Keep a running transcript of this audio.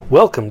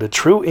Welcome to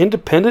True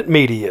Independent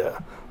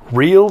Media,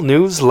 Real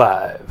News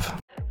Live.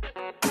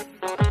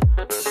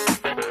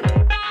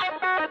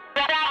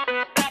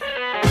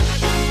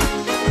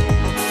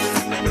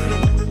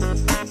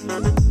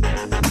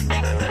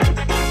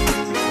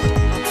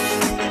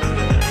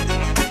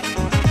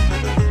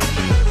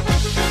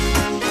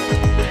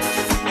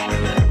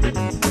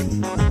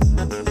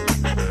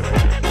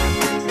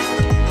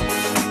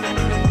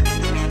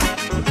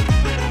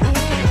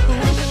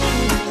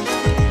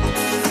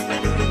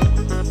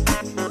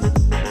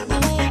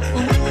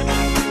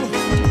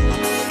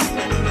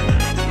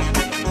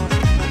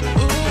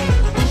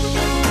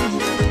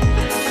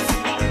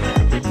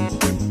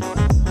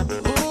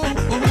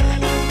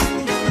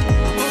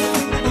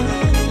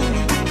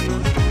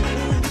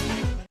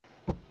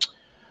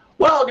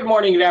 Good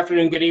morning, good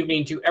afternoon, good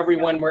evening to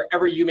everyone,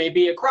 wherever you may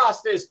be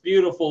across this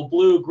beautiful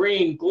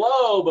blue-green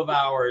globe of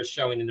ours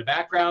showing in the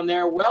background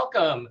there.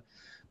 Welcome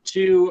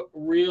to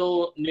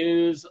Real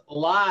News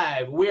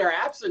Live. We are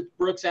absent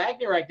Brooks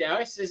Agnew right now.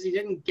 He says he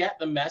didn't get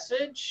the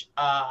message.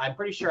 I'm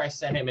pretty sure I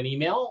sent him an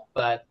email,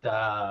 but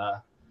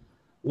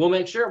we'll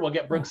make sure we'll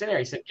get Brooks in here.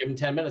 He said give him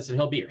 10 minutes and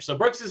he'll be here. So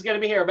Brooks is going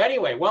to be here. But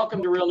anyway,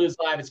 welcome to Real News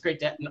Live. It's great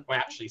to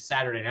actually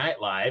Saturday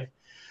Night Live.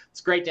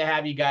 It's great to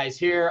have you guys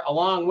here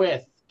along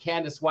with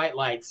Candace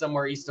Whitelight,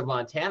 somewhere east of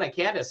Montana.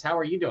 Candace, how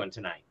are you doing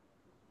tonight?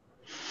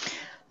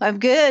 I'm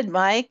good,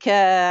 Mike.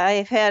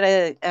 I've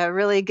had a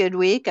really good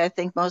week. I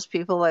think most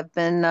people have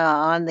been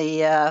on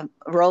the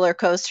roller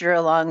coaster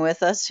along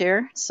with us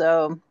here.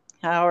 So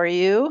how are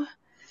you?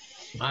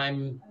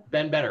 I'm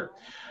been better.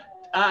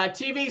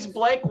 TV's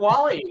Blake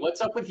Wally. What's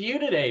up with you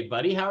today,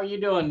 buddy? How are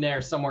you doing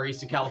there somewhere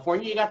east of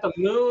California? You got the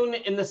moon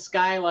in the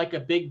sky like a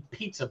big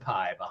pizza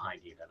pie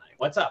behind you tonight.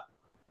 What's up?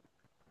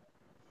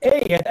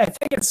 Hey, I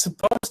think it's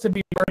supposed to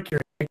be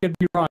Mercury. I could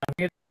be wrong.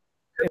 It's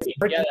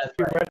Mercury, yeah, that's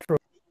right. retro.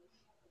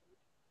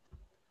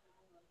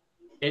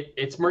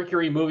 It's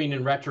Mercury moving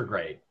in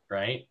retrograde,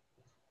 right?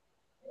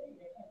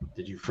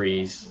 Did you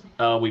freeze?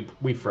 Oh,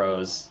 we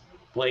froze.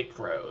 Blake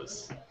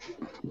froze.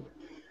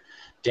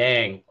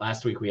 Dang,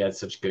 last week we had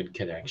such good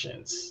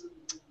connections.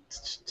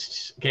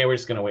 Okay, we're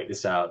just going to wait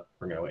this out.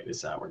 We're going to wait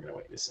this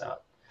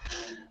out.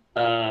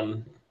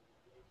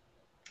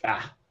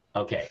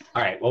 Okay.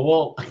 All right.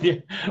 Well,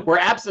 we're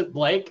absent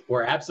Blake.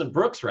 We're absent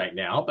Brooks right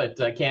now. But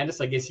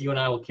Candace, I guess you and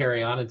I will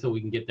carry on until we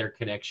can get their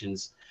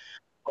connections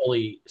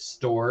fully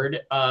stored.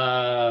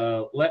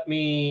 Let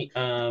me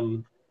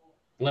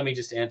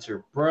just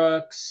answer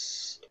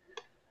Brooks.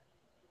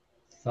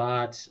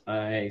 Thought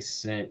I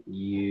sent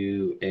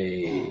you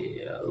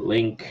a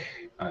link.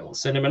 I will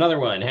send him another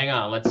one. Hang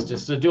on. Let's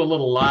just do a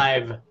little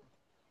live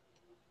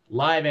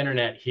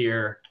internet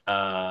here.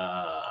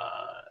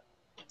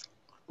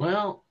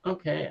 Well,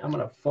 okay, I'm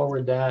going to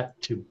forward that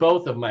to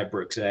both of my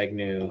Brooks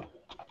Agnew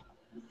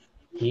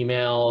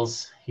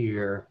emails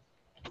here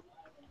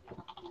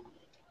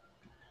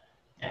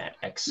at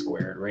X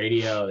Squared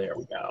Radio. There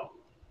we go.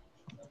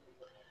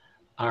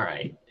 All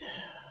right.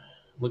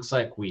 Looks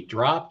like we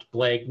dropped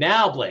Blake.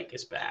 Now Blake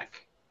is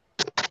back.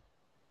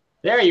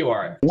 There you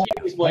are.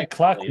 Jeez, Blake.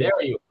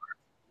 There you are.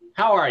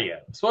 How are you?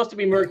 It's supposed to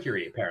be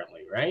Mercury,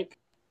 apparently, right?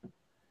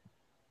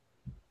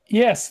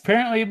 Yes,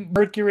 apparently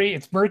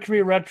it's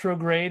Mercury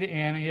retrograde,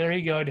 and there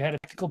you go. It had a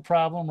technical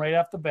problem right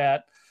off the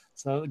bat,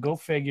 so go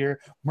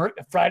figure.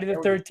 Friday the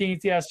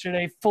 13th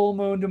yesterday, full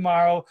moon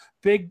tomorrow,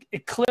 big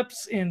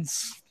eclipse in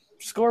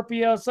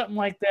Scorpio, something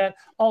like that.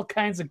 All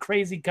kinds of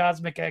crazy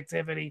cosmic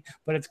activity,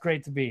 but it's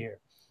great to be here.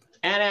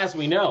 And as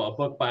we know, a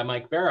book by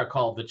Mike Barra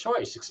called The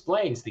Choice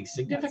explains the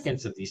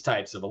significance of these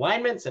types of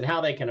alignments and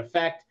how they can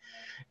affect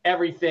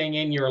everything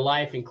in your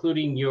life,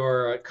 including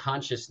your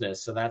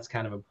consciousness. So that's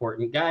kind of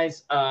important.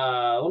 Guys,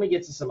 let me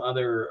get to some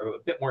other, a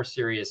bit more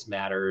serious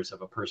matters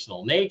of a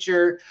personal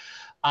nature.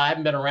 I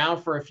haven't been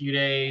around for a few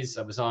days.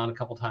 I was on a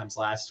couple times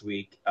last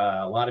week.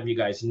 A lot of you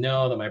guys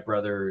know that my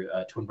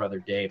brother, twin brother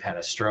Dave, had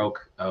a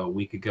stroke a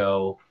week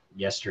ago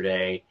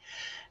yesterday.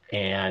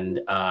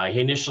 And he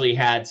initially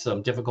had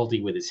some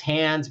difficulty with his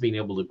hands, being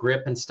able to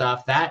grip and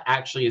stuff. That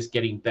actually is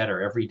getting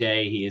better. Every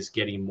day he is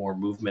getting more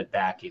movement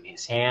back in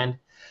his hand.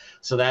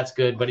 So that's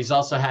good. But he's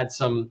also had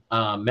some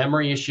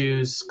memory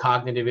issues,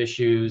 cognitive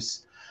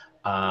issues,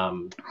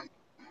 of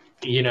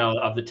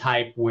the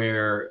type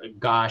where,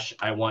 gosh,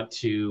 I want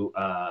to,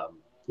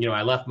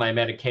 I left my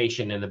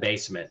medication in the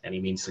basement, and he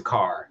means the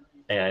car.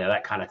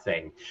 That kind of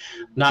thing.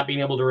 Not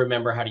being able to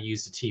remember how to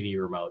use the TV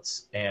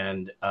remotes.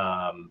 And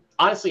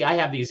honestly, I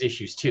have these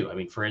issues too. I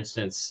mean, for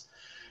instance,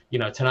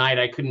 tonight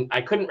I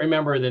couldn't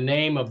remember the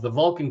name of the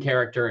Vulcan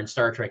character in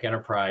Star Trek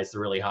Enterprise, the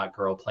really hot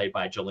girl played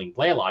by Jolene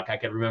Blalock. I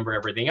could remember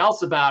everything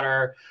else about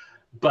her,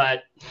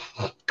 but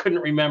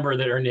couldn't remember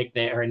that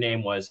her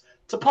name was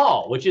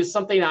T'Pol, which is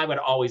something I would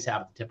always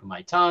have at the tip of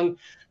my tongue.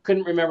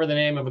 Couldn't remember the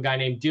name of a guy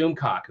named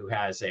Doomcock, who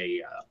has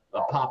a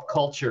pop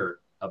culture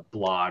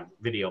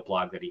video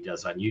blog that he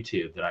does on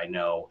YouTube that I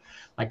know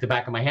like the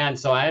back of my hand.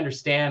 So I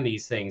understand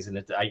these things,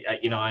 and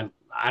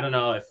I don't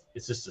know if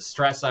it's just the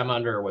stress I'm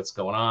under or what's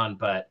going on,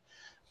 but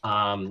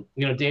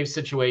Dave's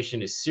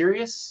situation is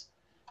serious.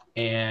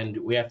 and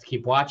we have to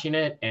keep watching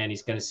it. And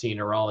he's going to see a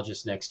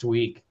neurologist next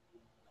week.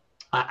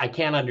 I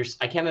can't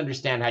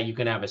understand how you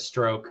can have a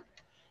stroke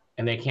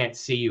and they can't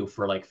see you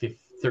for like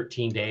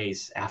 13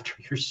 days after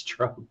your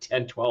stroke,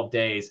 10, 12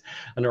 days.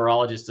 A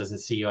neurologist doesn't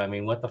see you. I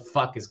mean, what the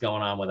fuck is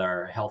going on with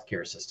our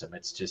healthcare system?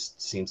 It's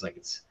just seems like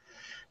it's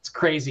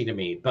crazy to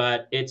me,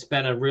 but it's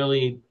been a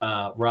really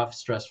rough,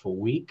 stressful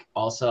week.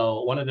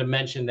 Also, wanted to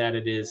mention that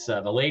it is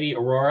the Lady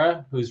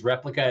Aurora, whose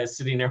replica is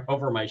sitting there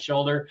over my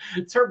shoulder.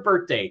 It's her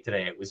birthday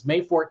today. It was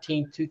May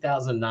 14th,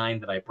 2009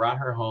 that I brought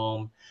her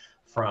home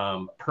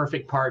from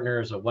Perfect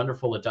Partners, a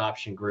wonderful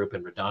adoption group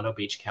in Redondo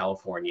Beach,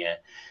 California.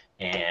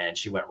 And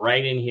she went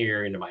right in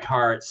here into my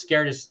heart,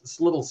 scared us, this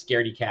little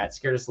scaredy cat,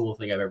 scariest little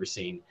thing I've ever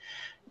seen.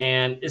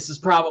 And this is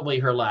probably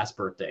her last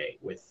birthday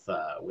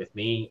with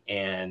me.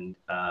 And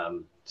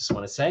just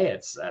want to say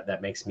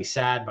that makes me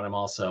sad, but I'm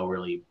also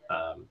really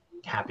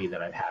happy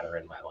that I've had her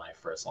in my life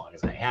for as long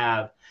as I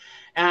have.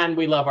 And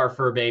we love our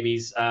fur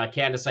babies.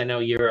 Candace, I know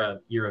you're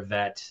a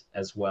vet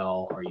as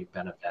well, or you've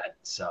been a vet.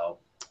 So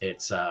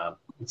it's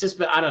just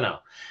been, I don't know.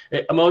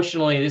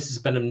 Emotionally, this has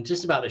been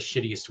just about the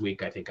shittiest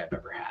week I think I've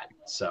ever had.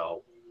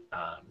 So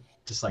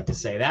just like to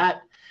say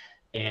that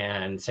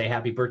and say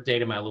happy birthday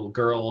to my little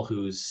girl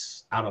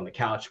who's out on the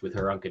couch with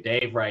her Uncle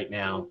Dave right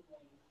now.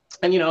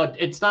 And,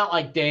 it's not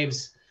like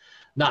Dave's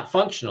not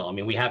functional. I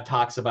mean, we have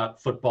talks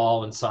about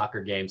football and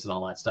soccer games and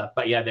all that stuff.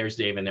 But yeah, there's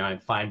Dave in there. I'm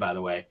fine, by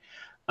the way.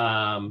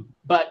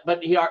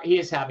 But he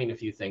is having a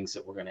few things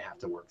that we're going to have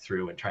to work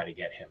through and try to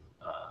get him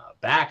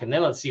back. And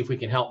then let's see if we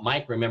can help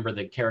Mike remember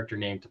the character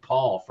named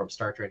T'Pol from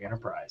Star Trek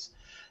Enterprise.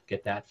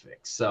 Get that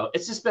fixed. So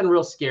it's just been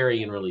real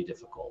scary and really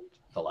difficult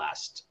the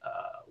last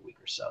week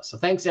or so. So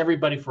thanks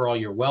everybody for all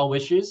your well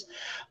wishes.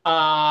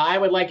 I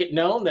would like it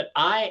known that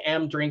I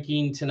am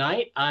drinking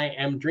tonight. I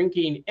am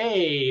drinking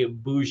a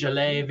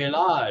Beaujolais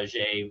Village,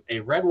 a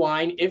red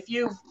wine. If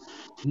you've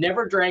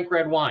never drank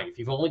red wine, if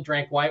you've only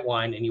drank white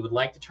wine and you would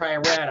like to try a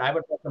red, I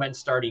would recommend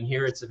starting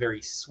here. It's a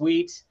very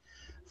sweet,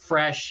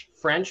 fresh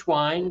French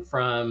wine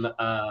from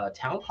a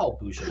town called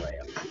Beaujolais,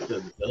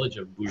 the village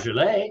of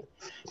Beaujolais.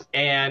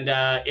 And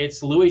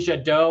it's Louis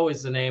Jadot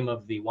is the name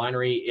of the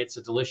winery. It's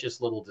a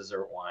delicious little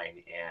dessert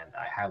wine, and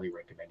I highly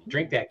recommend you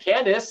drink that.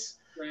 Candace,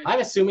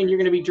 I'm assuming you're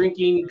going to be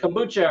drinking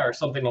kombucha or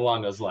something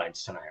along those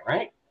lines tonight,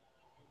 right?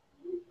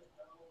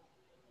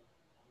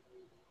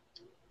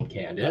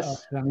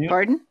 Candace?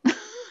 Pardon?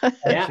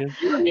 Yeah.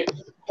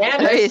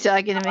 Candace, are you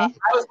talking to me?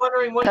 I was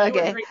wondering what you were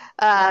drinking.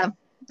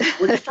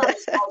 We're just trying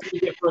to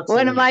get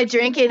what am I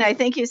drinking? I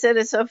think you said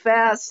it so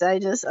fast.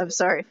 I'm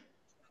sorry.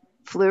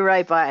 Flew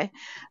right by.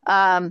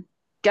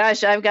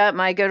 Gosh, I've got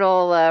my good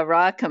old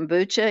raw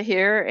kombucha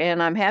here,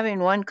 and I'm having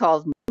one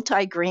called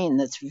multi-green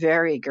that's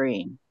very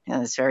green.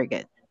 And it's very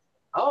good.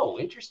 Oh,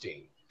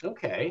 interesting.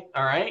 Okay.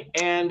 All right.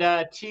 And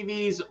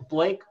TV's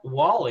Blake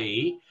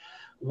Wally,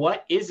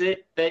 what is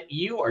it that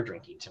you are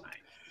drinking tonight?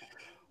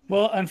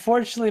 Well,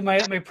 unfortunately, my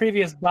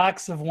previous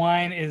box of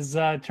wine is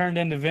turned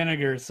into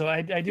vinegar. So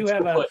I do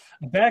have a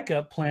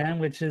backup plan,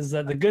 which is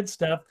the good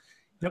stuff.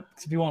 Yep,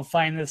 you won't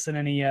find this in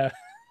any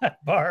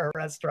bar or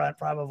restaurant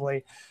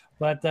probably.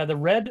 But the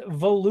Red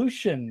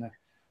Volution.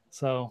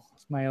 So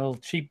it's my little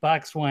cheap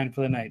box wine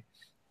for the night.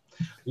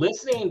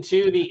 Listening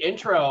to the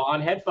intro on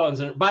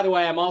headphones. And by the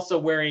way, I'm also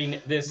wearing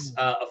this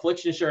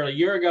Affliction shirt. A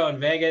year ago in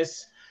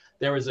Vegas,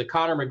 there was a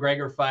Conor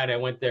McGregor fight. I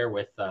went there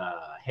with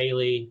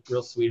Haley,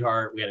 real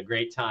sweetheart. We had a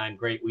great time,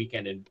 great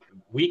weekend in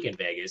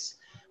Vegas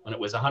when it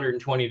was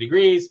 120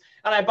 degrees.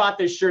 And I bought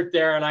this shirt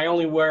there, and I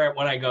only wear it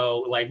when I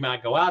go,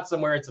 might go out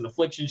somewhere. It's an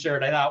Affliction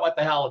shirt. I thought, what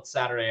the hell? It's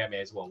Saturday. I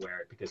may as well wear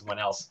it because when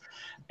else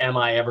am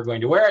I ever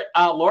going to wear it?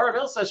 Laura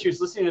Bill says she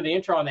was listening to the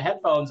intro on the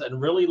headphones and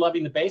really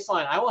loving the bass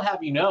line. I will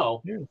have you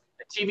know that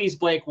TV's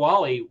Blake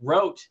Wally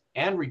wrote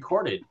and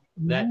recorded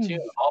that tune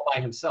all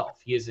by himself.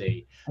 He is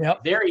a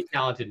very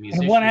talented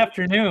musician. And one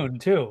afternoon,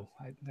 too.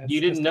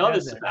 You didn't know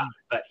this about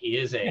it, but he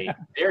is a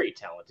very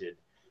talented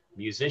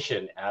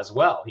musician as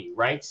well. He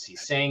writes, he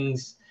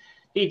sings,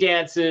 he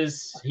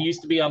dances. He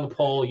used to be on the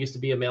pole, used to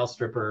be a male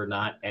stripper,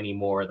 not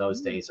anymore.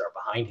 Those days are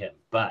behind him.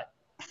 But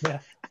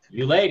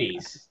you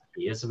ladies,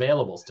 he is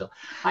available still.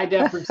 Hi,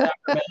 Deb from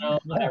Sacramento.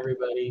 Hi,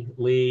 everybody.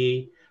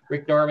 Lee.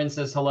 Rick Norman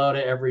says hello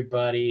to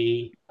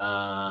everybody.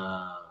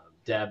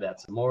 Deb,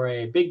 that's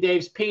Amore. Big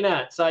Dave's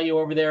Peanut. Saw you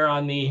over there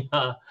on the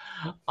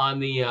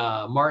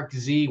Mark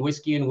Z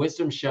Whiskey and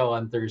Wisdom show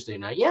on Thursday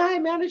night. Yeah, I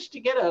managed to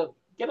get a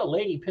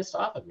lady pissed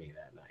off at me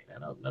that night. I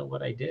don't know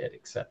what I did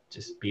except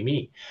just be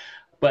me,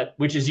 but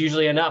which is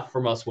usually enough for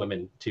most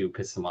women to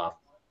piss them off.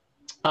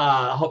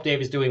 I hope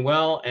Dave is doing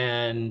well,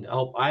 and I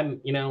hope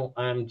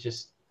I'm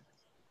just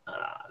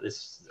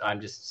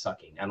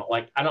sucking. I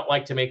don't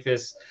like to make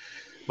this.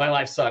 My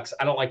life sucks.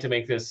 I don't like to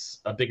make this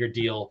a bigger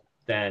deal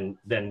than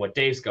what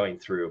Dave's going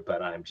through,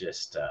 but I'm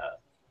just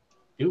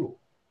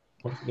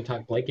what if we can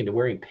talk Blake into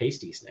wearing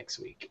pasties next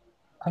week?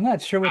 I'm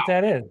not sure what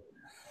that is.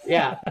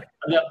 Yeah.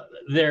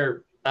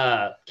 They're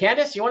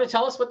Candace, you want to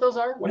tell us what those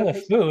are? What are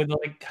food,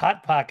 like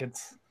Hot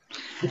Pockets.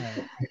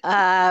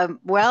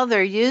 Well,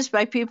 they're used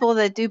by people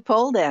that do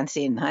pole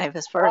dancing,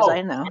 as far as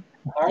I know.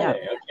 Are they?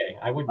 Okay.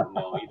 I wouldn't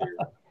know either.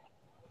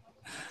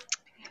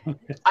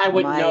 I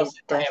wouldn't My know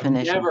since I have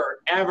definition. never,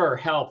 ever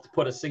helped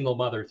put a single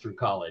mother through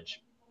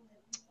college.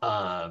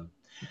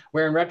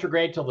 We're in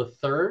retrograde till the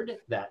 3rd.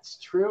 That's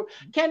true.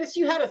 Candace,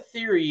 you had a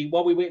theory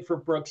while we wait for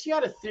Brooks. You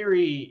had a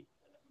theory,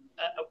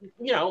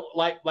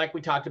 like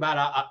we talked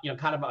about,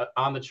 kind of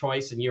on the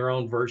choice and your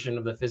own version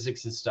of the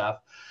physics and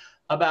stuff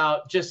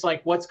about just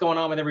like what's going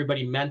on with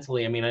everybody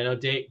mentally. I mean, I know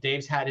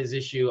Dave's had his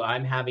issue.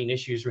 I'm having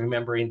issues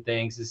remembering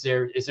things. Is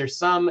there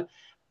some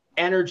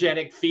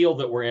energetic field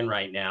that we're in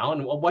right now,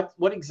 and what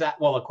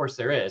of course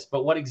there is,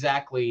 but what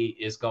exactly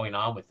is going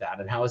on with that,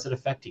 and how is it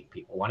affecting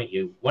people? Why don't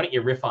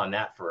you riff on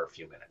that for a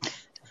few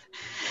minutes?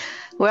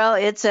 Well,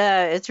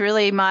 it's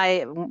really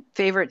my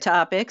favorite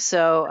topic,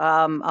 so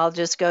I'll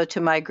just go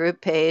to my group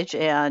page,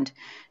 and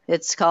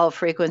it's called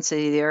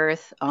Frequency of the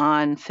Earth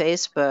on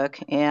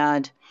Facebook,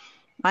 and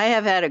I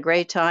have had a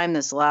great time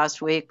this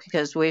last week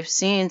because we've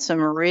seen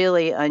some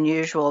really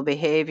unusual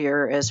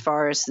behavior as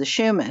far as the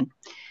Schumann.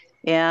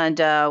 And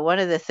one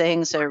of the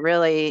things that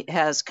really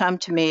has come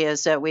to me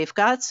is that we've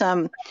got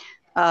some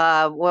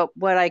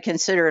what I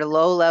consider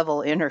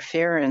low-level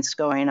interference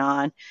going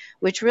on,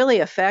 which really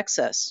affects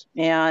us.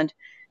 And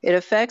it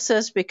affects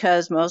us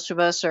because most of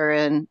us are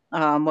in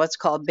what's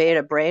called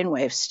beta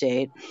brainwave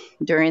state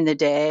during the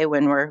day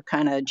when we're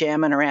kind of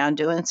jamming around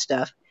doing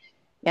stuff.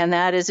 And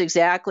that is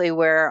exactly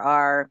where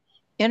our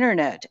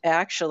internet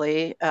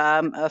actually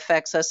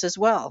affects us as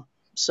well.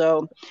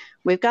 So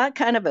we've got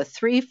kind of a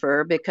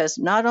threefer because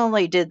not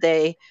only did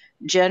they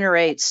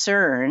generate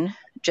CERN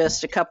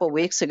just a couple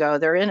weeks ago,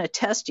 they're in a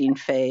testing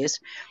phase,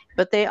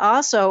 but they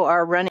also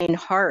are running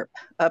HARP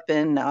up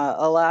in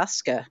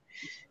Alaska.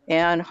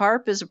 And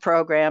HARP is a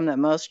program that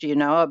most of you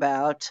know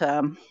about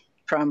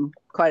from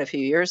quite a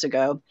few years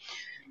ago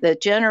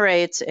that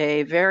generates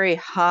a very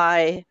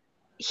high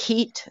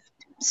heat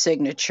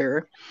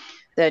signature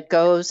that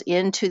goes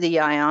into the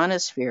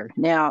ionosphere.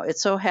 Now, it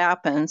so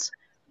happens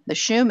the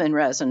Schumann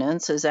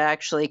resonance is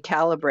actually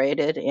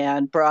calibrated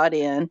and brought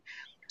in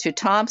to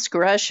Tomsk,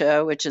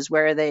 Russia, which is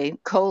where they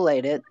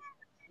collate it.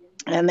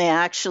 And they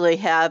actually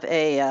have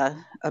a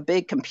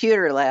big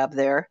computer lab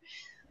there.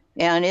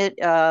 And it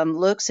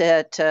looks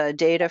at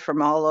data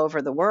from all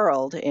over the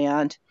world.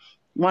 And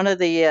one of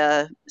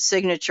the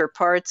signature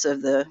parts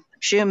of the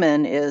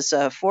Schumann is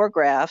 4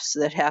 graphs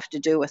that have to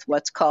do with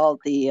what's called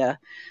the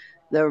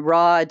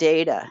raw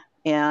data.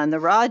 And the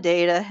raw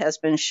data has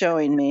been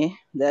showing me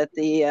that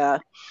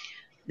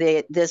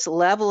this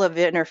level of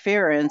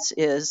interference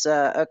is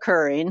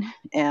occurring,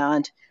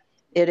 and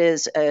it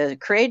is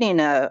creating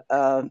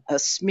a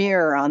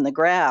smear on the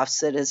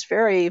graphs that is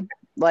very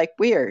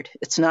weird.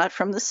 It's not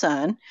from the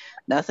sun,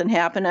 nothing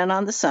happening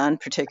on the sun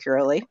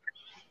particularly.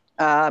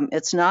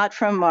 It's not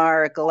from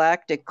our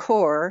galactic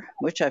core,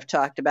 which I've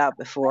talked about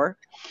before,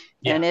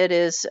 and it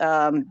is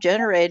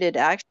generated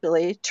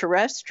actually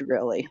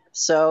terrestrially.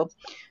 So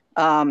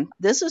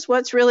this is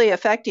what's really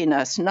affecting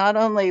us, not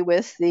only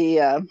with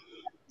the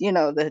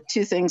the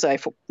 2 things I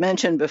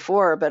mentioned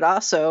before, but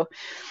also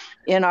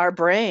in our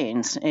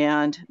brains.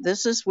 And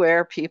this is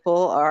where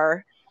people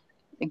are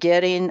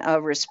getting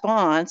a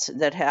response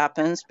that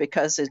happens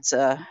because it's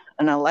an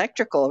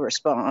electrical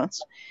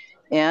response.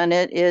 And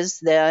it is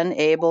then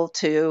able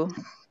to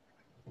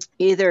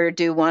either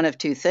do one of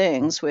 2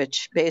 things,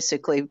 which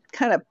basically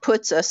kind of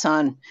puts us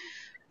on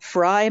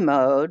fry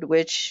mode,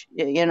 which,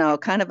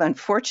 kind of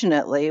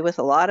unfortunately with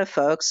a lot of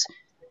folks,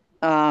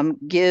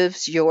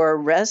 gives your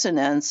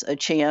resonance a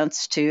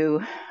chance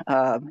to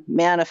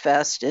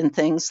manifest in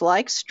things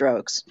like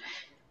strokes.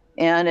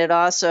 And it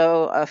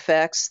also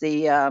affects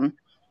the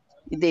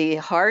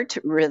heart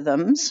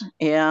rhythms,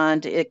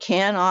 and it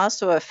can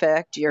also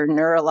affect your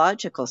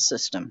neurological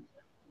system.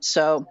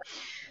 So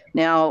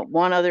now,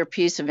 one other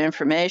piece of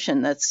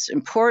information that's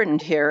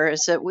important here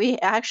is that we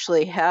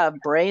actually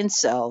have brain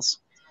cells,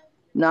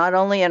 not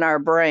only in our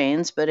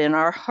brains, but in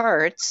our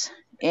hearts,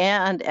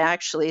 and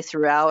actually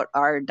throughout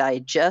our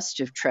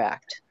digestive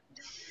tract.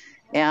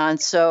 And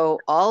so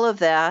all of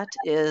that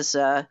is,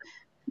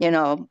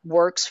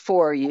 works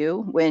for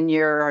you when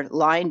you're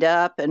lined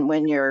up and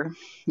when you're,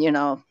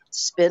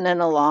 spinning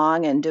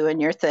along and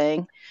doing your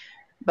thing.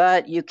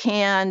 But you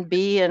can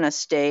be in a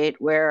state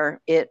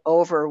where it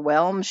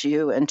overwhelms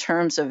you in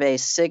terms of a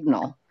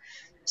signal.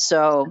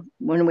 So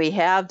when we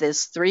have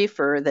this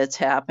threefer that's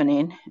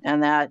happening,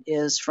 and that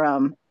is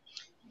from,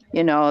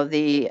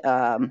 the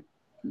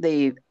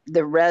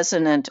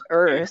resonant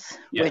earth,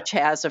 which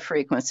has a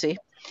frequency,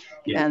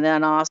 and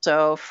then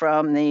also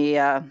from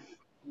the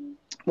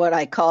what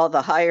I call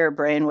the higher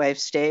brainwave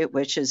state,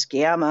 which is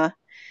gamma,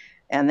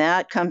 and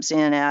that comes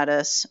in at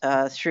us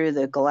through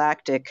the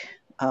galactic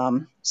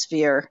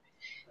sphere,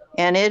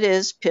 and it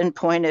is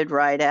pinpointed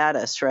right at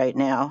us right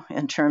now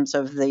in terms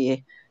of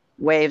the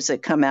waves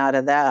that come out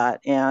of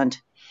that. And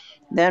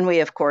then we,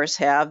 of course,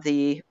 have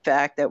the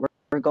fact that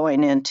we're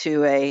going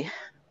into a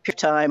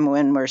time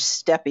when we're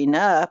stepping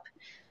up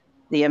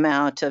the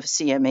amount of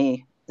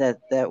CME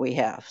that we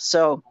have.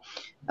 So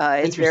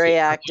it's very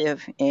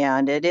active,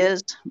 and it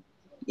is,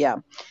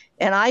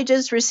 And I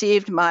just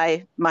received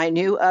my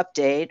new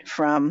update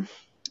from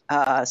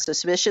a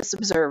suspicious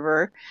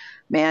observer,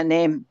 man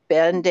named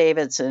Ben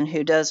Davidson,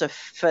 who does a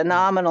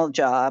phenomenal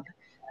job.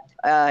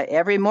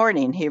 Every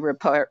morning he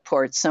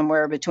reports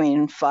somewhere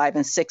between 5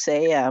 and 6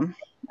 a.m.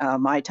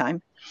 My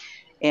time.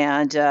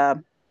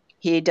 And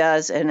he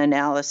does an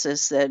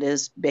analysis that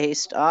is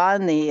based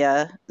on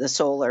the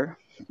solar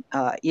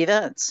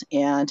events.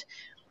 And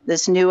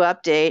this new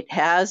update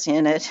has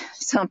in it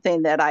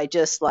something that I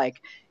just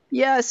like,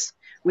 yes,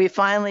 we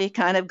finally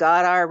kind of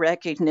got our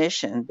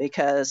recognition,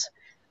 because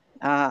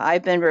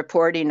I've been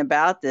reporting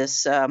about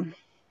this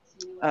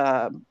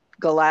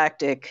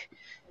galactic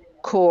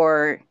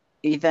core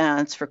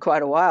events for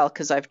quite a while,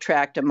 because I've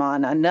tracked them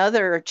on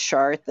another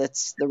chart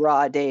that's the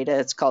raw data.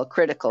 It's called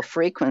critical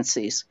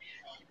frequencies.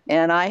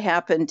 And I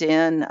happened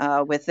in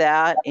with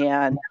that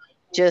and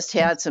just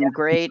had some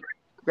great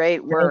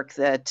work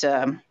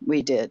that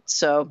we did.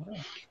 So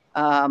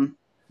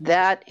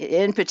that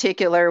in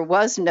particular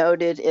was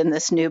noted in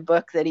this new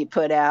book that he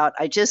put out.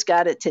 I just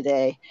got it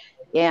today,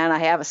 and I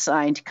have a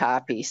signed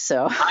copy.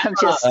 So I'm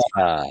just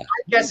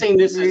guessing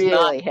this is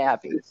really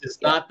happy. This is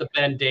not the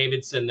Ben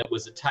Davidson that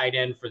was a tight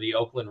end for the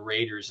Oakland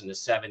Raiders in the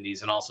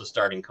 70s and also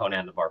starting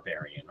Conan the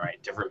Barbarian,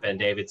 right? Different Ben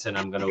Davidson,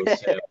 I'm going to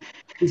assume.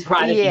 He's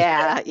probably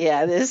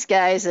yeah. This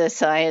guy's a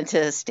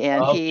scientist,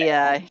 and he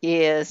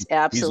is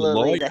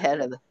absolutely the head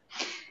of the.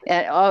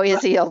 And,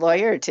 is he a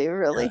lawyer too?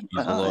 Really?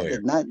 Yeah, he's a lawyer. I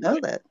did not know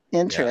that.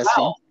 Interesting.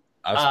 Well,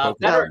 I've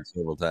spoken to him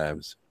several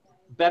times.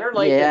 Better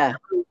late than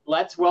never.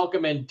 Let's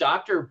welcome in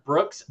Dr.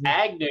 Brooks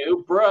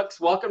Agnew. Brooks,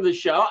 welcome to the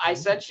show. I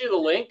sent you the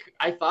link,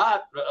 I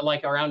thought,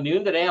 like around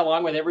noon today,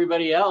 along with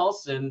everybody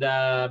else. And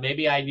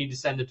maybe I need to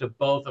send it to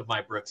both of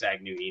my Brooks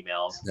Agnew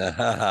emails.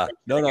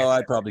 No,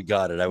 I probably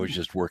got it. I was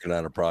just working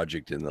on a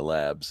project in the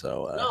lab.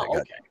 So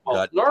okay.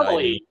 Well,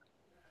 normally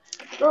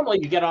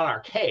you get on our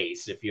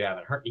case. If you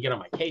haven't heard, you get on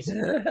my case.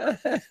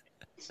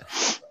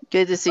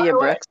 Good to see you,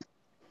 Brooks.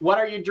 What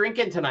are you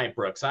drinking tonight,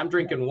 Brooks? I'm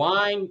drinking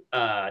wine.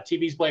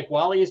 TV's Blake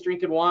Wally is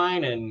drinking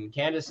wine, and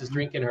Candace is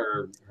drinking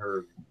her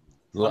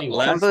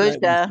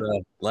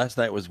last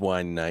night was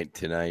wine night.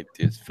 Tonight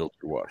is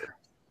filtered water.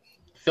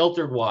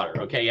 Filtered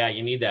water. Okay, yeah,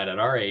 you need that. At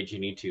our age, you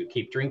need to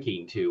keep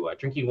drinking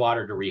drinking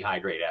water to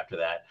rehydrate after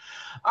that.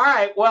 All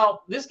right,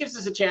 well, this gives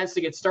us a chance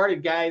to get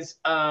started, guys.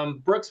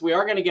 Brooks, we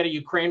are going to get a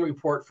Ukraine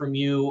report from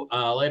you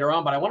later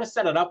on, but I want to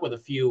set it up with a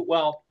few.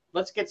 Well,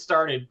 let's get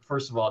started,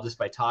 first of all, just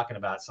by talking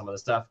about some of the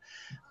stuff.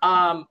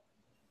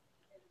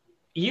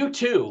 You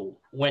too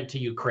went to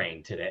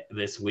Ukraine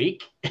this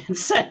week and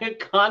sang a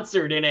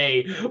concert in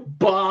a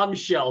bomb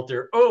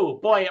shelter. Oh,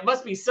 boy, it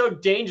must be so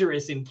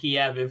dangerous in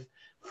Kiev if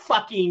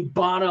fucking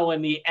Bono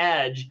and The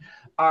Edge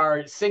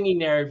are singing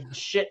their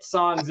shit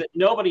songs that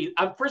nobody...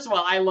 first of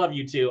all, I love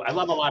U2. I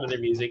love a lot of their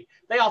music.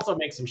 They also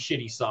make some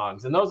shitty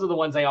songs, and those are the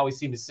ones I always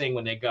seem to sing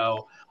when they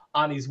go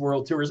on these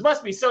world tours.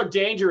 Must be so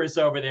dangerous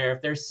over there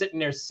if they're sitting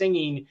there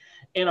singing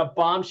in a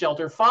bomb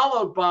shelter,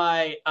 followed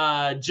by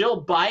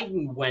Jill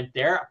Biden went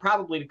there,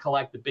 probably to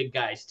collect the big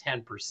guy's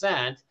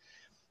 10%.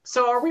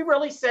 So are we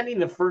really sending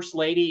the first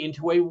lady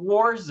into a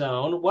war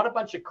zone? What a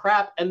bunch of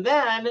crap. And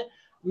then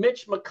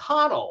Mitch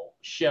McConnell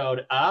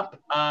showed up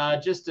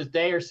just a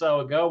day or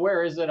so ago.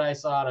 Where is it? I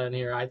saw it in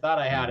here. I thought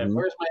I had it.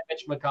 Where's my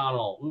Mitch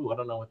McConnell? Ooh, I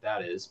don't know what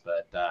that is,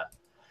 but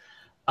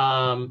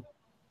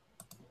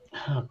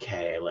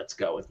okay, let's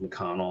go with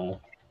McConnell.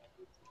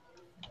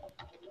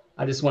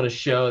 I just want to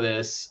show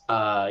this.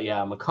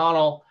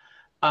 McConnell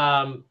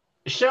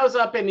shows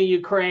up in the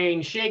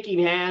Ukraine, shaking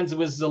hands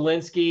with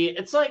Zelensky.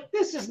 It's like,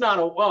 this is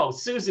not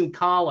Susan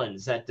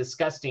Collins, that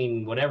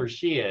disgusting whatever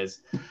she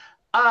is.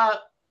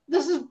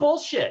 This is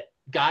bullshit,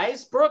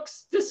 guys.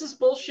 Brooks, this is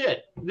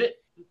bullshit.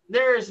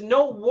 There is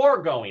no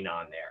war going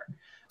on there.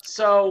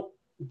 So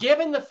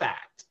given the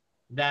fact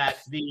that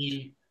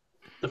the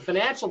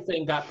financial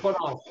thing got put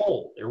on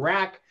hold.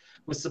 Iraq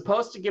was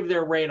supposed to give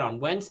their raid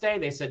on Wednesday.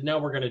 They said, no,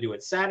 we're going to do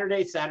it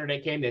Saturday. Saturday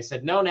came. They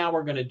said, no, now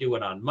we're going to do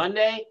it on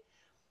Monday,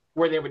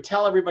 where they would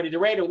tell everybody to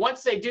raid. And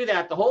once they do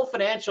that, the whole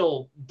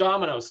financial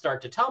dominoes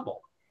start to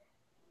tumble.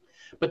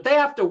 But they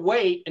have to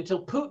wait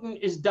until Putin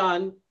is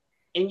done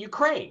in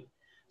Ukraine.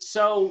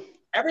 So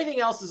everything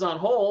else is on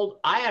hold,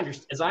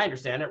 as I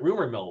understand it,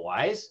 rumor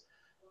mill-wise,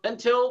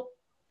 until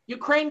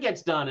Ukraine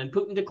gets done and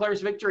Putin declares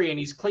victory and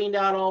he's cleaned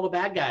out all the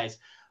bad guys.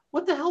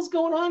 What the hell's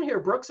going on here,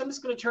 Brooks? I'm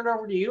just going to turn it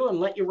over to you and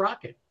let you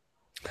rock it.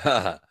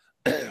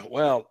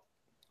 Well,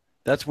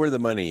 that's where the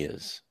money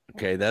is.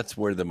 Okay, that's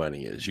where the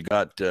money is. You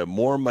got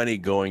more money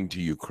going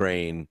to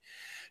Ukraine,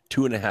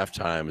 2.5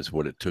 times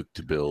what it took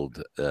to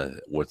build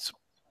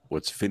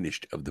what's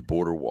finished of the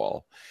border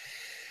wall.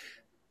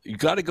 You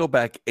got to go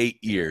back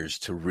 8 years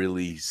to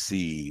really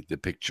see the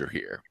picture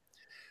here.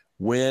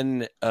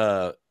 When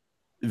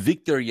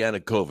Viktor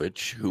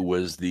Yanukovych, who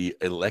was the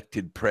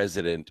elected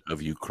president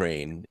of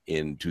Ukraine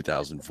in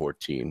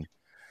 2014,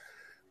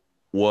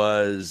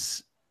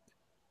 was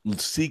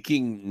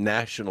seeking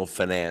national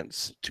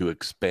finance to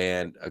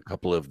expand a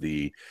couple of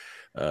the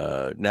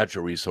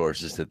natural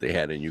resources that they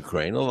had in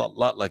Ukraine, a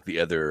lot like the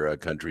other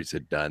countries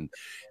had done,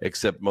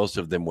 except most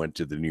of them went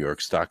to the New York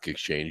Stock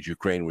Exchange.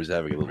 Ukraine was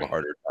having a little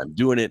harder time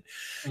doing it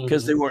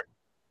because they weren't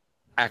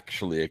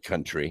actually a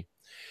country.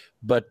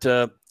 But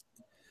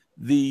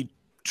the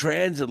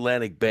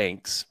transatlantic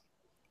banks,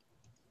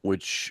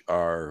 which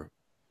are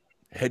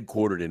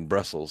headquartered in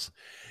Brussels,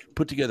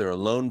 put together a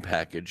loan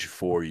package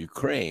for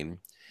Ukraine.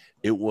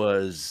 It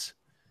was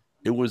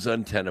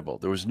untenable.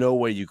 There was no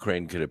way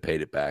Ukraine could have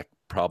paid it back.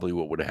 Probably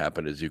what would have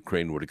happened is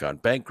Ukraine would have gone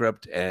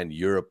bankrupt, and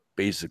Europe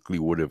basically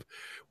would have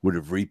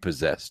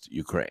repossessed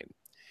Ukraine.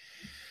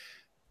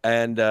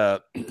 And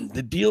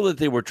the deal that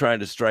they were trying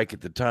to strike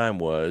at the time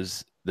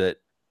was that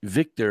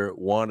Viktor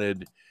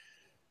wanted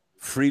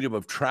freedom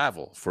of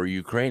travel for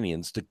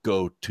Ukrainians to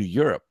go to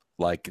Europe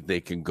like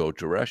they can go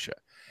to Russia.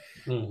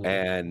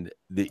 And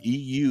the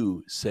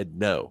EU said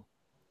no.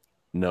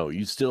 No,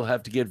 you still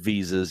have to get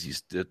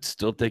visas. It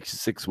still takes you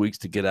 6 weeks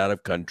to get out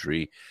of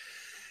country.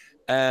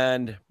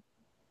 And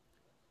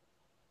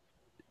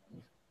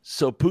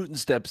so Putin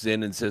steps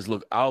in and says,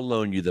 look, I'll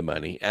loan you the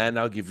money and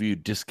I'll give you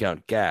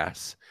discount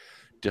gas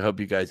to help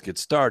you guys get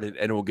started,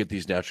 and we'll get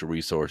these natural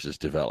resources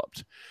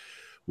developed.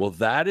 Well,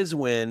 that is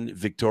when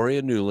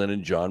Victoria Nuland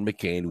and John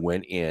McCain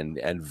went in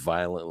and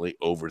violently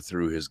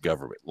overthrew his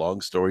government.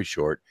 Long story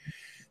short,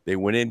 they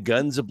went in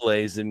guns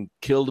ablazing,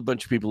 killed a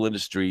bunch of people in the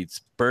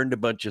streets, burned a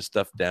bunch of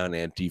stuff down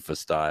Antifa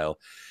style.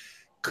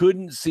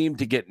 Couldn't seem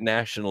to get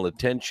national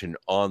attention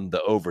on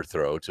the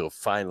overthrow till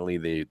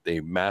finally they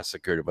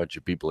massacred a bunch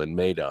of people in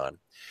Maidan.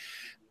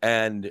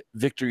 And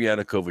Viktor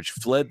Yanukovych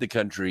fled the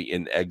country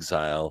in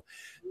exile.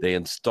 They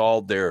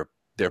installed their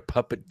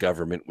puppet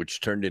government,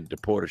 which turned into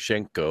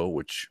Poroshenko,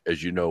 which,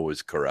 as you know,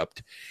 was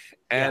corrupt.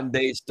 And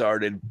they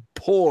started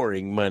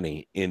pouring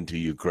money into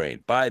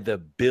Ukraine by the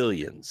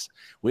billions.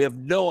 We have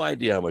no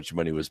idea how much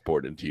money was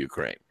poured into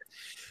Ukraine.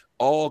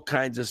 All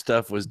kinds of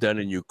stuff was done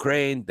in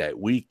Ukraine that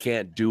we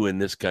can't do in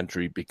this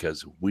country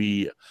because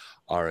we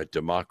are a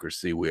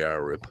democracy, we are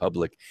a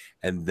republic,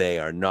 and they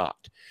are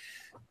not.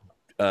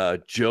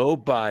 Joe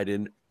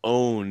Biden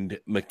owned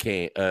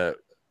McCain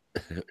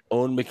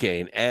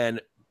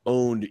and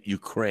owned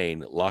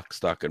Ukraine lock,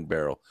 stock, and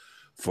barrel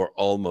for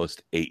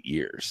almost 8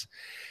 years.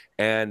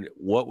 And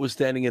what was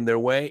standing in their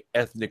way?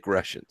 Ethnic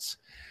Russians,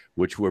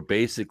 which were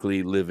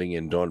basically living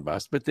in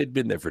Donbass, but they'd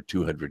been there for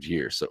 200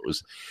 years. So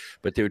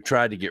but they would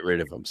try to get rid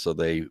of them. So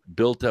they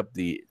built up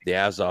the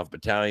Azov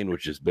Battalion,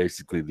 which is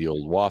basically the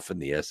old Waffen,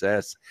 the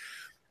SS,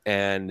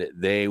 and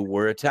they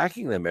were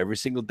attacking them every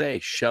single day,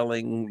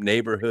 shelling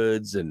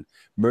neighborhoods and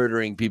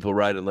murdering people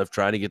right and left,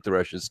 trying to get the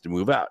Russians to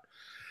move out.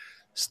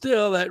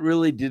 Still, that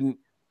really didn't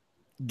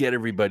get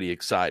everybody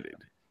excited.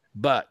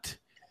 But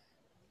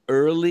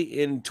early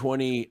in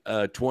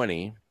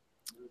 2020,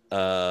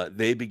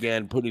 they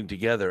began putting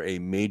together a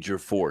major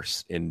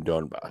force in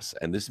Donbass.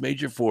 And this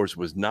major force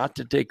was not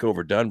to take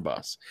over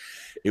Donbass.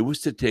 It was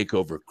to take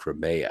over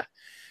Crimea.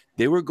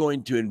 They were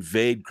going to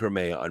invade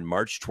Crimea on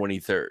March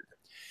 23rd.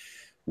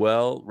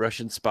 Well,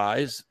 Russian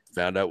spies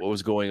found out what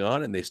was going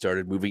on, and they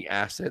started moving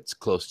assets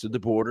close to the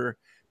border,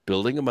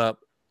 building them up,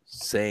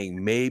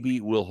 saying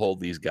maybe we'll hold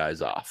these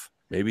guys off.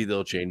 Maybe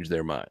they'll change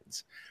their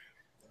minds.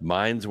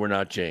 Minds were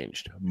not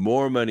changed.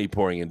 More money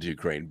pouring into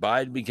Ukraine.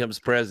 Biden becomes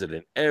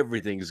president.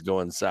 Everything's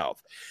going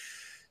south.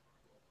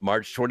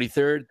 March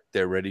 23rd,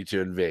 they're ready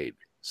to invade.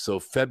 So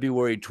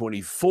February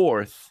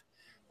 24th,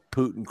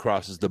 Putin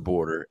crosses the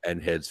border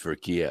and heads for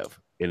Kiev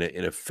in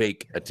a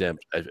fake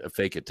attempt, a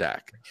fake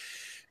attack.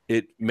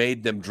 It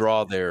made them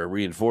draw their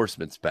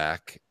reinforcements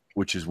back,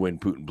 which is when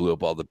Putin blew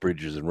up all the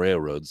bridges and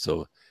railroads.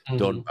 So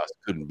Donbass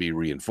couldn't be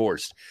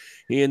reinforced.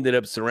 He ended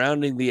up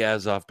surrounding the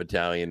Azov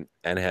Battalion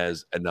and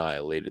has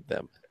annihilated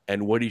them.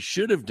 And what he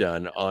should have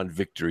done on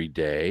Victory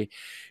Day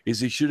is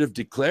he should have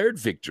declared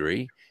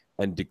victory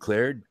and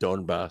declared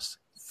Donbass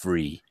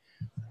free.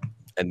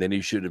 And then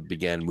he should have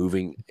began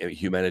moving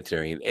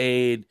humanitarian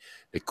aid,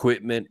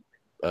 equipment,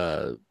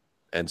 and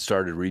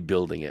started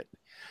rebuilding it.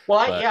 Well,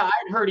 I'd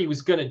heard he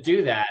was going to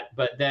do that,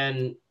 but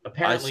then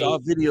apparently I saw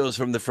videos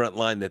from the front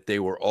line that they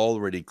were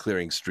already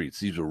clearing streets.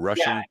 These were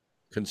Russian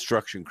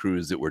construction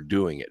crews that were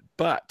doing it.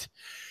 But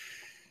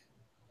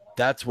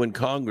that's when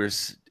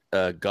Congress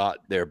got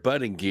their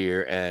butt in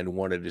gear and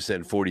wanted to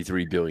send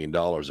 $43 billion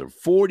or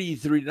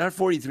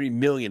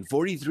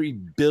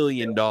 $43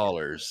 billion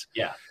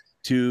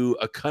to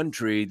a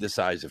country the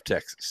size of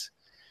Texas.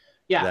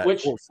 Yeah,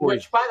 which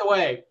by the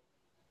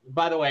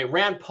way,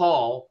 Rand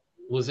Paul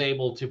was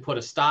able to put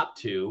a stop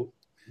to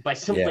by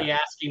simply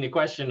asking the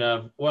question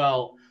of,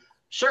 well,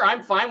 sure,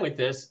 I'm fine with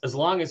this as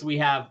long as we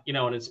have,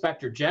 an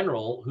inspector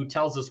general who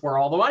tells us where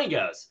all the money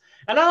goes.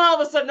 And then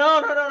all of a sudden,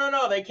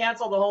 no, they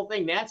canceled the whole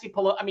thing. Nancy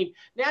Pelosi's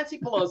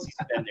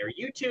been there.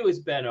 U2 has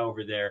been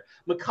over there.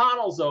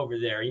 McConnell's over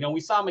there. We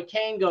saw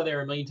McCain go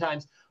there a million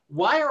times.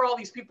 Why are all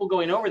these people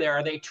going over there?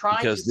 Are they trying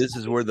because to this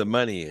is where the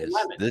money is.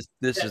 lemon? This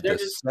is They're the they're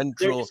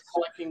central. just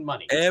collecting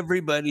money.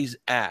 Everybody's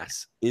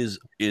ass is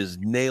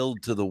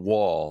nailed to the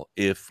wall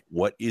if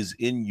what is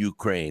in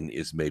Ukraine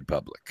is made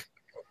public.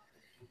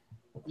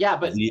 Yeah,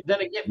 but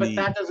then again, but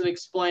that doesn't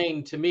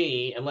explain to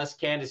me, unless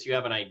Candace, you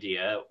have an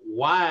idea,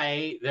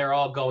 why they're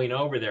all going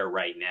over there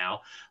right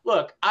now.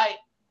 Look,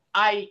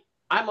 I'm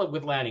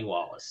with Lanny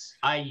Wallace.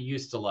 I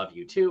used to love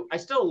U2. I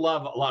still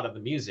love a lot of the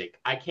music.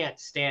 I can't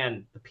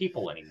stand the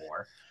people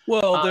anymore.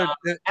 Well,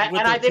 they've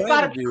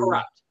got to be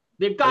corrupt.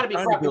 They've got to be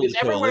corrupt because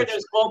everywhere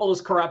there's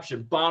globalist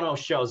corruption, Bono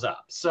shows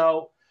up.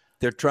 So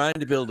they're trying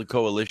to build a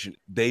coalition.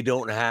 They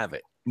don't have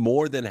it.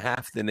 More than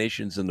half the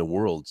nations in the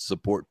world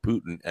support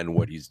Putin and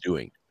what he's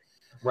doing.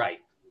 Right.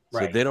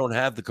 So they don't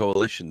have the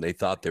coalition they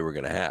thought they were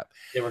going to have.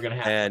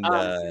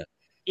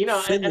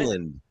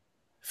 And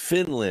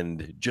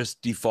Finland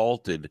just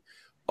defaulted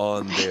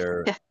on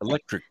their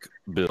electric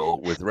bill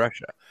with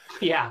Russia.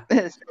 Yeah.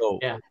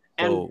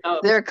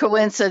 They're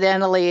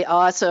coincidentally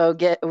also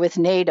get with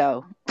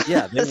NATO.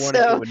 Yeah, they want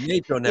to go with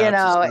NATO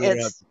now. So they don't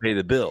have to pay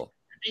the bill.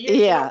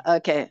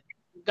 Okay.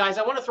 Guys,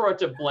 I want to throw it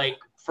to Blake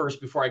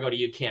first before I go to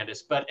you,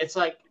 Candace. But it's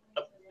like,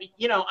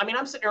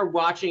 I'm sitting here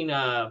watching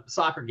a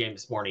soccer game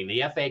this morning,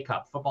 the FA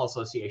Cup, Football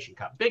Association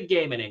Cup, big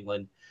game in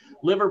England.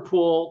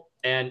 Liverpool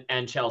and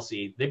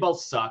Chelsea, they both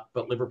suck,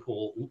 but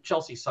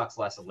Chelsea sucks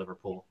less than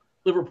Liverpool.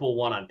 Liverpool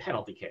won on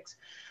penalty kicks.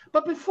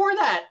 But before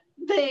that,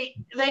 they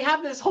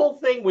have this whole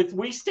thing with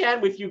 "We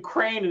stand with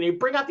Ukraine," and they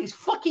bring out these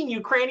fucking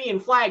Ukrainian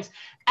flags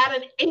at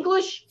an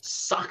English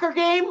soccer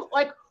game.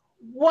 Like,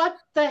 what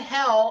the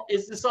hell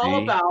is this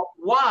all about?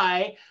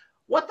 Why?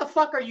 What the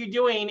fuck are you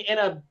doing in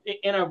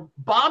a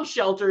bomb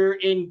shelter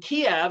in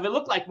Kiev? It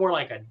looked like more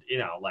like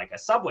a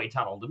subway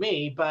tunnel to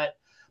me. But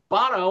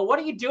Bono, what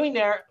are you doing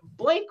there?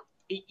 Blake,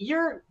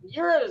 you're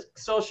a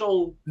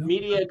social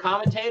media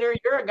commentator.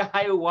 You're a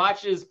guy who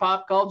watches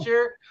pop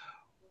culture.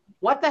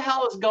 What the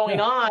hell is going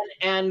on?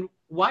 And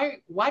why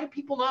do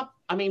people not?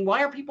 I mean,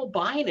 why are people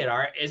buying it?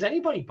 Is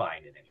anybody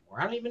buying it anymore?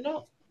 I don't even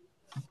know.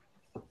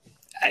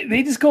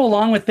 They just go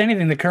along with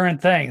anything, the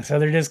current thing. So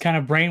they're just kind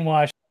of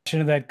brainwashed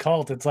into that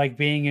cult. It's like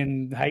being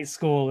in high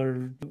school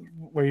or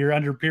where you're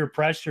under peer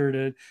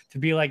pressure to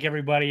be like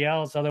everybody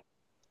else.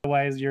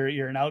 Otherwise,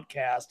 you're an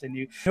outcast,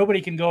 and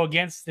nobody can go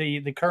against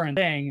the current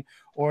thing,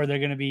 or they're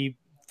going to be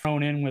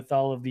thrown in with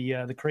all of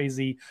the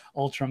crazy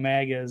ultra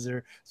magas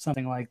or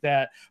something like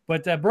that.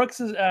 But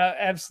Brooks is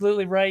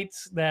absolutely right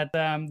that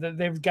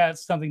they've got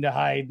something to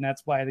hide, and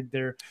that's why I think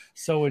they're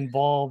so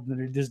involved and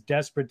they're just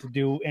desperate to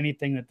do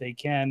anything that they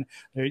can.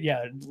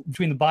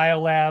 Between the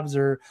biolabs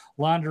or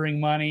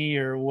laundering money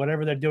or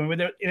whatever they're doing,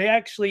 but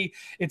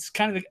it's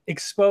kind of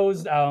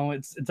exposed.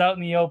 It's out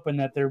in the open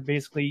that they're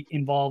basically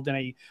involved in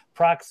a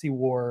proxy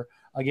war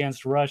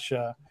against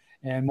Russia.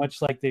 And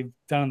much like they've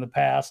done in the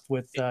past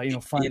with,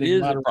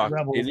 funding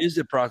rebels. It is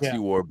a proxy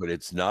war, but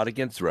it's not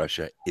against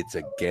Russia. It's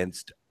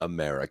against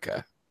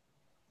America.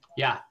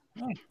 Yeah.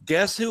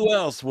 Guess who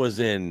else was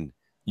in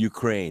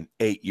Ukraine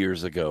 8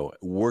 years ago?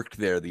 Worked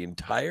there the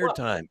entire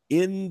time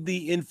in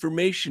the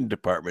information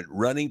department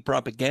running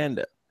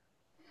propaganda.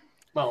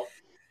 Well,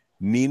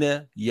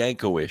 Nina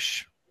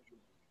Yankovic.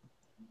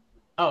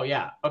 Oh,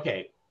 yeah.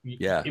 Okay.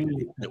 Yeah.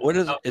 What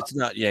is it? It's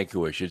not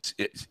Yankovic.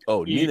 It's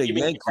Nina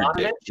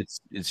Yankerdick.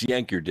 It's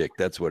Yankerdick.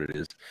 That's what it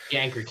is.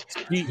 Yankerdick.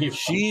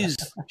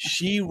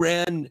 She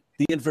ran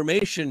the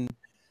information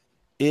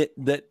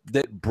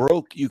that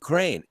broke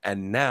Ukraine,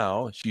 and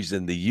now she's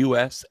in the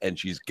U.S. and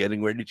she's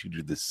getting ready to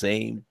do the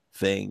same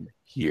thing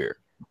here.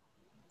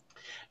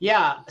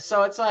 Yeah.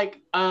 So it's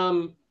like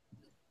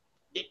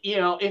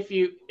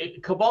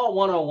Cabal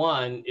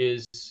 101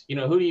 is,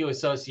 who do you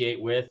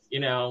associate with?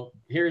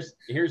 Here's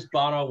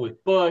Bono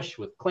with Bush,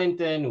 with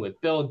Clinton, with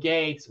Bill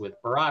Gates, with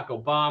Barack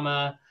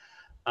Obama.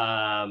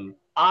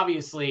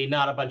 Obviously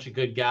not a bunch of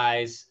good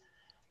guys.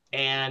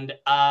 And,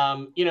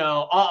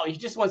 he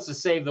just wants to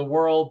save the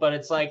world. But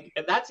it's like,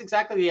 that's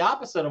exactly the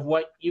opposite of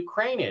what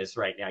Ukraine is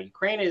right now.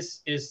 Ukraine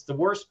is the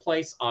worst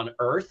place on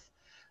earth.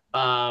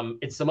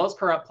 It's the most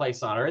corrupt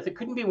place on earth. It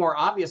couldn't be more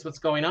obvious what's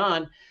going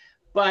on.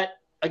 But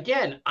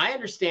again, I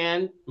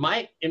understand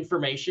my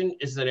information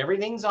is that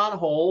everything's on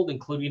hold,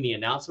 including the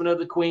announcement of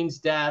the Queen's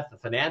death, the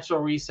financial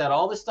reset,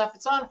 all this stuff.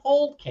 It's on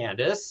hold,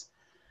 Candace,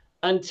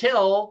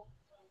 until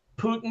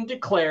Putin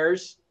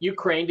declares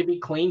Ukraine to be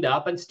cleaned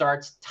up and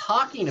starts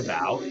talking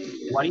about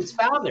what he's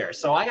found there.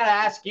 So I got to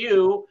ask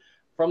you,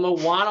 from the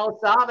Wano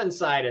Savin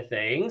side of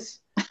things,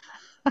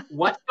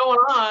 what's going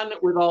on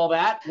with all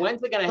that?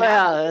 When's it going to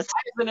happen? Why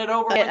isn't it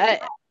over?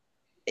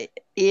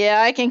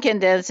 Yeah, I can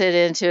condense it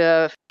into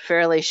a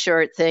fairly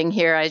short thing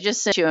here. I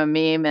just sent you a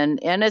meme, and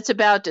it's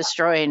about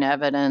destroying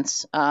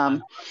evidence.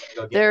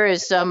 There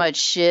is so much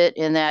shit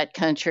in that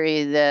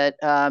country that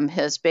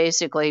has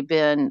basically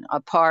been a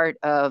part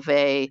of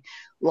a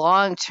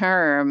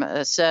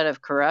long-term set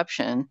of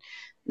corruption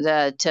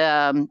that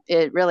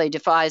it really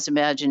defies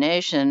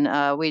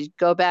imagination. We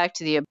go back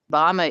to the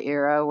Obama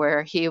era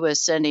where he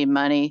was sending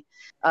money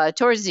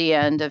towards the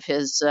end of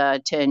his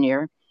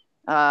tenure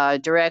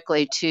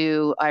directly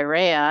to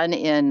Iran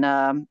in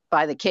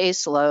by the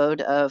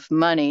caseload of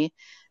money.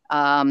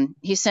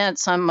 He sent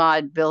some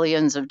odd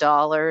billions of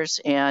dollars,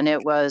 and a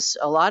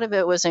lot of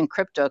it was in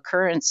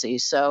cryptocurrency.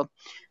 So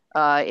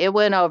it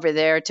went over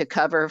there to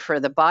cover for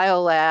the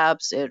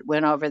biolabs. It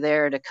went over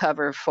there to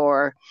cover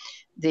for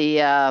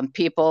the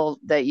people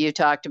that you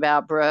talked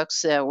about,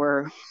 Brooks, that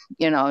were,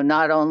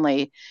 not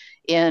only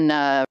in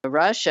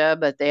Russia,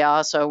 but they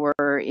also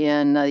were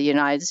in the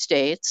United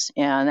States.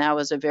 And that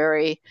was a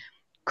very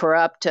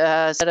corrupt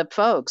set of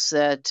folks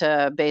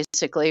that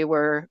basically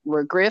were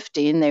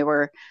grifting. They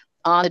were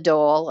on the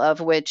dole, of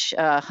which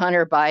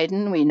Hunter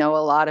Biden, we know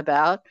a lot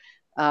about.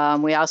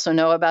 We also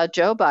know about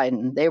Joe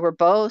Biden. They were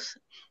both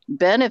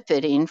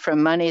benefiting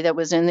from money that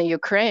was in the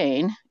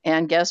Ukraine.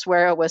 And guess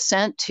where it was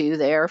sent to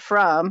there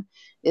from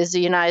is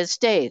the United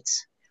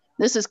States.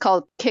 This is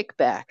called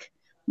kickback.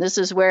 This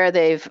is where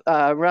they've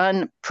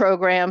run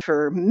programs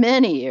for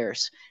many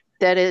years.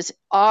 That is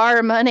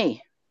our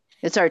money.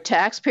 It's our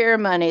taxpayer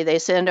money they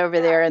send over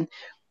there. And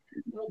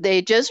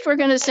they just were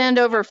going to send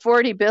over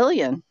 $40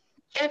 billion.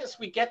 Candace,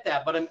 we get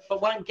that, but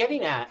what I'm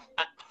getting at,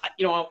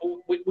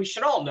 we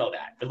should all know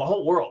that, and the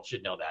whole world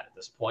should know that at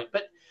this point.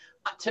 But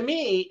to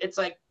me, it's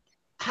like,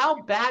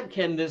 how bad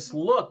can this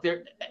look?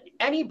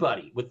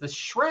 Anybody with the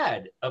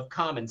shred of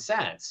common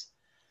sense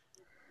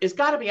has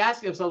got to be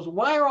asking themselves,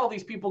 why are all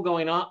these people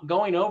going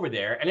over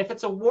there? And if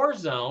it's a war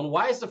zone,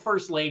 why is the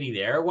First Lady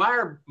there? Why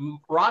are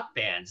rock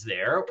bands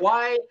there?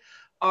 Why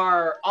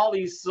are all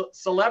these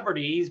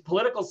celebrities,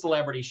 political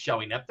celebrities,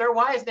 showing up there?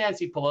 Why is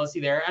Nancy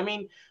Pelosi there? I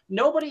mean,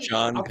 nobody.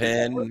 Sean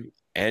Penn,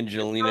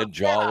 Angelina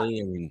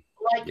Jolie,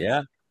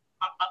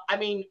 I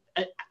mean,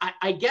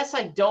 I guess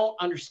I don't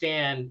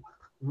understand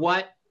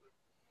what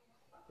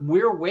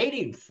we're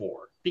waiting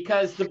for,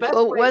 because the best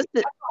way to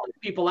get all these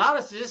people out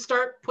is to just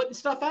start putting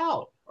stuff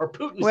out. Or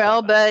Putin.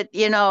 Well, but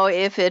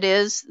if it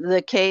is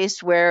the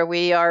case where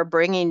we are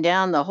bringing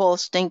down the whole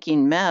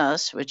stinking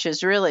mess, which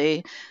is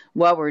really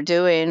what we're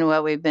doing,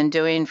 what we've been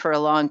doing for a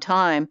long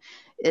time,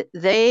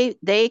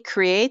 they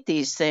create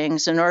these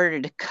things in order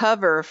to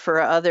cover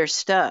for other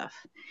stuff.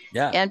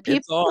 Yeah, and people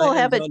it's all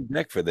have hands on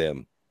deck for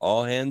them.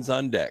 All hands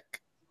on deck.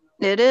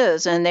 It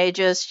is, and they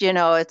just,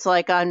 it's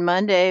like on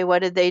Monday, what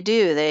did they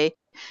do? They,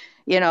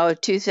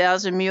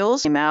 2,000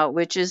 Mules came out,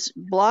 which is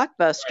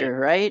blockbuster,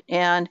 right?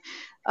 And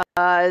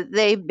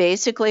they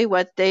basically,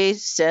 what they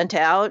sent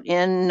out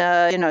in,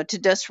 to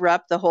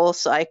disrupt the whole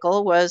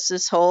cycle was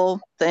this whole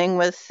thing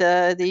with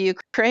the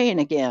Ukraine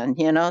again,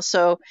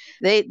 so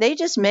they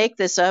just make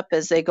this up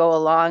as they go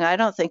along. I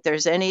don't think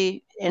there's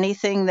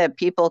anything that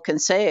people can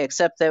say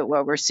except that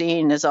what we're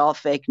seeing is all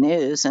fake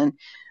news.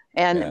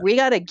 And we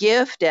got a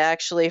gift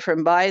actually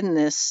from Biden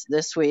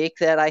this week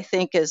that I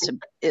think has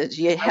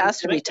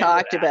to be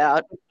talked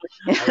about.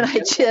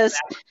 And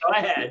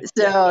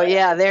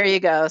there you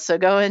go. So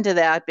go into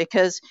that,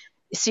 because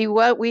see,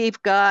 what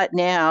we've got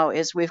now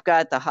is we've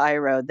got the high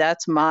road.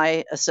 That's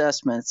my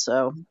assessment.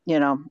 So,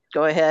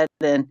 go ahead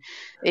and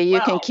you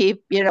can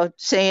keep,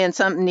 saying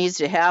something needs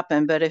to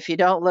happen. But if you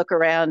don't look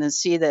around and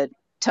see that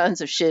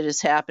tons of shit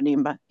is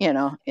happening,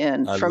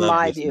 and from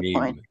my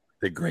viewpoint. Meme.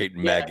 The great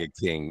MAGA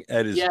king.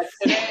 That is,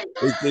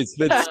 it's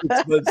been 6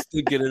 months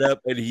thinking it up,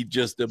 and he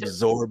just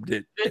absorbed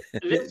it.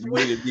 It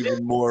made it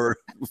even more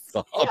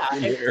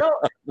popular.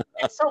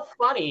 It's so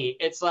funny.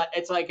 It's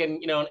like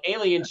an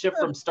alien ship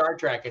from Star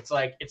Trek. It's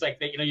like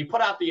you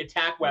put out the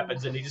attack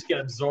weapons and they just get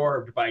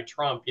absorbed by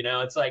Trump.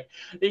 It's like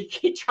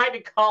he tried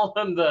to call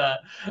him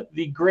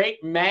the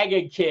great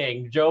MAGA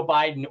king, Joe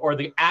Biden, or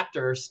the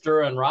actor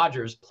Sterling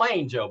Rogers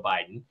playing Joe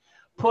Biden.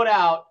 Put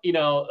out, he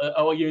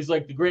was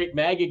like the great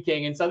MAGA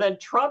king. And so then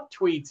Trump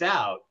tweets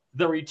out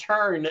the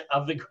return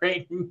of the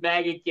great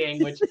MAGA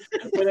king, which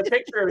with a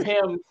picture of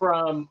him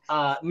from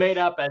made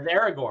up as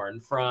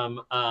Aragorn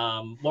from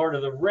Lord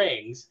of the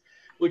Rings,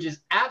 which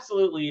is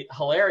absolutely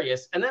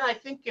hilarious. And then I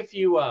think if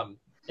you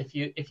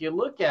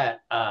look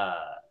at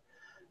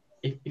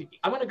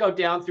I'm going to go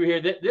down through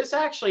here. This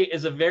actually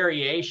is a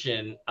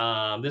variation.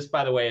 This,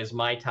 by the way, is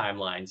my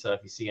timeline. So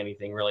if you see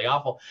anything really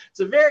awful,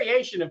 it's a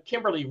variation of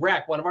Kimberly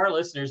Reck. One of our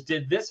listeners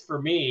did this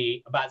for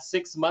me about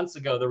 6 months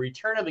ago. The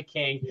Return of the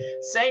King.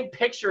 Same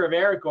picture of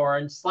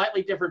Aragorn,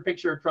 slightly different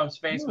picture of Trump's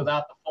face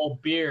without the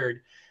full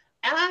beard.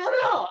 And I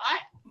don't know.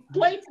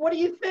 Blake, what do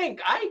you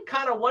think? I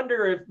kind of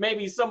wonder if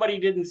maybe somebody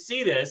didn't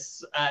see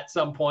this at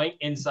some point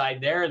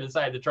inside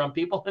the Trump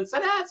people, and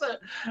said,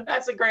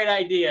 that's a great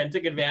idea, and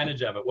took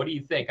advantage of it. What do you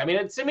think? I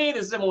mean, to me,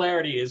 the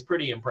similarity is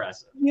pretty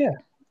impressive.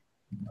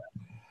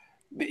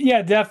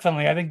 Yeah,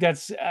 definitely. I think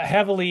that's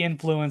heavily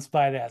influenced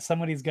by that.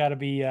 Somebody's got to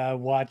be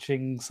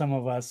watching some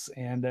of us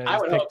and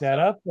pick that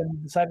up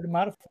and decided to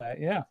modify it.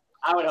 Yeah.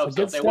 I would hope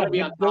so. If they want to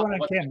be on top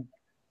of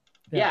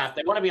if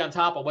they want to be on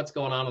top of what's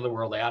going on in the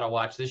world, they ought to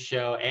watch this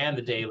show and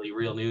the Daily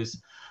Real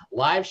News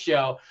live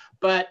show.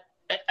 But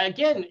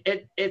again,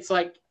 it's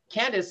like,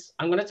 Candace,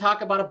 I'm going to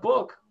talk about a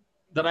book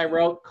that I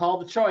wrote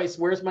called The Choice.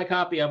 Where's my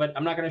copy of it?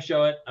 I'm not going to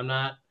show it. I'm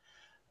not.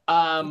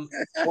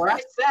 Where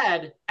I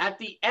said at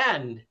the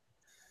end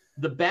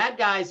the bad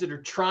guys that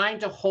are trying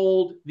to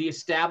hold the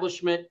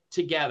establishment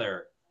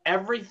together,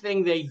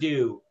 everything they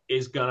do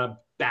is going to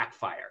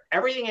backfire.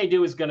 Everything they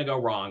do is going to go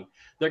wrong.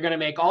 They're going to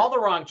make all the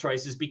wrong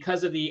choices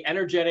because of the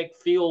energetic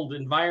field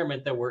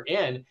environment that we're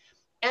in.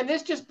 And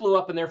this just blew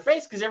up in their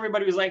face because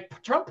everybody was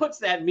like, Trump puts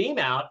that meme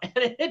out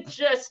and it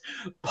just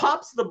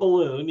pops the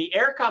balloon. The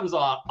air comes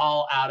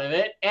all out of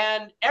it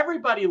and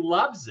everybody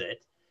loves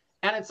it.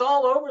 And it's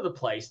all over the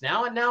place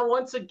now. And now,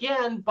 once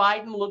again,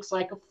 Biden looks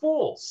like a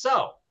fool.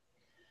 So,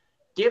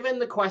 given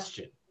the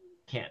question,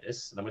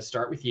 Candace, and I'm going to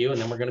start with you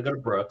and then we're going to go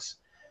to Brooks.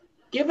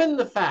 Given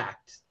the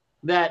fact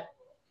that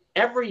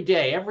every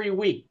day, every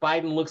week,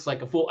 Biden looks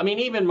like a fool. I mean,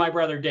 even my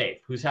brother Dave,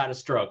 who's had a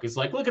stroke, is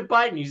like, look at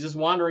Biden. He's just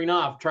wandering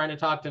off, trying to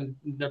talking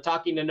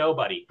to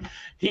nobody.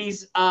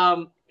 He's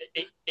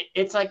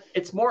it's like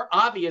it's more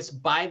obvious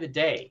by the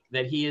day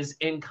that he is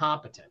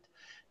incompetent.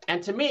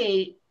 And to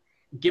me,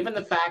 given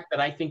the fact that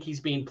I think he's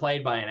being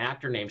played by an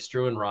actor named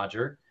Struan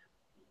Roger,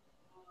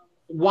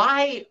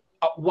 why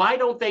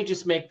don't they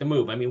just make the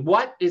move? I mean,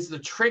 what is the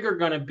trigger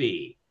going to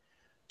be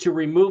to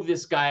remove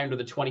this guy under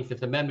the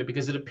 25th Amendment?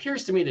 Because it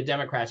appears to me the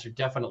Democrats are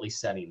definitely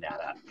setting that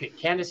up.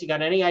 Candace, you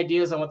got any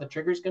ideas on what the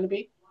trigger is going to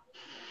be?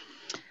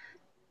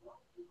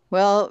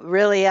 Well,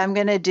 really, I'm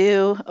going to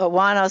do a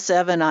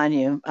 107 on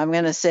you. I'm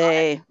going to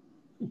say,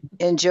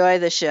 enjoy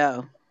the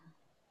show.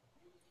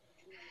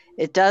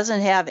 It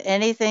doesn't have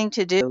anything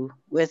to do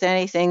with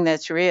anything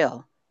that's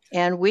real.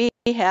 And we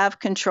have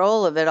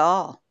control of it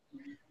all.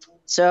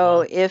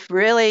 So if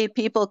really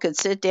people could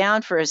sit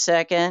down for a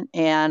second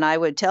and I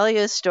would tell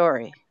you a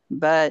story,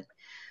 but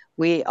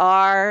we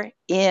are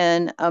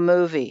in a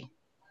movie.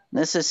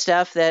 This is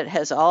stuff that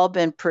has all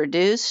been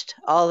produced.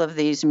 All of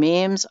these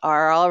memes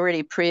are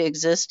already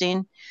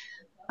pre-existing.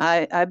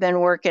 I've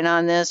been working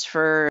on this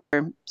for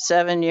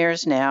 7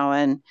 years now,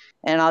 and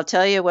I'll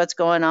tell you what's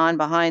going on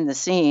behind the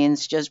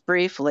scenes just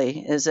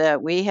briefly is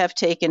that we have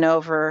taken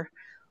over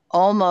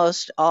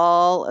almost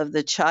all of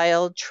the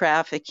child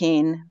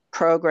trafficking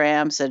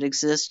programs that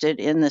existed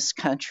in this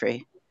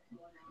country.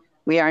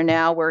 We are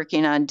now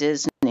working on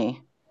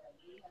Disney.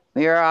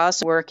 We are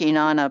also working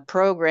on a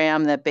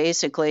program that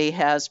basically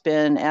has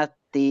been at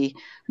the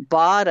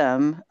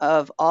bottom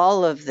of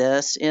all of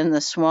this in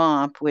the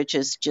swamp, which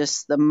is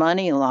just the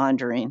money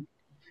laundering.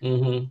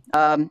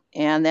 Mm-hmm.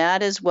 And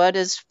that is what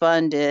is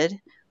funded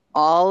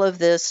all of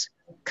this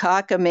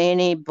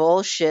cockamamie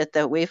bullshit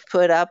that we've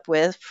put up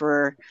with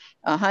for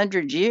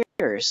 100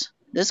 years.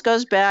 This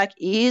goes back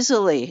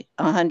easily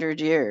 100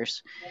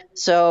 years.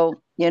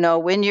 So,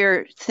 when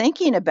you're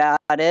thinking about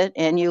it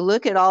and you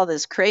look at all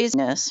this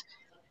craziness,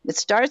 it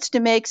starts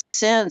to make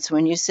sense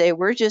when you say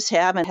we're just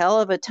having a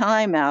hell of a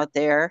time out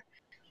there,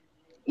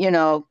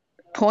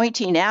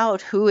 pointing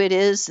out who it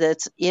is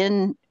that's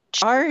in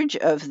charge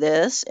of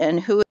this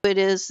and who it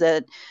is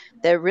that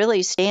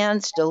really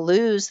stands to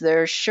lose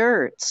their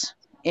shirts.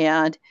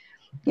 And,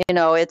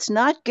 it's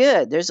not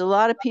good. There's a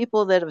lot of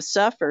people that have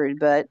suffered,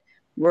 but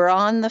we're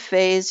on the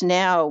phase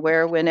now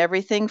where when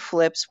everything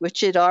flips,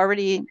 which it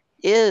already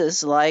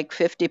is like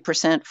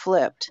 50%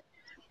 flipped,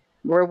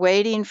 we're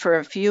waiting for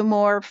a few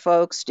more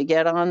folks to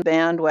get on the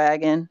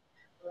bandwagon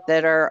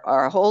that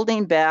are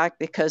holding back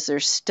because they're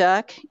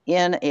stuck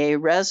in a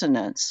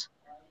resonance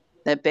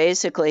that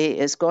basically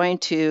is going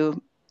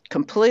to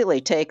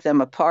completely take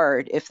them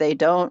apart if they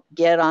don't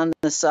get on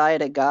the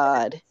side of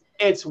God.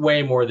 It's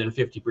way more than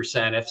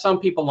 50%. If some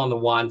people on the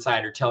one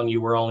side are telling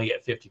you we're only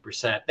at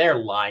 50%, they're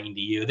lying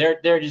to you.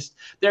 They're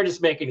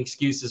just making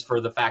excuses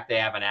for the fact they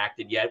haven't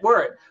acted yet.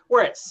 We're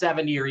at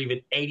 70 or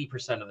even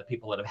 80% of the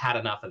people that have had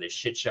enough of this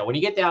shit show. When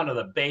you get down to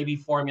the baby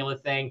formula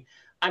thing,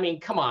 I mean,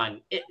 come on,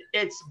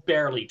 it's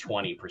barely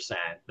 20%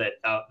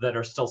 that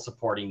are still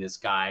supporting this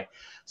guy.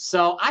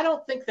 So I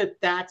don't think that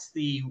that's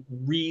the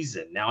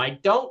reason. Now, I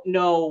don't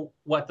know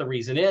what the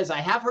reason is. I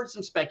have heard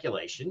some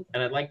speculation,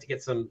 and I'd like to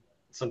get some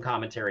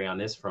commentary on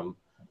this from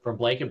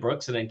Blake and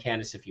Brooks, and then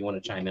Candace, if you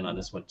want to chime in on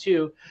this one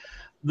too.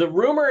 The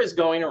rumor is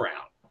going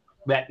around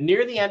that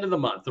near the end of the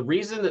month, the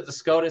reason that the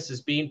SCOTUS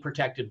is being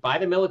protected by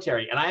the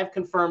military, and I have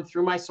confirmed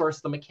through my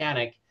source, the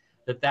mechanic,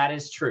 that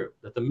is true,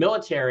 that the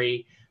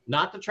military,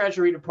 not the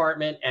Treasury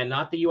Department and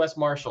not the U.S.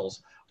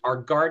 Marshals, are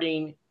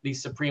guarding the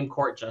Supreme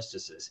Court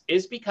justices,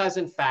 is because,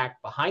 in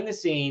fact, behind the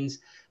scenes,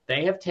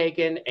 they have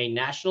taken a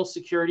national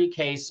security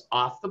case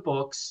off the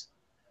books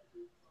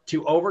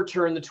to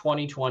overturn the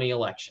 2020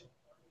 election.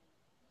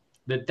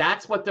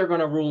 That's what they're going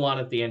to rule on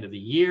at the end of the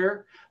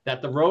year,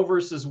 that the Roe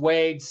versus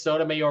Wade,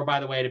 Sotomayor, by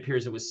the way, it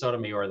appears it was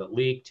Sotomayor that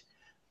leaked,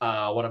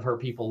 one of her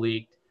people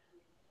leaked,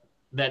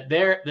 that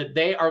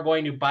they are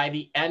going to, by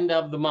the end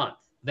of the month,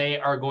 they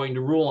are going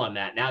to rule on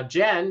that. Now,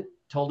 Jen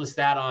told us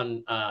that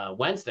on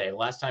Wednesday, the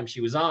last time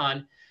she was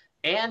on,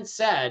 and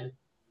said,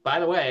 by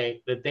the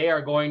way, that they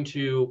are going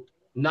to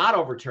not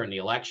overturn the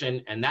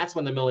election, and that's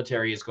when the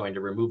military is going to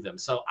remove them.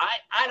 So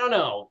I don't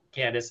know,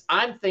 Candace.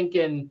 I'm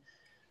thinking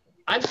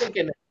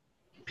that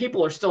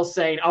people are still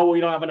saying, oh, we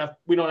don't have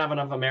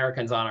enough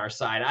Americans on our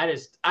side.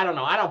 I don't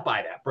know. I don't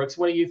buy that. Brooks,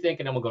 what do you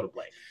think? And then we'll go to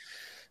Blake.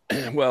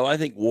 Well, I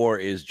think war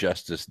is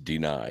justice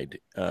denied.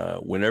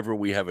 Whenever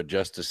we have a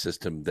justice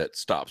system that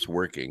stops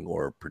working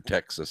or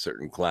protects a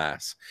certain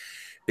class,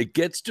 it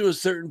gets to a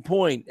certain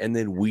point, and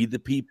then we, the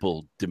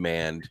people,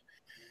 demand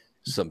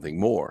something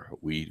more.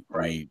 We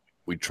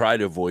try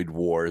to avoid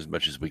war as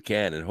much as we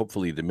can, and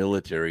hopefully, the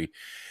military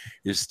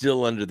is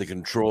still under the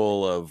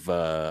control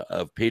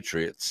of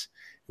patriots.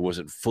 It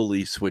wasn't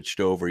fully switched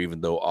over, even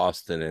though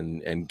Austin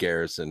and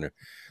Garrison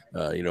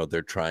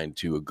they're trying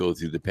to go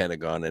through the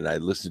Pentagon. And I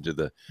listened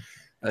to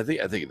I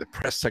think the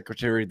press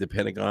secretary of the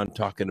Pentagon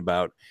talking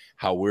about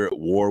how we're at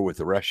war with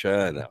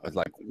Russia. And I was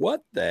like,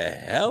 what the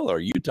hell are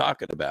you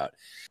talking about?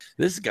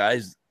 This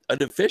guy's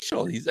an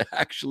official. He's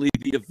actually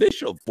the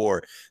official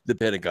for the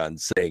Pentagon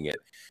saying it.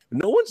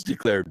 No one's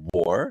declared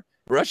war.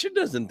 Russia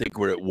doesn't think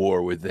we're at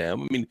war with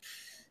them. I mean,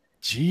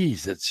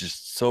 geez, that's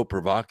just so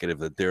provocative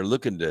that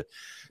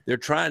they're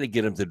trying to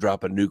get him to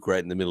drop a nuke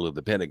right in the middle of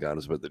the Pentagon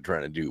is what they're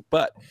trying to do.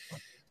 But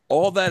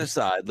all that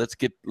aside, let's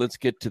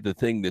get to the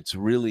thing that's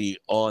really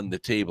on the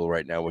table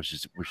right now, which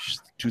is the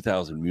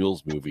 2000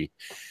 Mules movie.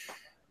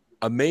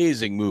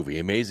 Amazing movie,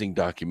 amazing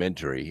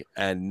documentary.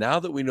 And now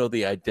that we know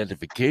the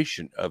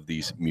identification of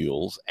these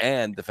mules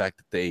and the fact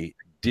that they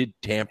did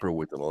tamper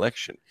with an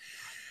election,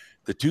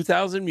 the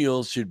 2000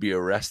 Mules should be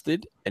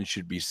arrested and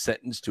should be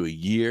sentenced to a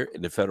year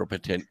in the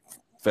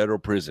federal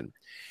prison,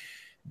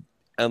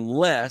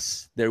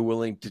 unless they're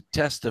willing to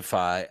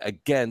testify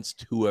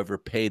against whoever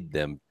paid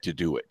them to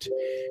do it,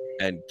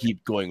 and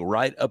keep going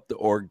right up the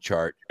org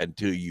chart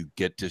until you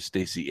get to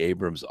Stacey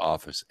Abrams'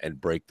 office and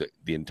break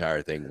the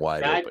entire thing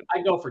wide open.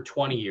 I'd go for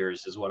 20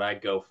 years is what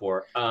I'd go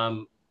for.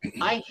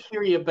 I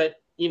hear you, but,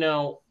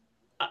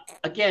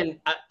 again,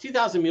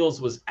 2000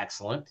 Mules was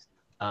excellent.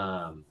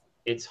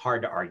 It's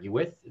hard to argue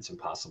with. It's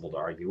impossible to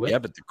argue with. Yeah,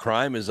 but the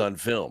crime is on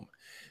film.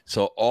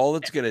 So all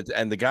it's going to,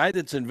 and the guy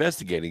that's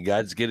investigating,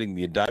 guy that's getting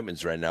the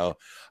indictments right now,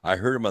 I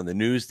heard him on the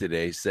news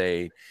today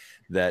say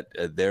that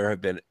there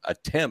have been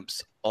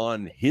attempts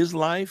on his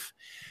life,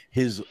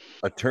 his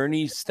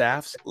attorney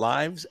staff's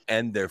lives,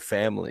 and their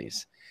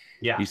families.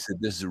 Yeah. He said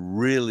this is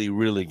really,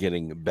 really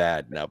getting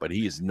bad now, but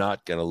he is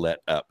not going to let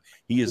up.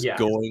 He is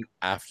going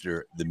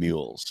after the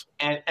mules.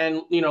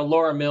 And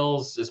Laura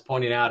Mills is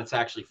pointing out it's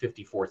actually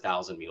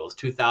 54,000 mules.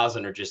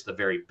 2,000 are just the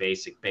very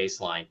basic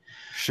baseline.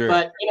 Sure.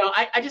 But,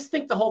 I just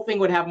think the whole thing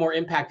would have more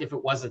impact if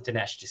it wasn't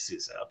Dinesh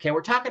D'Souza. Okay,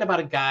 we're talking about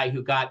a guy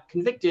who got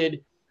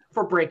convicted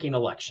for breaking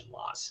election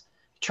laws,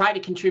 tried to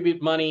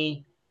contribute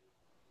money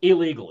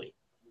illegally,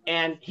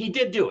 and he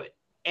did do it,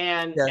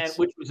 and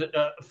which was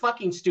a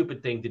fucking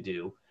stupid thing to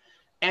do.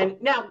 And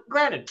now,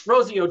 granted,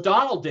 Rosie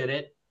O'Donnell did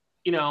it,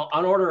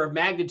 on order of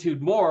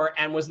magnitude more,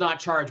 and was not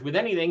charged with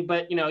anything.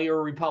 But you're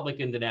a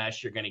Republican,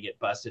 Dinesh, you're going to get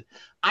busted.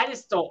 I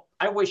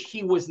wish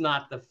he was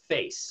not the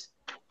face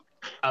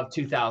of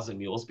 2000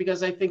 Mules,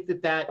 because I think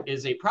that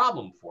is a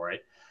problem for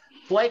it.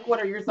 Blake, what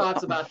are your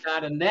thoughts about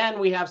that? And then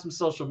we have some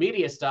social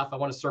media stuff. I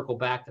want to circle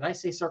back. Did I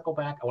say circle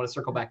back? I want to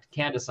circle back to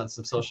Candace on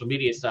some social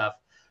media stuff.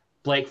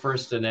 Blake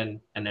first, and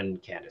then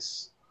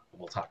Candace.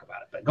 We'll talk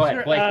about it. But go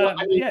ahead, Blake.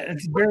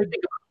 It's very.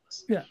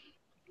 Yeah,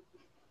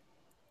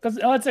 because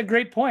it's a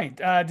great point.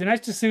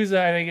 Dinesh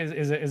D'Souza, I think,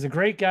 is a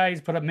great guy.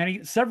 He's put up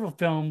several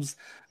films,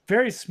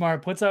 very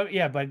smart.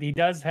 But he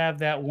does have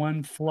that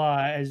one flaw,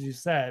 as you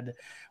said,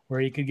 where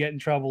he could get in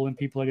trouble and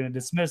people are going to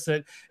dismiss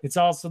it. It's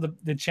also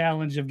the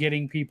challenge of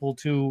getting people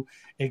to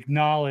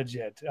acknowledge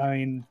it. I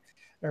mean,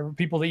 or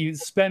people that you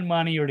spend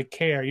money or to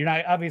care. You're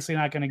obviously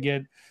not going to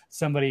get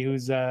somebody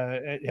who's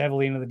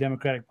heavily into the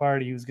Democratic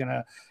Party who's going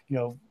to,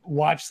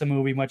 watch the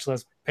movie, much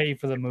less pay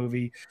for the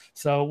movie.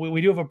 So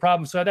we do have a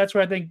problem. So that's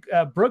where I think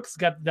Brooks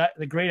got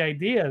the great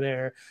idea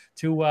there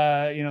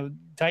to,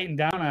 tighten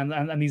down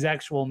on these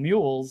actual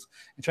mules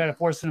and try to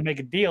force them to make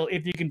a deal.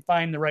 If you can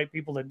find the right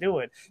people to do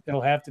it, it'll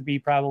have to be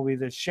probably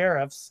the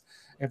sheriffs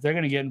if they're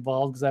going to get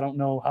involved, because I don't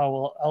know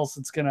how else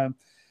it's going to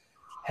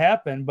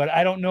happen. But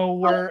I don't know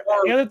where.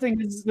 The other thing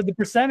is with the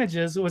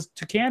percentages, was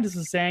to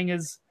Candace's saying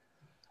is,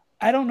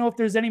 I don't know if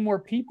there's any more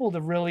people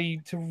to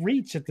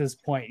reach at this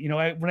point.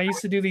 When I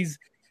used to do these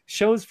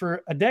shows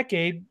for a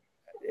decade,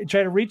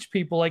 try to reach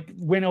people, like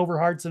win over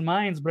hearts and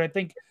minds, but I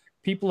think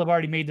people have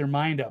already made their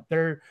mind up.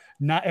 They're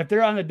not, if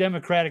they're on the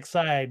Democratic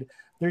side,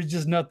 there's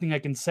just nothing I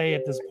can say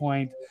at this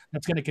point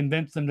that's going to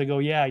convince them to go,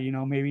 yeah,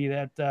 maybe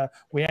that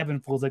we have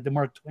been fools, like the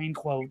Mark Twain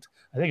quote.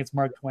 I think it's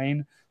Mark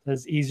Twain.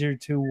 That's easier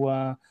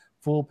to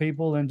fool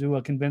people than to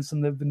convince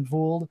them they've been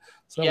fooled.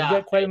 So we've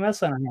got quite a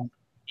mess on our hands.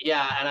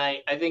 Yeah, and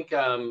I think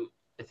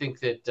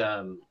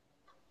that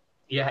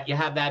you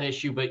have that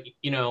issue, but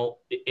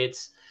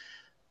it's,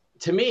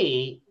 to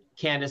me,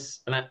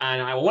 Candace, and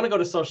I want to go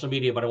to social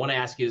media, but I want to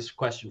ask you this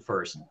question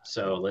first.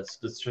 So let's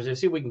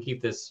see if we can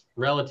keep this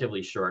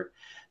relatively short.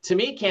 To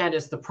me,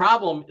 Candace, the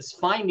problem is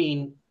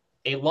finding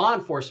a law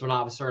enforcement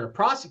officer and a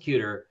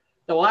prosecutor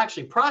that will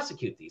actually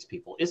prosecute these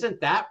people.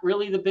 Isn't that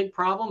really the big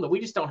problem? That we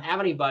just don't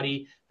have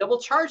anybody that will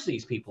charge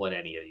these people in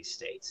any of these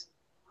states?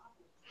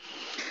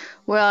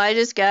 Well, I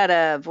just got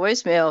a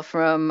voicemail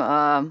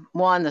from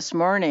Juan this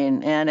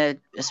morning, and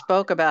it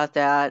spoke about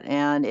that.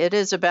 And it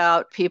is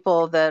about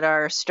people that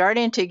are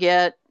starting to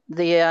get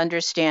the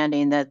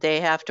understanding that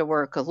they have to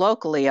work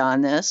locally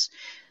on this.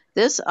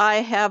 This I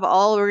have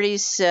already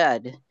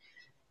said.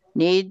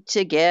 Need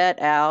to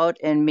get out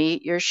and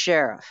meet your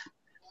sheriff.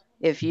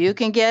 If you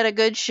can get a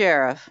good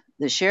sheriff,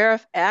 the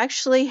sheriff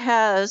actually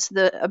has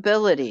the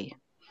ability,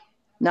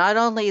 not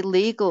only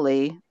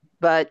legally,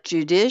 but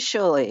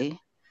judicially,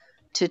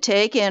 to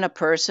take in a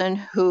person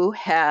who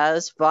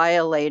has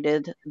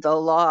violated the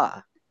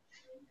law.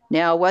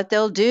 Now, what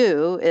they'll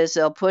do is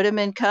they'll put him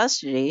in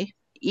custody,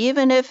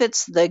 even if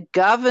it's the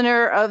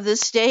governor of the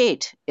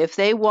state. If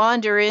they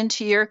wander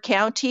into your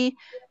county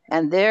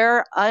and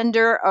they're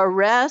under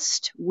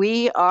arrest,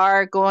 we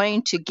are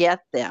going to get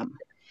them.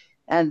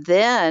 And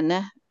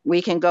then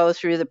we can go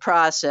through the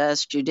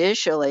process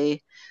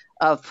judicially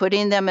of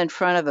putting them in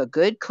front of a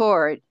good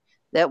court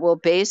that will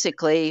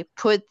basically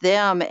put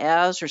them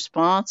as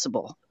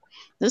responsible.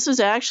 This is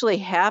actually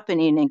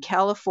happening in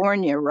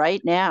California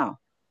right now.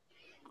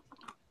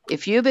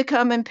 If you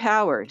become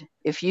empowered,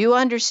 if you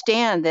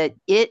understand that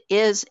it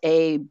is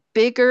a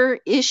bigger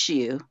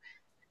issue,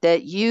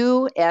 that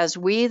you, as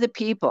we the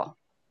people,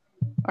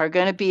 are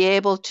going to be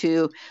able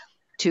to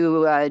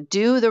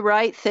do the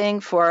right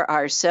thing for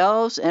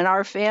ourselves and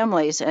our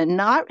families and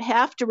not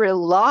have to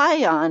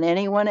rely on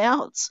anyone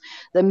else,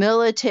 the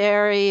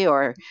military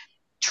or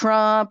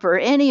Trump or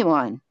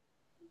anyone.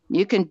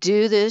 You can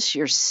do this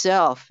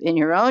yourself in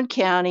your own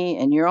county,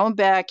 in your own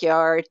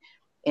backyard,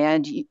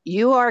 and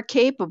you are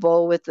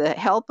capable with the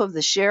help of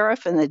the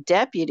sheriff and the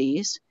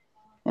deputies.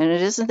 And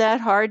it isn't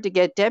that hard to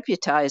get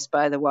deputized,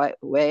 by the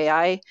way.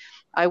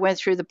 I went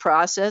through the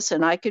process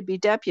and I could be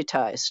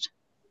deputized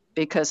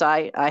because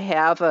I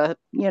have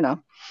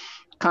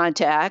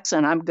contacts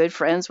and I'm good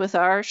friends with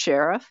our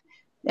sheriff.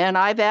 And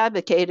I've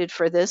advocated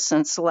for this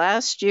since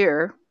last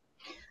year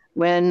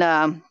when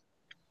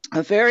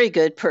a very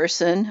good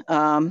person,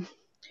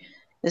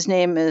 his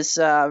name is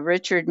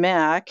Richard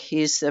Mack.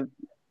 He's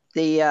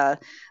the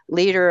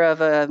leader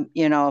of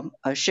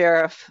a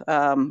sheriff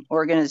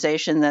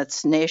organization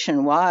that's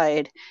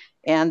nationwide,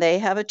 and they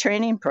have a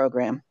training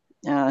program.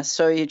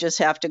 So you just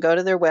have to go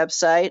to their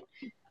website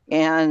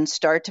and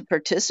start to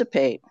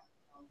participate.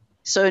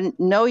 So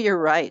know your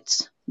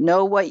rights.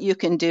 Know what you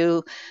can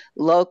do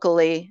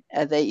locally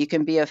that you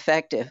can be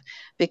effective,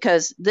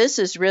 because this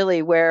is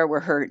really where we're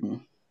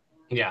hurting.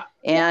 Yeah.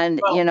 And,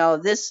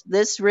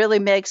 this really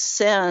makes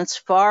sense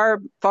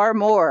far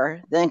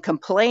more than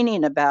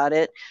complaining about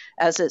it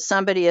as that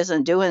somebody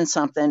isn't doing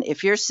something.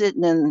 If you're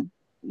sitting in,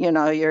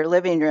 your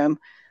living room,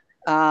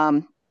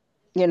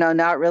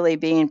 not really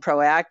being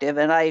proactive.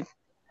 And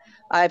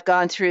I've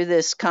gone through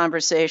this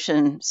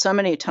conversation so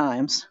many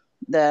times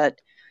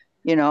that,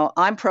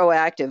 I'm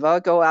proactive.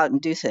 I'll go out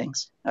and do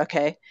things.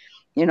 Okay.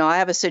 I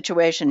have a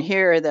situation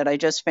here that I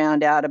just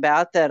found out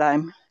about that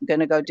I'm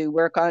going to go do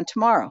work on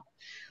tomorrow.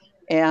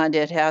 And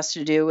it has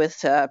to do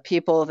with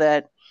people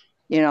that,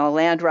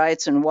 land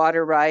rights and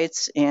water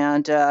rights,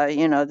 and,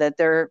 that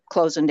they're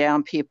closing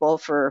down people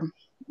for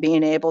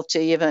being able to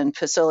even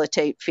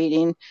facilitate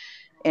feeding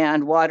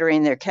and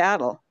watering their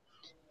cattle.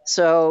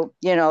 So,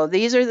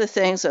 these are the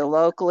things that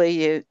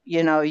locally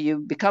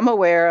you become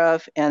aware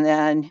of, and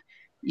then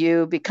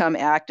you become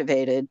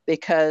activated,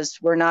 because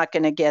we're not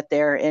going to get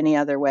there any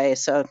other way.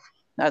 So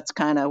that's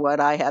kind of what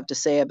I have to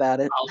say about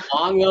it.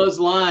 Along those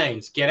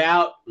lines, get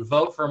out,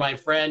 vote for my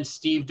friend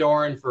Steve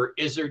Doran for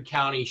Izard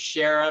County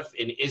Sheriff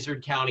in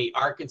Izard County,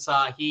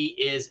 Arkansas. He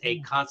is a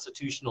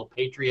constitutional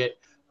patriot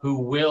who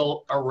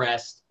will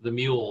arrest the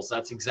mules.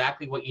 That's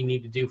exactly what you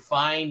need to do.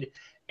 Find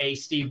a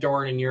Steve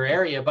Doran in your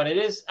area. But it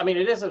is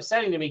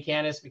upsetting to me,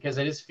 Candace, because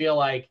I just feel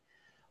like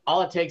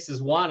all it takes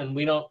is one, and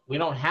we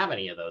don't have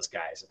any of those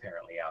guys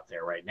apparently out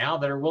there right now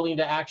that are willing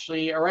to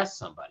actually arrest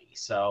somebody.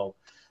 So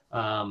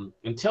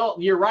until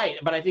you're right,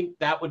 but I think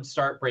that would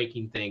start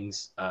breaking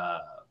things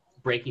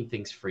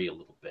free a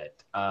little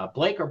bit.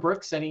 Blake or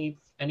Brooks, any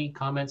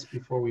comments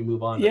before we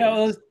move on? Yeah,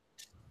 well,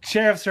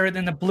 sheriffs are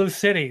in the blue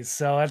cities,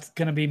 so that's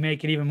going to be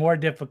make it even more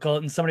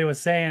difficult. And somebody was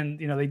saying,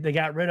 they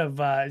got rid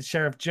of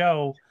Sheriff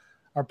Joe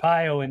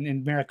Arpaio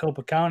in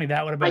Maricopa County.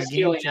 That would have been a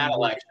game changer. That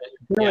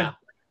election.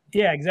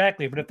 Yeah,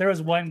 exactly. But if there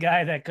was one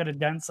guy that could have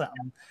done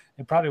something,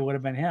 it probably would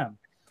have been him.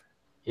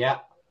 Yeah.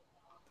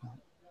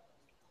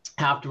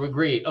 Have to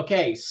agree.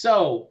 Okay,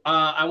 so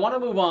I want to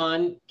move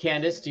on,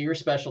 Candace, to your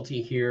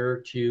specialty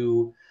here,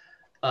 to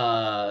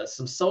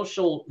some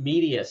social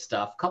media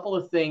stuff. A couple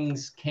of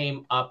things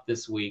came up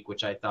this week,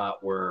 which I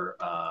thought were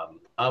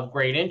of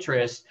great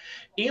interest.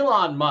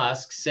 Elon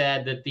Musk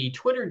said that the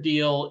Twitter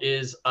deal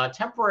is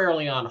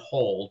temporarily on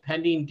hold,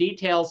 pending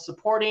details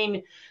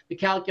supporting the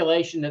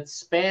calculation that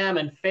spam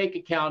and fake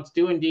accounts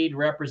do indeed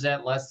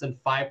represent less than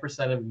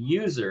 5% of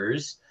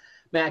users.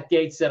 Matt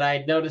Gaetz said, I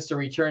had noticed a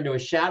return to a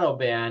shadow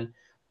ban.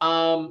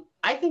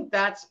 I think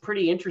that's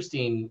pretty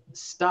interesting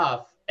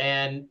stuff.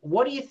 And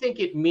what do you think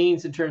it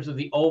means in terms of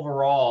the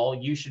overall?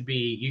 You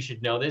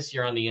should know this.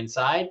 You're on the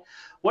inside.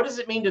 What does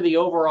it mean to the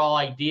overall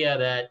idea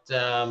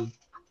that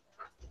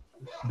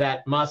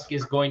that Musk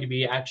is going to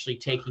be actually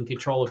taking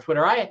control of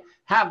Twitter? I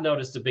have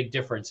noticed a big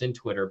difference in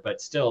Twitter,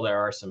 but still there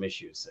are some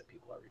issues that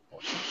people are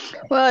reporting. So.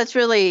 Well, it's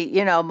really,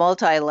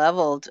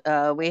 multi-leveled.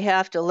 We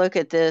have to look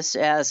at this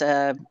as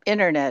a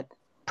internet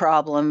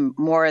problem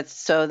more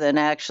so than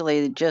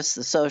actually just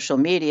the social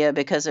media,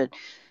 because it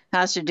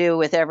has to do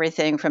with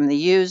everything from the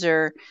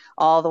user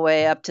all the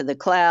way up to the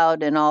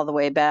cloud and all the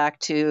way back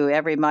to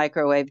every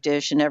microwave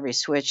dish and every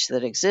switch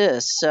that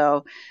exists.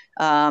 So,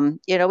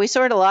 we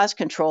sort of lost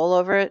control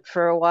over it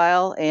for a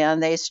while,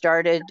 and they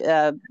started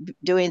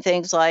doing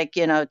things like,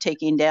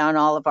 taking down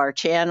all of our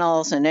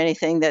channels and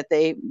anything that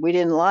we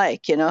didn't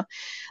like.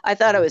 I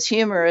thought it was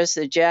humorous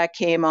that Jack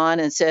came on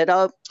and said,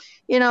 "Oh,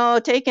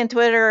 taking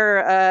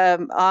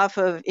Twitter off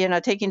of,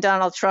 taking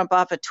Donald Trump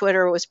off of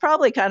Twitter was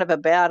probably kind of a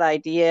bad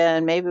idea,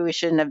 and maybe we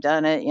shouldn't have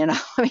done it."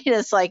 I mean,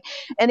 it's like,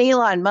 and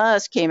Elon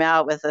Musk came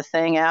out with a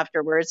thing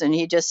afterwards, and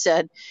he just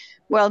said,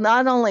 well,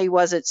 not only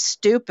was it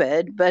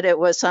stupid, but it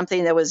was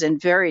something that was in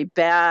very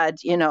bad,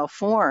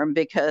 form,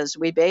 because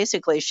we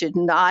basically should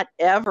not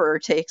ever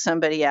take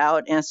somebody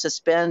out and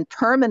suspend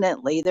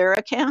permanently their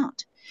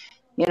account.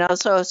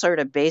 So sort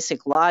of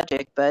basic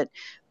logic, but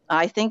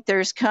I think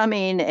there's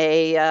coming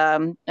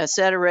a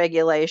set of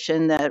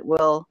regulation that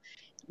will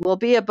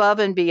be above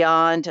and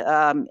beyond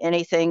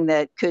anything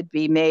that could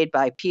be made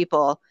by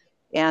people,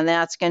 and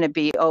that's going to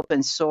be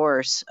open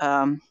source.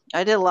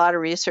 I did a lot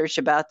of research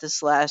about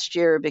this last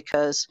year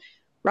because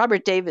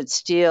Robert David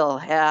Steele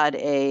had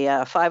a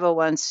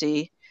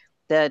 501c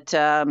that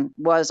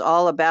was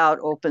all about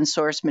open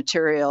source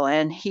material,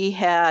 and he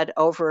had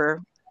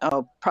over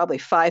probably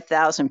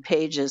 5,000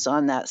 pages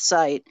on that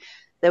site.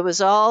 That was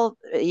all,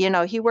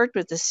 he worked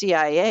with the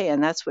CIA,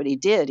 and that's what he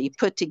did. He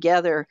put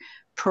together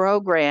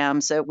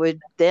programs that would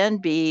then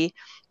be,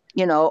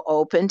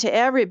 open to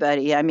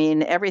everybody. I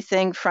mean,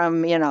 everything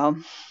from,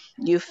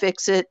 you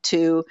fix it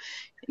to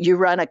you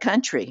run a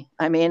country.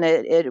 I mean,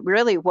 it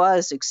really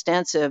was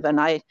extensive, and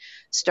I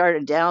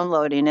started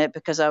downloading it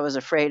because I was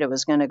afraid it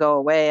was going to go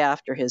away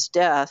after his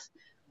death.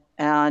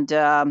 And,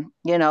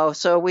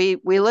 so we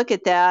look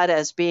at that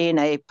as being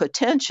a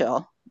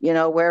potential,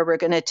 where we're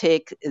going to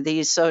take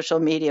these social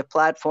media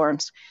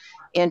platforms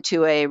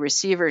into a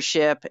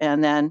receivership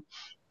and then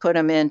put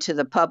them into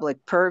the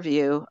public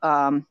purview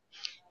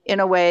in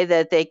a way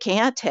that they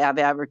can't have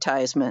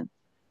advertisement.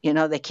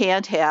 They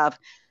can't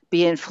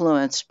be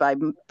influenced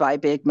by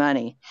big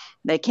money.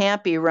 They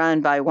can't be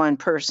run by one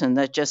person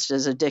that just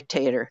is a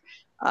dictator.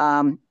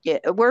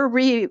 We're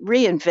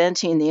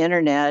reinventing the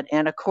internet,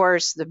 and of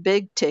course, the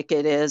big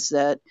ticket is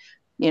that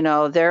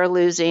they're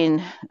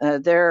losing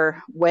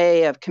their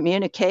way of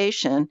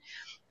communication,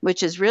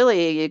 which is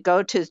really, you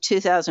go to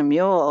 2000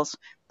 Mules.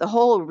 The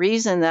whole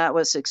reason that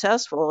was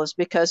successful is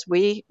because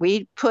we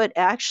put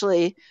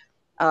actually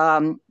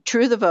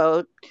True the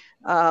Vote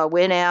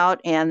went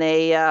out and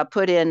they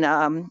put in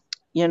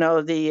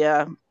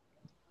the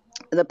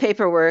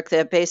paperwork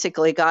that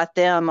basically got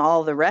them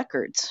all the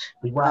records.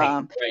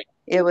 Right.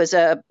 It was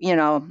I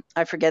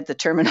forget the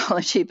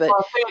terminology, but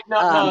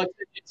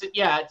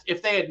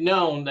if they had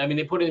known, I mean,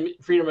 they put in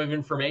Freedom of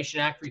Information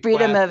Act request.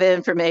 Freedom of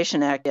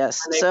Information Act,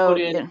 yes.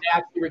 And they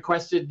actually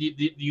requested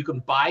you can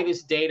buy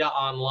this data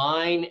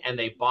online, and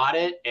they bought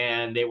it,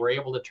 and they were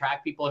able to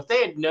track people. If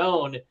they had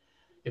known,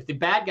 if the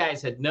bad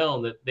guys had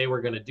known that they were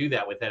going to do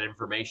that with that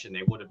information,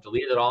 they would have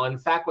deleted it all. In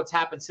fact, what's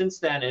happened since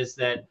then is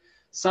that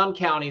some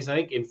counties, I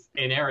think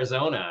in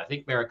Arizona, I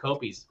think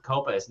Maricopa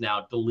has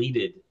now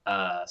deleted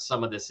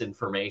some of this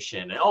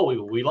information. And,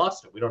 we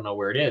lost it. We don't know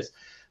where it is.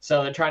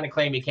 So they're trying to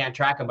claim you can't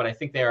track them, but I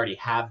think they already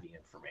have the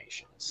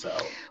information. So,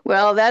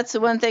 well, that's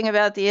the one thing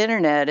about the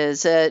internet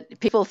is that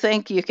people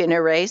think you can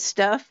erase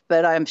stuff,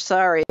 but I'm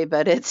sorry,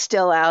 but it's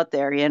still out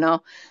there,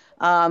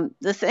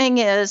 The thing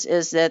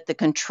is that the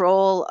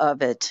control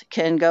of it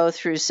can go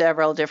through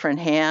several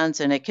different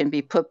hands, and it can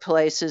be put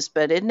places,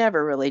 but it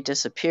never really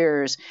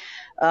disappears.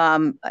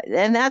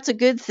 And that's a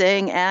good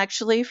thing,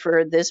 actually,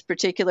 for this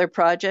particular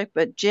project.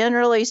 But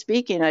generally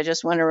speaking, I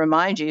just want to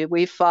remind you,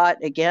 we fought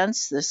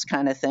against this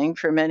kind of thing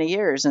for many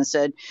years and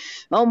said,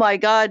 oh, my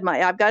God,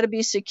 I've got to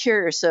be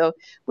secure. So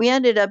we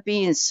ended up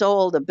being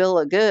sold a bill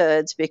of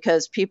goods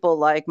because people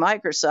like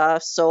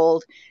Microsoft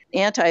sold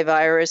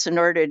antivirus in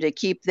order to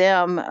keep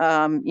them,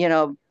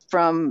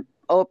 from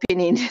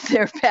opening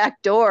their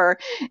back door.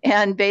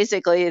 And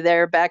basically,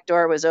 their back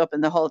door was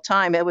open the whole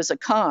time. It was a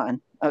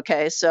con.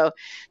 Okay, so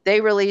they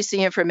release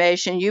the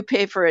information, you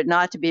pay for it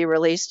not to be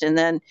released, and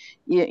then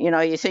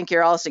you think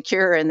you're all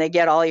secure, and they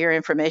get all your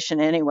information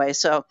anyway.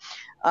 So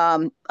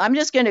I'm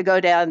just going to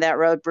go down that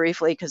road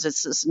briefly because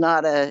it's just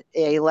not a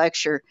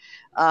lecture.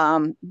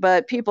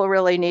 But people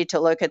really need to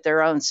look at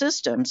their own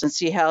systems and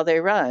see how they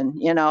run.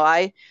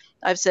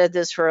 I've said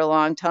this for a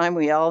long time.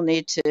 We all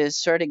need to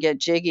sort of get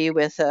jiggy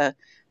with a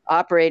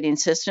operating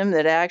system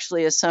that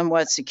actually is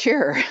somewhat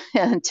secure,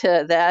 and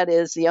that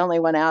is the only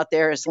one out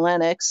there is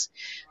Linux.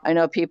 I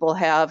know people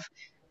have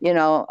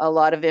a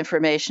lot of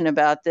information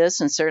about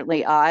this. And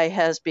certainly I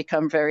has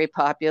become very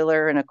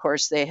popular. And of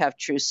course, they have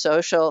Truth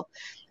Social.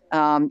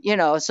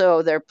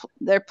 So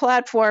their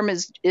platform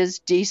is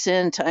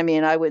decent. I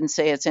mean, I wouldn't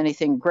say it's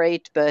anything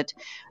great, but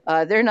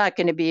they're not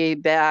going to be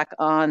back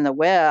on the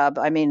web.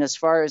 I mean, as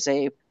far as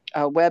a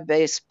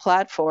web-based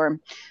platform,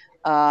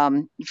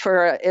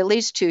 for at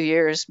least 2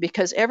 years,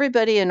 because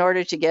everybody, in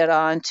order to get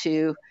on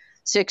to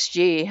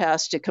 6G,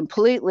 has to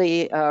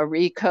completely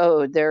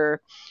recode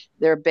their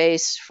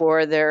base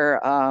for their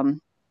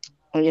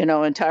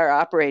entire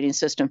operating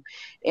system.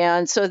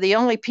 And so the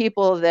only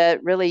people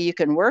that really you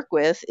can work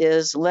with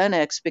is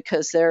Linux,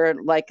 because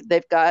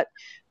they've got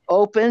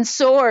open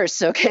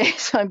source. Okay,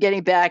 so I'm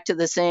getting back to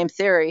the same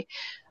theory.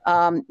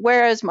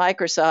 Whereas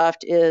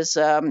Microsoft is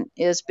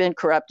been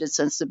corrupted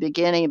since the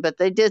beginning, but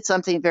they did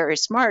something very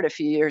smart a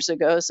few years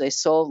ago. Is they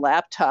sold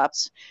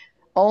laptops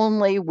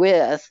only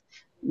with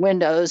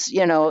Windows,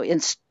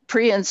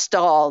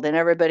 pre-installed, and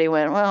everybody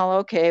went, well,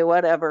 okay,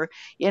 whatever,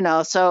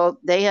 So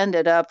they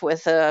ended up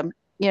with a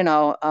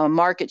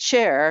market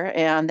share,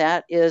 and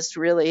that is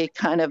really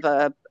kind of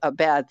a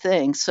bad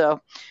thing.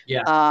 So,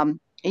 Yeah.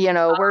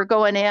 we're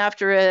going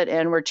after it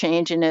and we're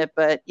changing it,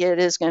 but it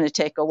is going to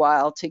take a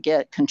while to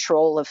get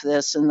control of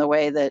this in the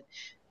way that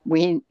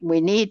we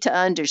need to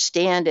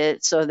understand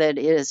it, so that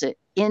it is an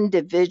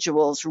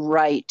individual's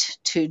right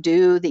to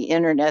do the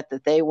internet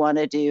that they want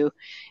to do,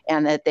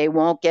 and that they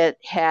won't get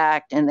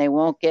hacked and they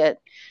won't get,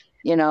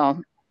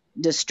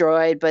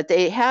 destroyed. But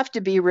they have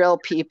to be real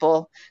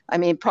people. I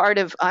mean,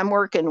 I'm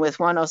working with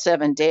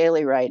 107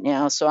 Daily right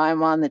now, so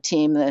I'm on the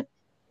team that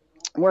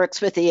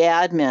works with the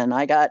admin.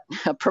 I got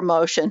a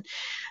promotion,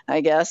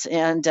 I guess.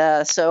 And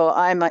so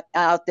I'm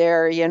out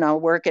there,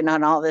 working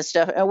on all this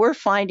stuff, and we're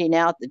finding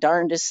out the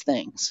darndest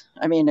things.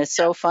 I mean, it's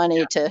so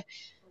funny to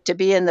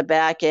be in the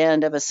back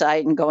end of a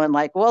site and going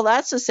like, well,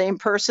 that's the same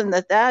person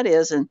that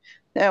is. And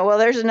well,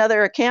 there's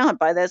another account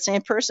by that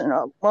same person.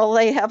 Oh, well,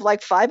 they have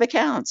like 5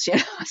 accounts,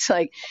 it's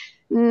like,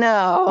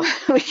 no,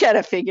 we got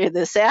to figure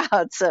this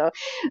out. So,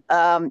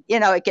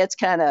 it gets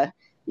kind of,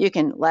 you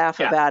can laugh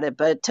about it,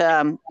 but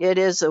it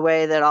is the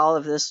way that all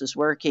of this is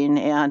working.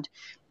 And,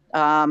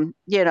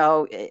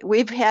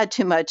 we've had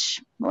too much.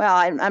 Well,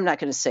 I'm not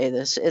going to say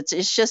this.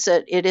 It's just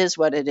that it is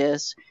what it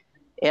is.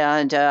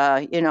 And,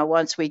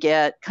 once we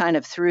get kind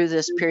of through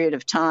this period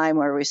of time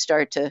where we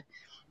start to,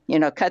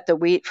 cut the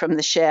wheat from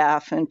the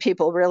chaff, and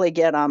people really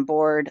get on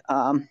board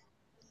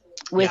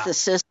with the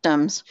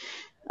systems,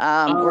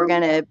 we're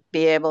going to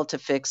be able to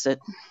fix it.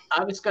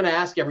 I was going to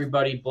ask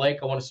everybody, Blake,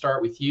 I want to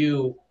start with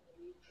you.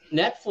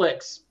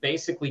 Netflix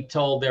basically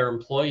told their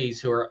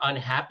employees who are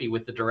unhappy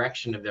with the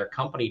direction of their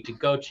company to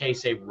go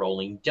chase a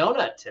rolling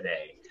donut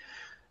today.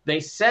 They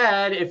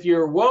said, if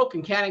you're woke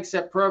and can't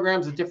accept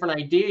programs with different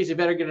ideas, you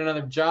better get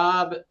another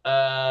job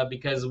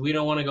because we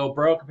don't want to go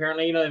broke.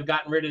 Apparently, they've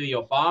gotten rid of the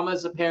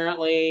Obamas,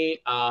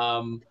 apparently.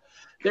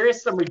 There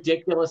is some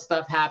ridiculous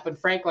stuff happened.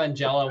 Frank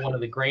Langella, one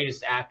of the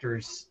greatest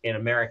actors in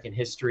American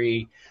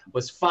history,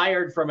 was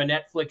fired from a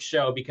Netflix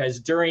show because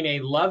during a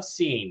love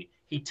scene,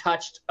 he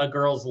touched a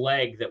girl's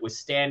leg that was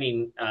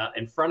standing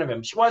in front of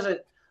him. She wasn't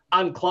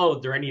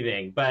unclothed or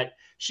anything, but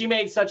she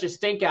made such a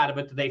stink out of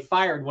it that they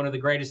fired one of the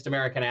greatest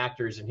American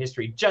actors in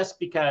history just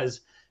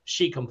because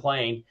she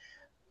complained.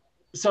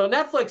 So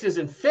Netflix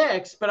isn't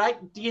fixed,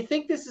 but do you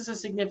think this is a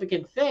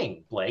significant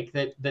thing, Blake,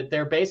 that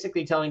they're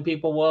basically telling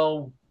people,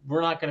 well,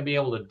 we're not going to be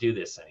able to do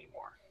this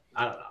anymore?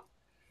 I don't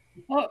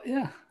know. Well,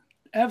 yeah,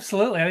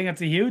 absolutely. I think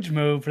it's a huge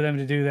move for them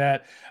to do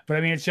that. But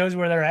I mean, it shows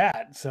where they're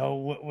at.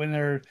 So when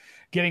they're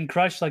getting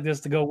crushed like this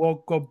to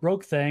go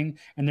broke thing,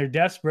 and they're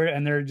desperate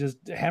and they're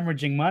just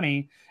hemorrhaging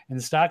money, and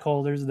the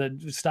stockholders, the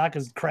stock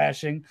is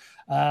crashing.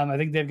 I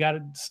think they've got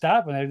to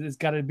stop, and it's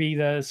got to be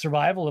the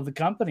survival of the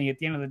company at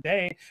the end of the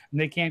day,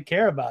 and they can't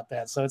care about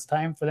that. So it's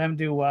time for them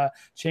to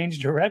change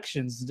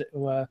directions,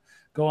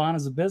 go on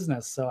as a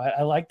business. So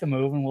I like the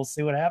move, and we'll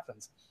see what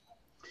happens.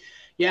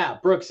 Yeah,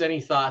 Brooks,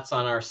 any thoughts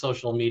on our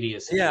social media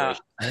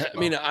situation? Yeah, I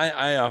mean,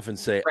 I often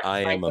say I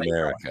am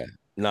America,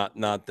 not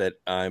that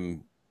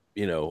I'm,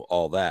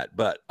 all that,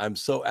 but I'm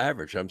so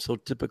average. I'm so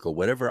typical.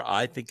 Whatever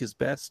I think is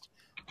best,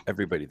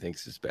 everybody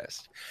thinks is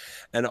best.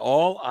 And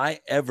all I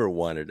ever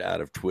wanted out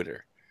of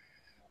Twitter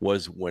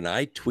was when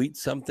I tweet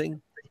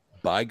something,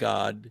 by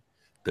God,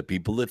 the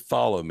people that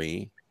follow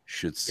me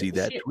should see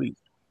that tweet.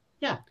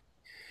 Yeah.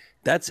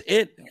 That's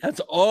it. That's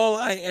all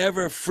I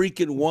ever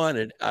freaking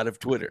wanted out of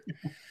Twitter.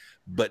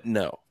 But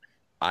no,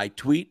 I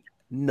tweet,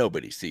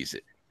 nobody sees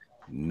it.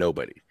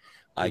 Nobody.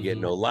 I get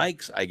no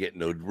likes. I get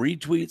no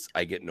retweets.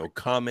 I get no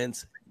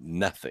comments.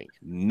 Nothing.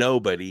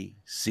 Nobody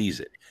sees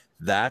it.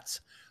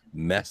 That's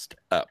messed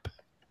up.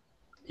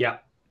 Yeah.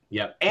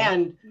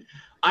 And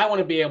I want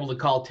to be able to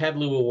call Ted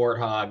Lieu a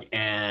warthog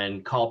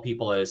and call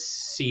people a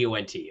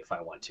cunt if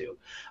I want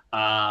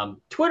to.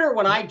 Twitter,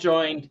 when I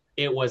joined,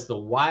 it was the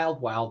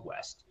wild, wild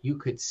west. You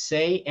could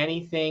say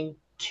anything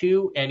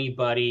to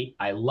anybody.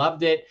 I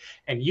loved it.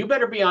 And you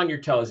better be on your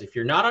toes. If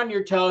you're not on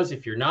your toes,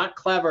 if you're not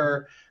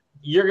clever,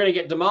 you're going to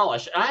get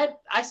demolished.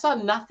 I saw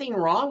nothing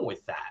wrong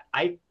with that.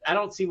 I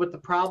don't see what the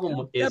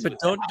problem is. Yeah, but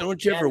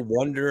don't you ever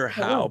wonder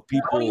how I want to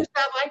people use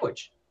bad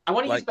language. I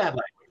want to use bad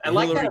language. I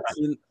like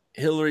that.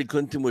 Hillary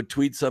Clinton would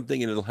tweet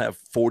something and it'll have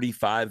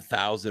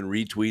 45,000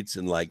 retweets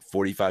in like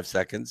 45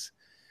 seconds.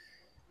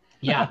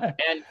 Yeah,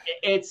 and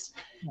it's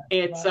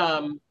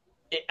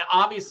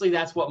obviously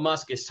that's what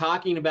Musk is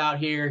talking about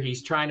here.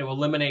 He's trying to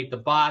eliminate the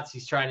bots.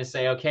 He's trying to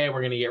say, okay,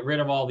 we're going to get rid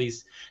of all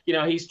these.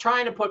 He's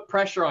trying to put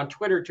pressure on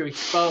Twitter to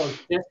expose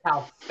just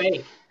how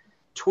fake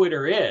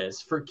Twitter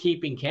is for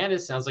keeping.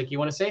 Candace, sounds like you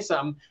want to say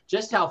something.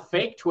 Just how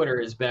fake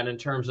Twitter has been in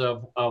terms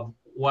of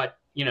what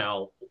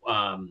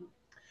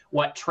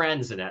what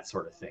trends and that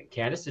sort of thing.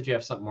 Candace, did you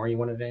have something more you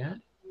wanted to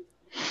add?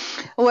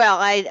 Well,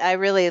 I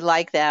really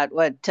like that,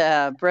 what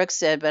Brooks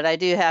said, but I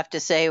do have to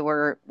say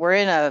we're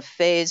in a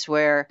phase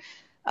where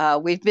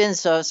we've been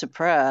so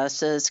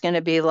suppressed. It's going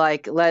to be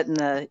like letting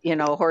the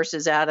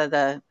horses out of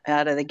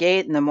the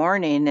gate in the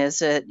morning. Is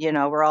that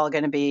we're all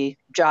going to be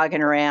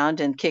jogging around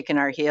and kicking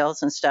our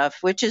heels and stuff,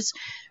 which is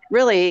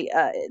really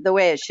the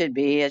way it should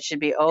be. It should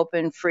be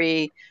open,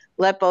 free.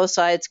 Let both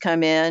sides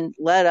come in.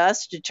 Let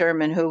us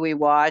determine who we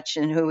watch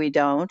and who we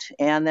don't,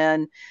 and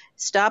then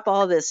stop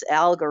all this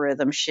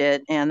algorithm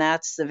shit. And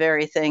that's the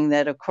very thing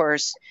that, of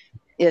course,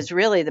 is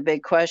really the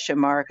big question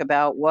mark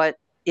about what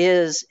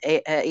is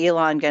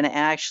Elon going to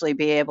actually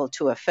be able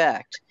to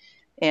affect.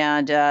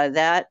 And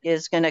that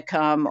is going to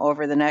come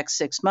over the next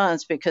 6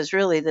 months, because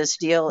really this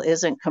deal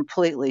isn't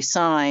completely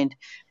signed,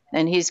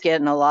 and he's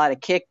getting a lot of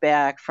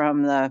kickback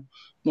from the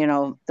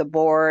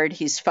board.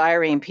 He's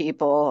firing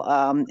people,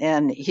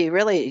 and he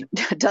really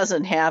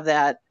doesn't have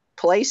that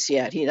place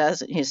yet.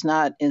 He's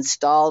not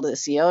installed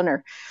as the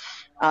owner.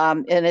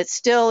 And it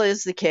still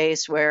is the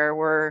case where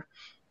we're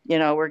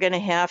going to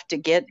have to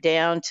get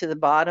down to the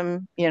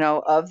bottom,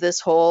 of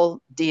this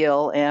whole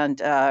deal and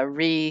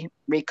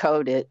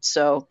recode it.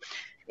 So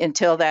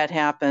until that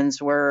happens,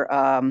 we're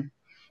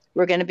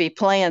going to be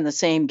playing the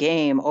same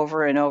game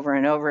over and over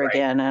and over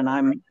again. And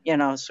I'm,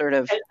 sort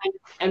of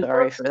and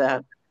sorry Brooks, for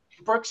that.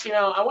 Brooks,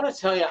 I want to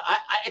tell you,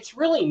 it's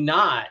really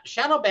not.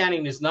 Shadow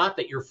banning is not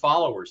that your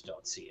followers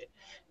don't see it.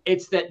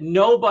 It's that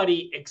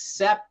nobody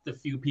except the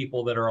few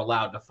people that are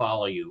allowed to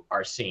follow you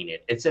are seeing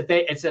it. It's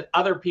that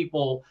other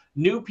people,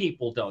 new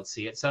people, don't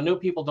see it. So new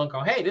people don't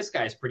go, hey, this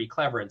guy's pretty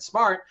clever and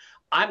smart,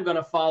 I'm going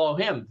to follow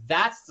him.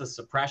 That's the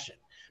suppression.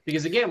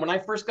 Because again, when I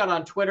first got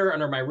on Twitter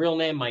under my real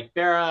name, Mike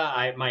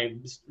Barra, my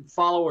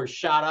followers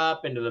shot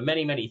up into the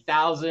many, many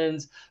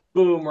thousands.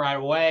 Boom, right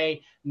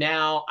away.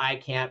 Now I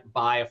can't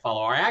buy a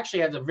follower. I actually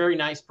had a very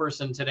nice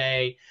person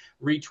today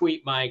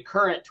retweet my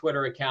current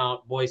Twitter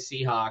account, Boy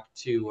Seahawk,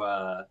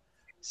 to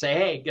say,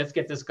 hey, let's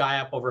get this guy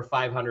up over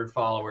 500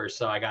 followers.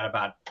 So I got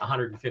about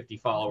 150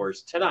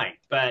 followers tonight.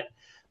 But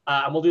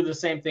we'll do the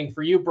same thing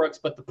for you, Brooks.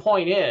 But the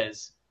point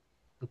is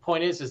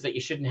that you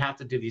shouldn't have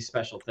to do these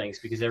special things,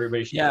 because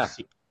everybody should just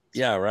see.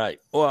 Yeah, right.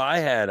 Well, I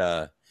had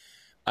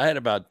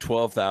about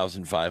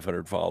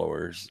 12,500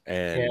 followers,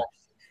 and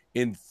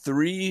in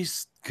 3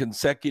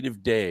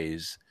 consecutive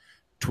days,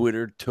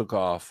 Twitter took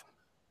off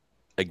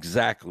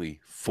exactly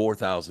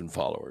 4,000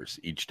 followers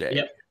each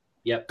day.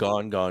 Yep.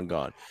 Gone.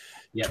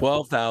 Yep.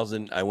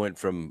 12,000. I went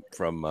from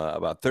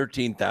about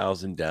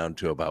 13,000 down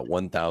to about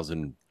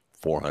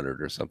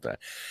 1,400 or something.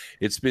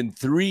 It's been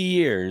 3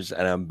 years,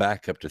 and I'm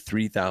back up to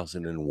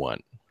 3,001.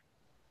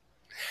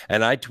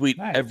 And I tweet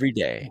every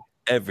day,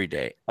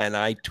 and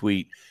I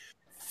tweet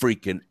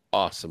freaking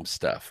awesome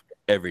stuff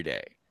every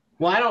day.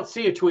 Well, I don't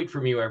see a tweet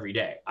from you every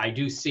day. I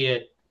do see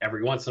it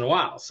every once in a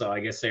while. So I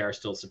guess they are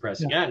still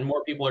suppressing it. And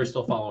more people are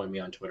still following me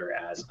on Twitter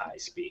as I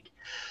speak.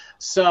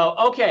 So,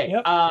 okay.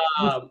 Yep.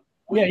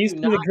 He used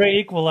to be the great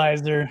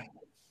equalizer.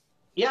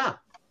 Yeah,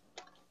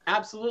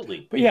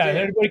 absolutely. But yeah,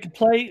 everybody could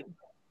play.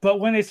 But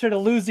when they started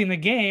losing the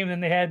game, then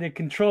they had to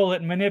control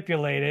it and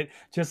manipulate it,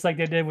 just like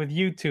they did with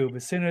YouTube.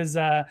 As soon as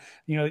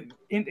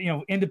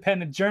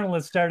independent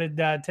journalists started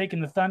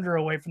taking the thunder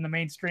away from the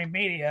mainstream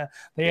media,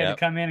 they had to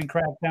come in and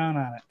crack down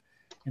on it.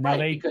 And now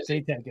they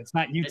take it. It's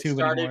not YouTube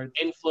anymore. It started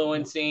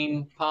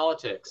influencing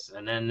politics,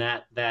 and then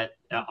that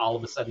all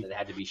of a sudden it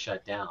had to be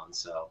shut down.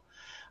 So,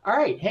 all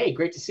right, hey,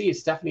 great to see you,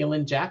 Stephanie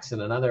Lynn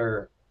Jackson.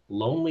 Another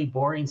lonely,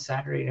 boring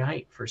Saturday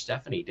night for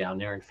Stephanie down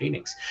there in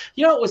Phoenix.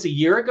 It was a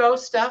year ago,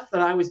 Steph,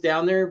 that I was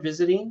down there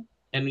visiting,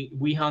 and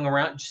we hung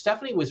around.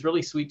 Stephanie was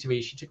really sweet to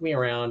me. She took me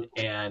around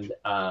and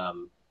got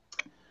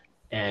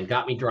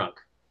me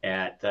drunk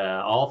at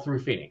all through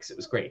Phoenix. It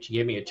was great. She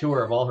gave me a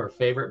tour of all her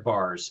favorite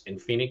bars in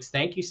Phoenix.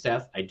 Thank you,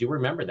 Steph. I do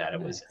remember that.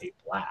 It was a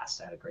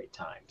blast. I had a great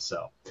time.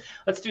 So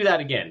let's do that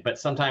again, but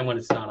sometime when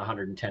it's not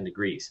 110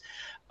 degrees.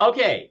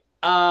 Okay.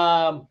 We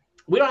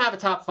don't have a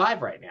top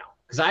 5 right now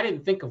because I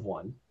didn't think of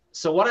one.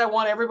 So what I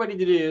want everybody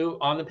to do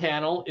on the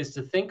panel is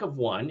to think of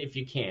one, if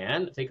you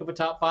can. Think of a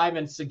top 5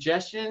 and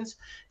suggestions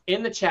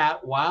in the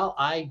chat while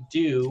I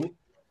do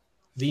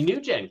the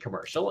NewGen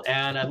commercial.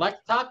 And I'd like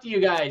to talk to you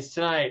guys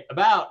tonight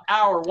about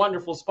our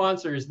wonderful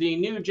sponsors, the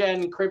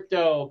NewGen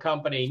Crypto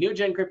Company.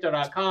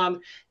 NewGenCrypto.com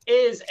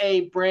is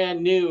a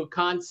brand new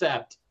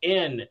concept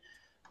in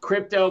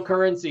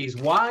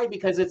cryptocurrencies. Why?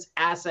 Because it's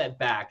asset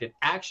backed. It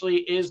actually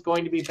is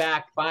going to be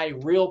backed by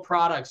real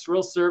products,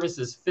 real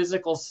services,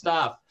 physical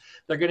stuff.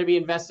 They're going to be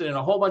invested in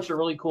a whole bunch of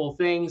really cool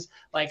things,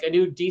 like a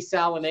new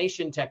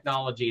desalination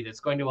technology that's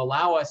going to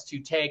allow us to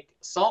take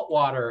salt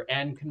water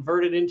and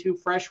convert it into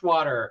fresh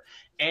water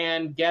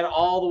and get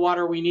all the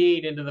water we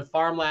need into the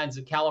farmlands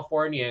of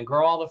California and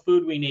grow all the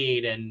food we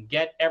need and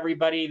get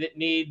everybody that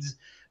needs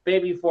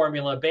baby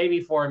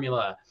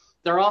formula.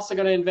 They're also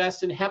going to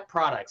invest in hemp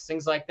products,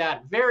 things like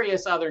that,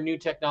 various other new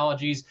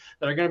technologies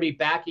that are going to be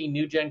backing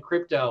New Gen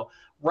Crypto.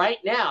 Right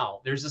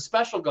now, there's a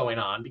special going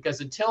on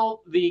because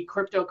until the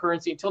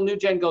cryptocurrency, until New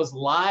Gen goes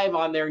live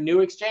on their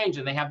new exchange,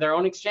 and they have their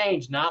own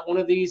exchange, not one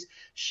of these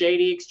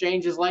shady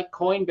exchanges like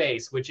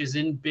Coinbase, which is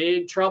in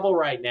big trouble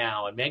right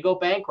now and may go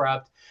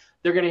bankrupt.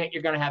 You're going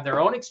to have their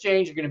own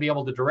exchange. You're going to be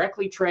able to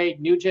directly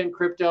trade New Gen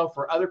Crypto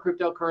for other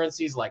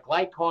cryptocurrencies like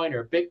Litecoin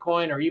or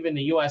Bitcoin or even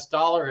the US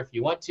dollar if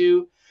you want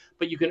to.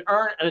 But you can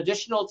earn an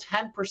additional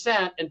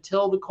 10%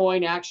 until the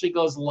coin actually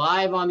goes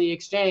live on the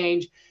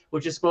exchange,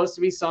 which is supposed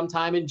to be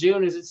sometime in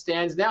June as it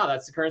stands now.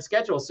 That's the current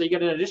schedule. So you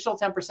get an additional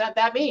 10%.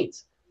 That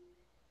means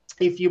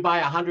if you buy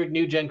 100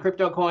 New Gen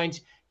Crypto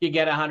coins, you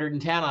get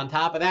 110 on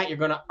top of that. You're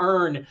going to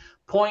earn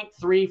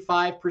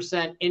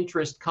 0.35%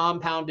 interest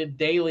compounded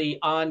daily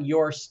on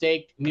your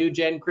staked New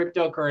Gen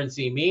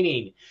cryptocurrency,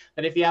 meaning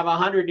that if you have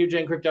 100 New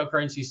Gen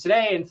cryptocurrencies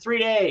today, in 3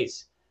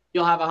 days,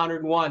 you'll have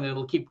 101, and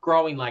it'll keep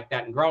growing like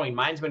that and growing.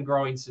 Mine's been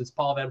growing since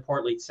Paul Van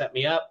Portfleet set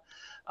me up.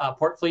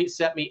 Portfleet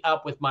set me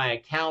up with my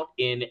account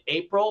in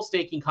April.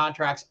 Staking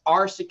contracts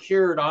are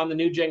secured on the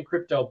New Gen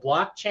Crypto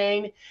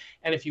blockchain.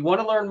 And if you want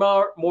to learn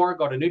more,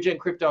 go to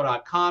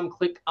newgencrypto.com,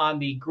 click on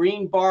the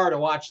green bar to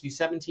watch the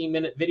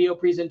 17-minute video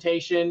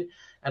presentation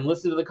and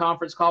listen to the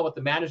conference call with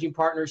the managing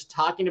partners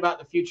talking about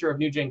the future of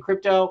New Gen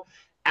Crypto.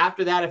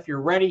 After that, if you're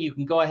ready, you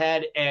can go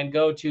ahead and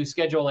go to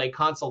schedule a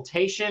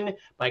consultation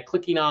by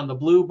clicking on the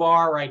blue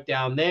bar right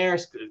down there.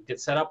 Get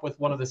set up with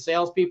one of the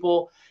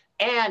salespeople.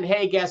 And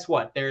hey, guess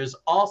what? There's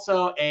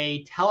also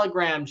a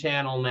Telegram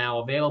channel now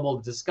available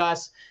to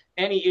discuss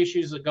any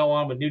issues that go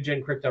on with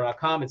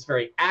newgencrypto.com. It's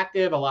very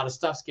active. A lot of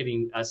stuff's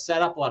getting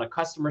set up. A lot of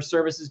customer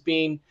services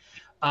being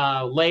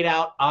laid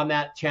out on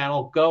that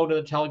channel. Go to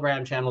the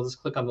Telegram channel.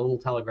 Just click on the little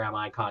Telegram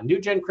icon.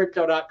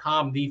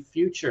 newgencrypto.com, the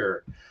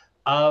future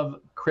of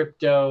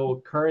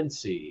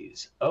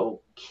cryptocurrencies.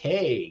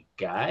 Okay,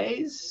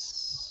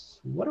 guys,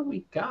 what do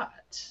we got?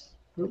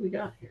 What do we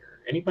got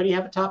here? Anybody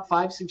have a top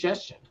 5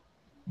 suggestion?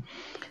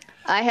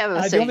 I have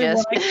a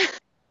suggestion.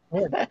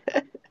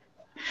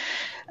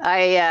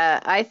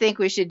 I think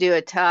we should do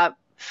a top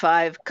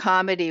 5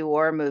 comedy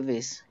war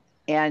movies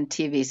and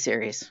TV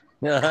series.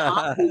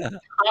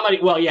 Comedy,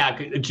 well, yeah.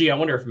 Gee, I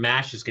wonder if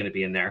MASH is going to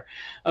be in there.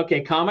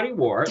 Okay, comedy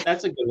war.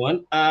 That's a good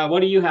one.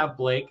 What do you have,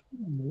 Blake?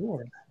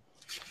 War.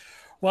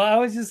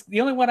 Well,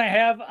 the only one I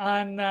have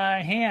on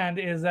hand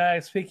is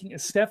speaking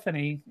of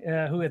Stephanie,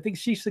 who I think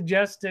she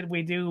suggested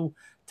we do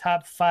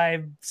top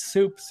 5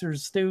 soups or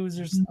stews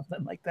or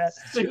something like that.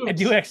 Soups. I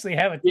do actually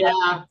have a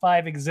top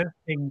 5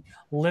 existing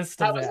list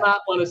of that. That was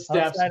not one of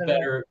Steph's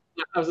better.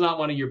 That was not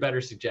one of your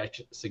better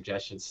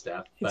suggestions,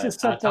 Steph. It's just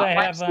something I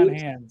have soups. On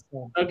hand.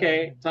 So.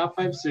 Okay, top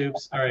 5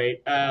 soups. All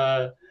right.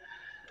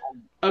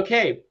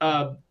 Okay,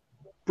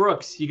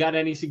 Brooks, you got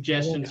any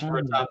suggestions for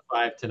a top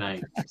 5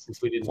 tonight?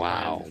 Since we didn't.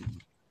 Wow.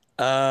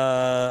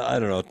 I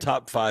don't know.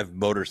 Top 5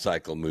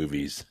 motorcycle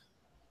movies.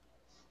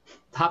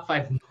 Top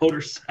 5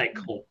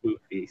 motorcycle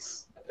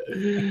movies.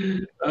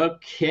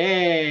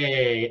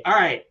 Okay. All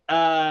right.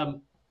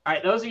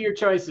 Those are your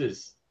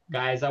choices,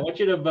 guys. I want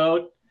you to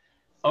vote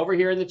over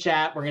here in the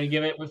chat. We're going to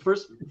give it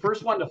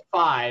first 1 to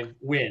 5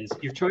 wins.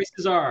 Your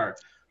choices are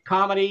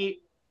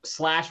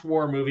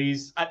comedy/war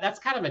movies. That's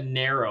kind of a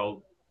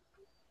narrow.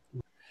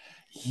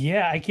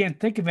 Yeah, I can't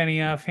think of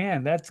any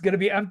offhand. That's going to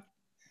be. I'm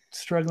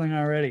struggling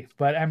already,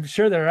 but I'm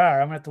sure there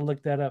are. I'm going to have to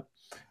look that up.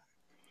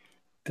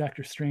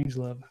 Dr.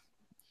 Strangelove.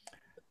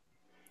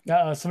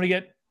 Somebody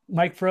get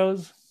Mike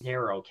froze?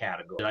 Narrow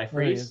category. Did I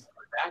freeze?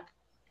 Back?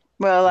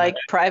 Well, like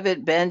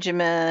Private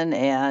Benjamin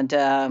and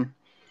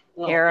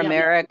Air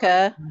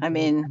America. I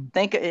mean,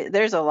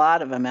 there's a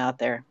lot of them out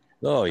there.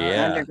 Oh,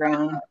 yeah.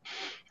 Underground.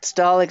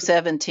 Stalag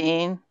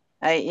 17.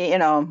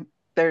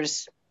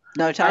 There's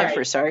no time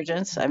for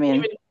sergeants. I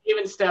mean,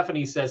 even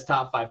Stephanie says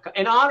top 5.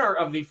 In honor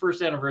of the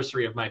first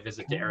anniversary of my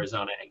visit to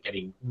Arizona and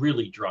getting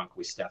really drunk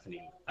with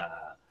Stephanie,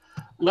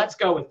 let's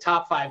go with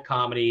top 5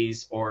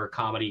 comedies or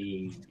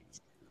comedy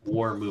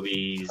war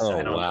movies. Oh,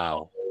 I don't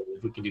wow. know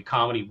if we can do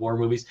comedy war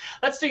movies.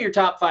 Let's do your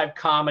top 5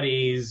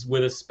 comedies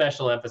with a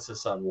special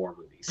emphasis on war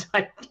movies.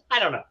 I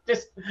don't know.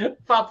 Just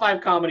top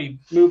 5 comedy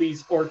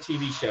movies or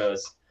TV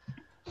shows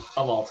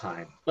of all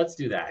time. Let's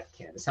do that,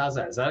 Candace. How's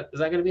that? Is that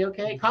going to be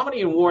okay?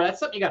 Comedy and war, that's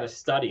something you got to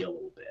study a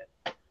little bit.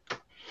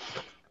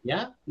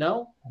 Yeah?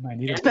 No?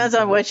 It depends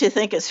on what you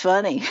think is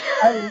funny.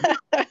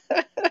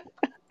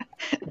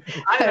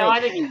 I don't know. I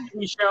think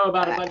it's a show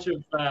about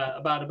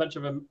a bunch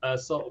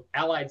of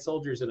Allied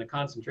soldiers in a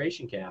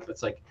concentration camp.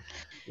 It's like,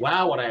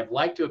 wow, would I have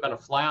liked to have been a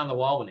fly on the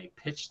wall when they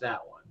pitched that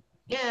one?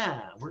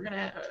 Yeah, we're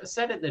gonna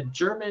set at the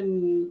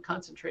German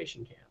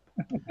concentration camp.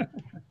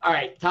 All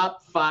right,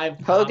 top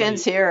 5 Hogan's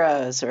comedies.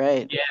 Heroes,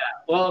 right? Yeah.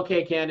 Well,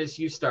 okay, Candace,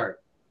 you start.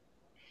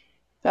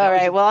 All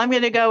right. Well, I'm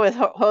going to go with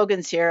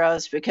Hogan's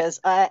Heroes because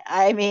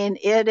I mean,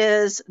 it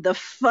is the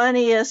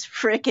funniest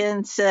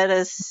freaking set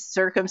of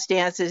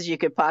circumstances you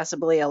could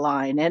possibly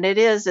align, and it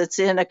is. It's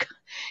in a,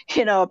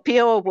 a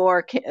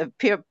POW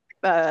camp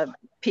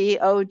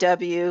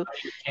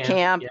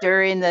Yeah.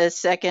 during the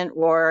Second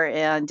War,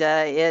 and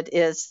it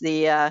is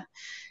the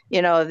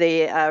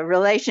the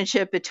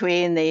relationship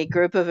between the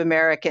group of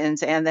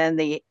Americans and then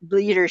the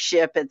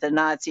leadership at the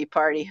Nazi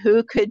Party.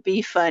 Who could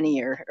be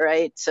funnier,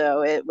 right?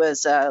 So it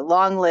was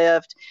long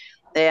lived.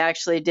 They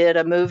actually did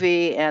a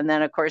movie, and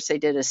then, of course, they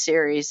did a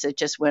series that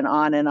just went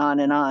on and on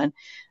and on.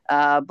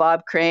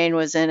 Bob Crane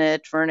was in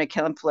it, Verna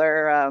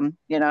Kempler.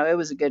 It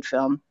was a good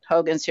film.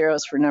 Hogan's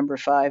Heroes for number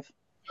 5.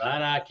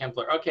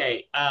 Kempler.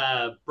 Okay,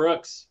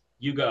 Brooks,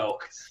 you go.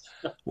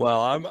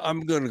 Well,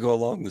 I'm going to go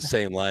along the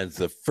same lines.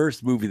 The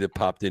first movie that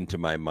popped into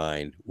my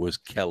mind was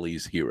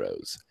Kelly's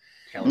Heroes.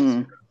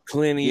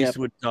 Clint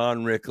Eastwood,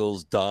 Don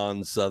Rickles,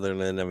 Don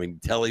Sutherland. I mean,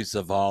 Telly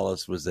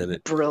Savalas was in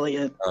it.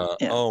 Brilliant.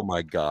 Oh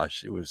my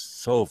gosh, it was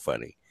so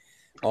funny.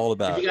 All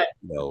about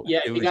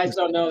if you guys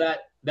don't know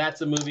that, that's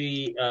a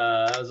movie.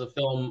 That was a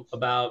film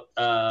about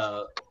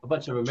a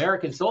bunch of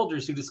American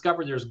soldiers who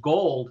discovered there's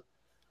gold.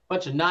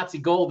 Bunch of Nazi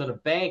gold in a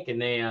bank,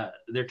 and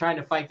they're trying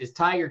to fight this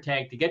Tiger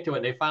tank to get to it.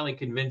 And they finally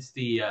convinced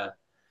the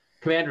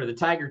commander of the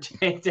Tiger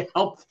tank to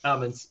help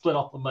them and split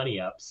all the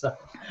money up. So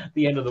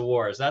the end of the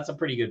war. So that's a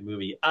pretty good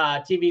movie.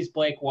 TV's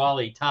Blake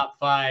Wally, top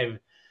 5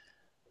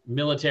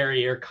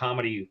 military or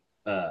comedy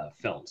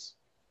films.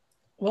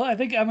 Well, I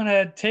think I'm going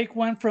to take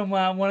one from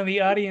one of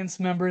the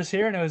audience members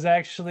here, and it was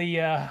actually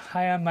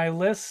high on my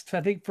list. I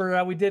think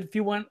we did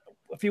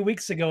a few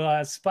weeks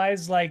ago,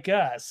 Spies Like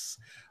Us,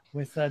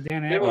 with Dan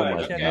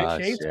Aykroyd and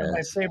Chevy Chase, one of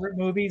my favorite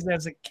movies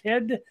as a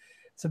kid.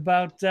 It's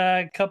about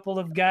a couple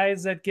of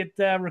guys that get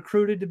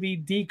recruited to be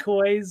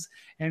decoys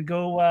and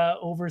go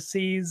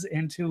overseas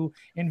and to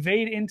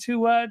invade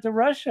into to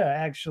Russia,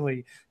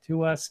 actually,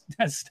 to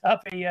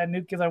stop a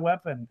nuclear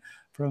weapon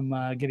from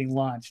getting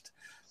launched.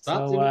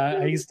 So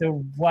I used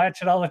to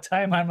watch it all the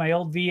time on my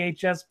old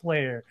VHS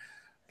player.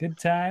 Good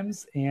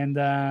times. And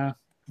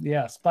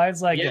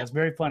Spies Like Us,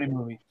 very funny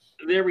movie.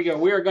 There we go.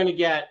 We're going to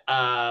get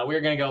a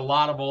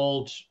lot of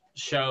old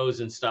shows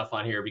and stuff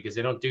on here because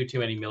they don't do too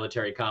many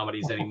military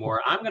comedies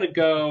anymore. I'm going to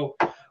go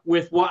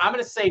with one. I'm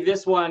going to say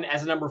this one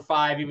as a number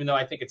 5, even though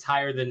I think it's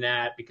higher than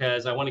that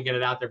because I want to get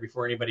it out there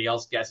before anybody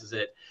else guesses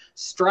it.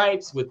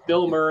 Stripes with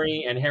Bill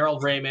Murray and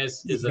Harold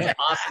Ramis is an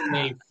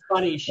awesomely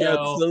funny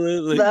show.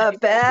 Absolutely. The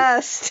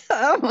best.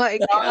 Oh my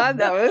God,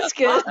 that was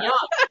good.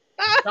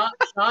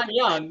 Sean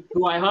Young,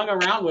 who I hung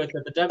around with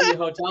at the W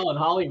Hotel in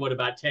Hollywood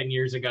about 10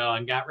 years ago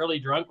and got really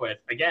drunk with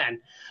again,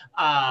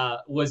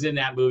 was in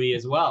that movie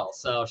as well.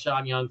 So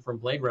Sean Young from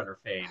Blade Runner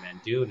fame and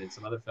Dune and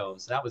some other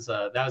films. That was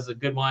a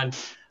good one.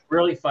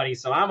 Really funny.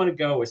 So I'm going to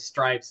go with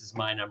Stripes as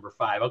my number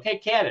 5. Okay,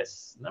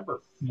 Candace,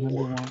 number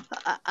 4.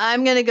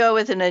 I'm going to go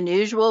with an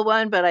unusual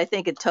one, but I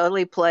think it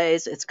totally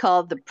plays. It's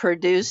called The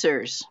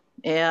Producers.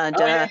 And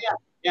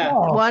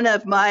one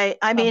of my,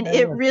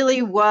 it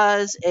really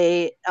was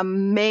a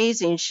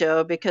amazing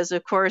show because,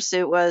 of course,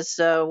 it was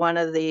one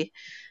of the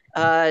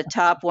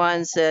top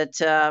ones that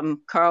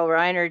Carl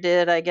Reiner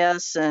did, I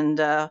guess, and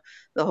the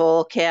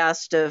whole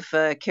cast of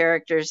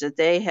characters that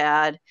they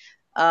had.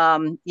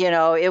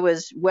 It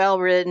was well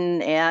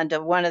written, and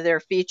one of their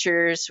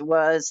features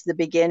was The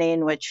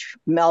Beginning, which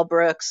Mel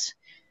Brooks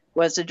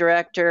was the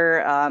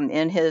director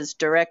in his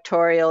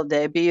directorial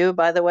debut,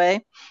 by the way,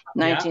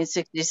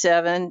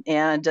 1967.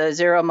 And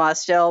Zero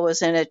Mostel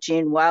was in it,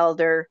 Gene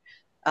Wilder.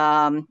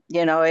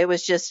 It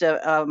was just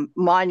a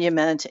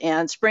monument.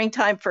 And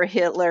Springtime for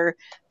Hitler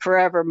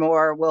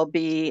Forevermore will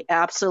be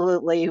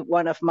absolutely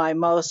one of my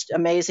most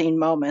amazing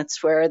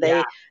moments where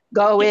they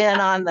go in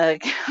on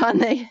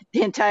the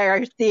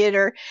entire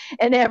theater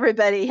and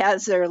everybody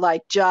has their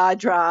jaw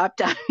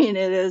dropped. I mean,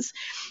 it is,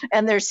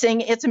 and they're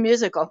singing. It's a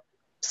musical.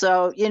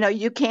 So,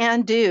 you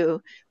can do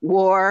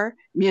war,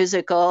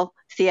 musical,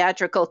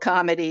 theatrical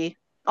comedy,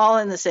 all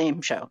in the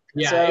same show.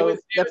 Yeah, so it was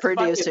The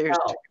Producers.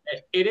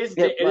 It is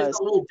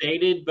a little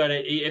dated, but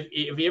if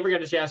you ever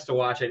get a chance to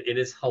watch it, it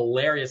is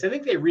hilarious. I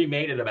think they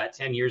remade it about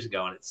 10 years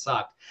ago and it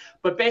sucked.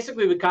 But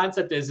basically the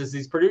concept is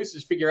these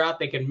producers figure out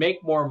they can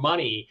make more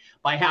money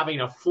by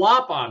having a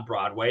flop on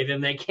Broadway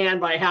than they can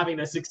by having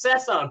a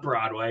success on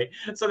Broadway.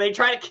 So they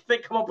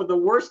come up with the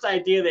worst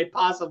idea they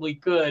possibly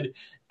could.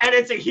 And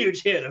it's a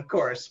huge hit, of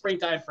course.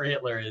 Springtime for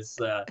Hitler is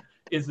the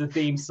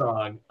theme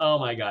song. Oh,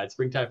 my God.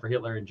 Springtime for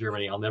Hitler in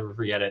Germany. I'll never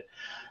forget it.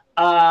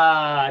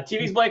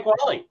 TV's Blake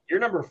Wally. You're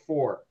number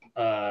 4.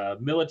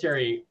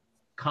 Military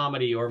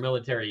comedy or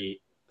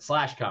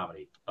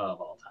military/comedy.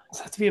 of all time. Does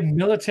it have to be a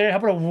military? How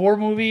about a war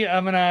movie?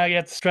 I'm going to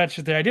have to stretch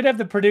it there. I did have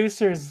the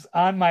producers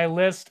on my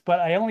list, but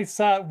I only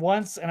saw it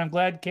once, and I'm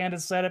glad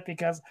Candace said it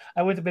because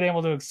I wouldn't have been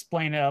able to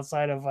explain it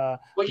outside of Mel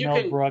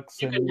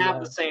Brooks. You can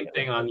have the same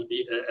thing on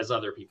as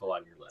other people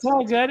on your list. It's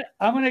all good.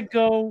 I'm going to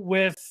go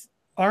with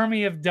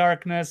Army of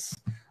Darkness.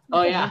 Oh,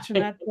 I yeah.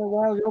 mentioned that for a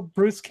while ago.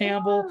 Bruce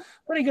Campbell,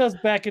 when he goes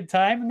back in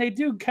time, and they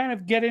do kind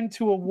of get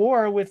into a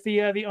war with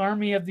the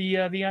army of the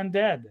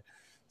undead.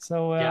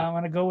 So I'm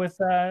going to go with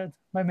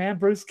my man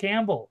Bruce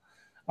Campbell,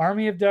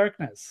 Army of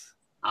Darkness.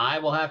 I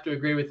will have to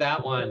agree with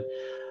that one.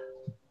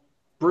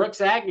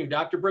 Brooks Agnew,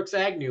 Dr. Brooks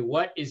Agnew,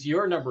 what is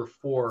your number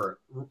 4?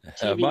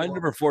 My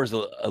number 4 is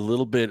a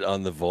little bit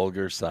on the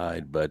vulgar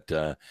side,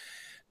 but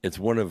it's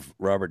one of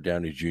Robert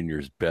Downey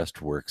Jr.'s best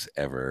works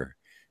ever.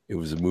 It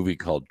was a movie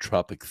called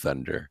Tropic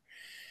Thunder.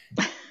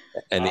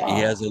 And he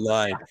has a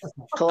line.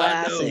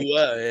 Classic. I know who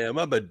I am.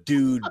 I'm a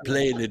dude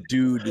playing a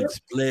dude that's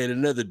playing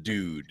another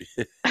dude.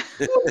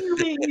 What do you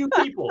mean, you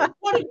people?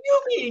 What do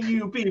you mean,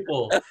 you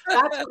people?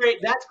 That's great.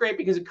 That's great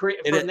because it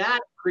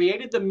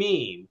created the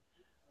meme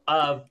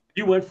of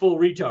you went full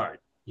retard.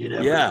 You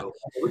never know.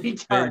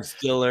 Retard. Ben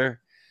Stiller.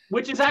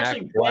 Which is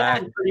actually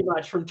banned pretty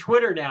much from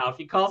Twitter now. If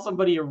you call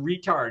somebody a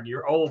retard,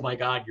 oh my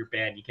God, you're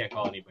banned. You can't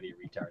call anybody a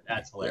retard.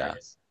 That's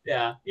hilarious.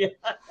 Yeah.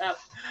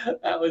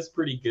 That was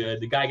pretty good.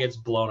 The guy gets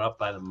blown up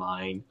by the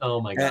mine. Oh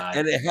my God.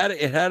 And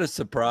it had a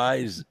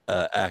surprise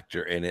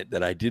actor in it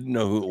that I didn't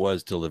know who it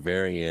was till the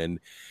very end.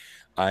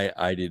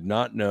 I did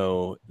not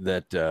know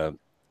that. The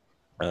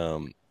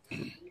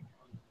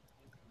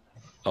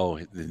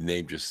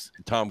name just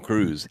Tom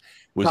Cruise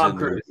was Tom in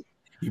Cruise.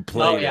 He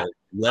played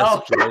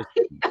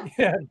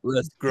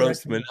Les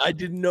Grossman. I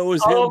didn't know it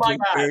was him till the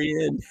very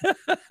end.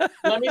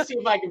 Let me see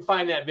if I can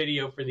find that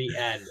video for the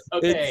end.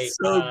 Okay, it's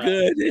so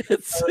good.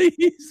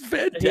 He's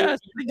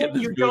fantastic.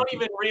 You don't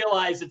even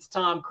realize it's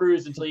Tom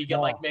Cruise until you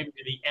get maybe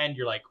to the end.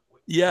 You're like,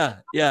 yeah.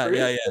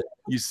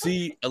 You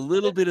see a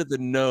little bit of the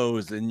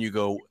nose, and you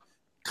go,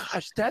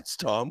 "Gosh, that's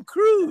Tom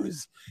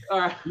Cruise." All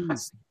right,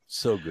 he's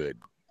so good.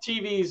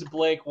 TV's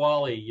Blake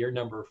Wally. You're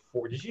number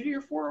 4. Did you do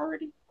your 4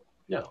 already?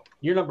 No,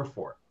 you're number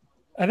 4.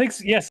 I think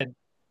yes.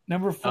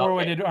 Number 4,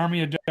 I did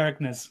Army of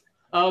Darkness.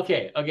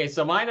 Okay.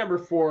 So my number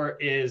 4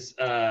 is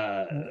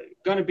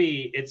gonna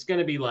be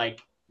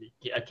like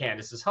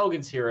Candace's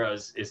Hogan's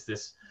Heroes. Is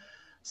this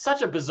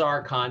such a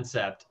bizarre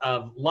concept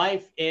of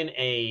life in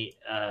a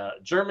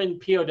German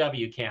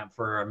POW camp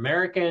for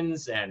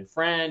Americans and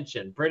French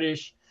and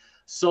British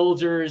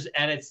soldiers,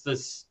 and it's the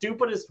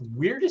stupidest,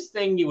 weirdest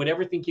thing you would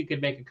ever think you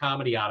could make a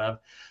comedy out of.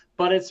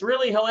 But it's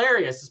really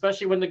hilarious,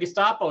 especially when the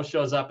Gestapo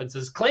shows up and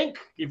says, "Clink,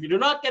 if you do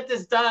not get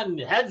this done,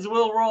 heads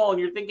will roll." And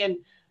you're thinking,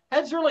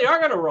 heads really are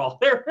going to roll.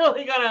 They're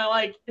really going to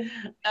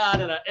I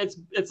don't know.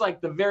 It's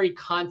like the very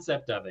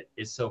concept of it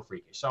is so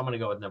freakish. So I'm going to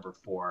go with number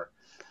 4.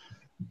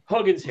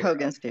 Hogan's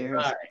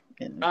Heroes. All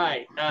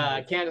right.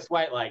 Candace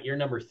Whitelight, you're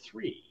number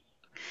 3.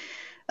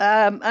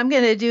 I'm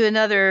going to do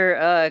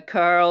another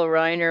Carl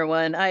Reiner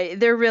one.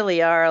 There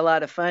really are a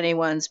lot of funny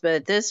ones,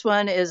 but this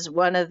one is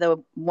one of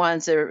the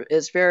ones that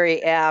is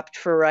very apt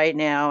for right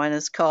now, and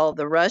it's called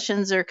 "The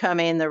Russians Are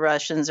Coming, The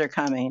Russians Are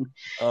Coming."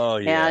 Oh,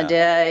 yeah. And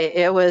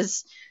it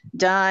was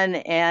done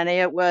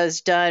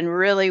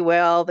really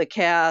well. The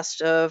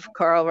cast of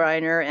Carl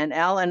Reiner and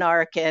Alan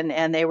Arkin,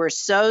 and they were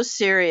so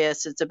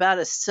serious. It's about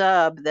a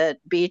sub that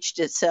beached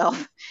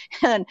itself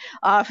and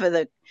off of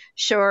the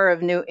shore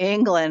of New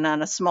England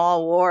on a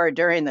small war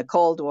during the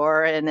Cold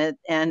War, and it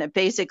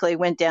basically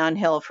went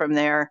downhill from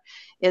there.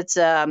 It's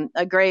a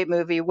great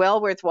movie,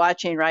 well worth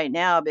watching right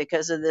now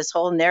because of this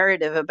whole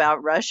narrative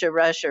about Russia.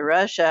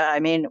 I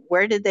mean,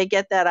 where did they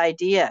get that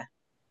idea?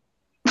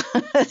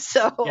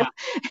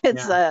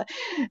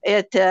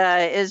 It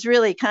is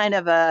really kind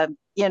of a,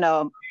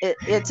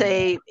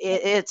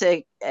 it's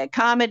a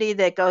comedy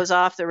that goes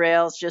off the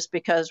rails just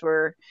because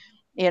we're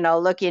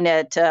looking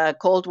at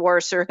Cold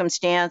War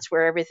circumstance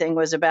where everything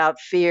was about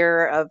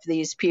fear of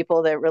these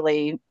people that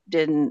really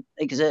didn't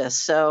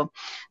exist. So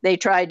they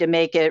tried to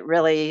make it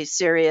really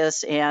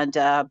serious,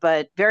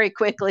 but very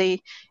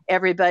quickly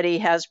everybody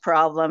has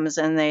problems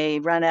and they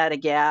run out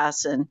of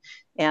gas, and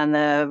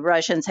the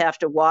Russians have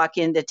to walk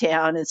into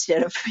town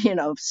instead of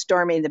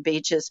storming the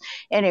beaches.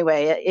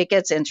 Anyway, it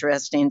gets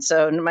interesting.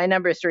 So my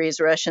number 3 is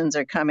Russians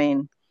Are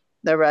Coming.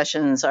 The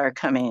Russians Are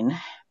Coming.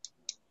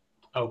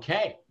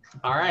 Okay.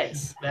 All right,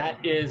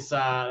 that is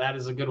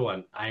a good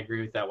one. I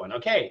agree with that one.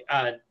 Okay,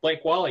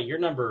 Blake Wally, you're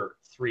number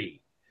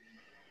 3.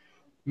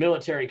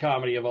 Military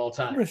comedy of all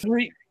time. Number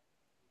 3.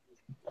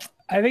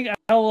 I think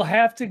I will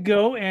have to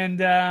go and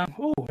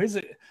is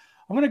it?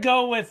 I'm going to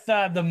go with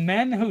The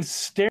Men Who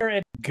Stare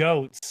at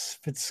Goats.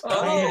 It's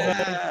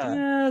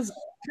kind of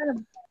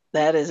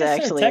that is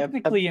actually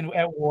technically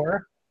at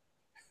war.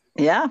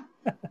 Yeah.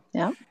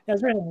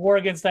 There's been a war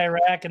against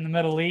Iraq and the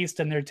Middle East,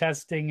 and they're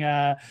testing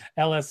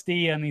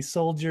LSD on these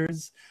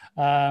soldiers.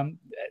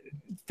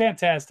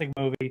 Fantastic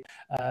movie.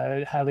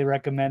 Highly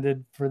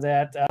recommended for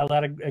that. A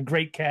lot of a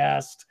great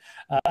cast,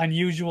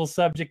 unusual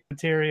subject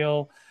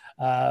material.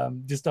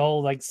 just the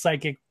whole like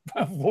psychic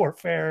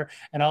warfare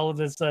and all of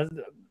this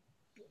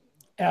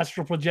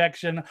astral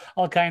projection,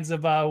 all kinds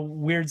of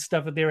weird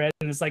stuff that they're at,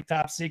 and it's like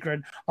top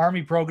secret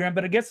army program.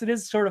 But I guess it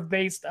is sort of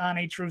based on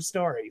a true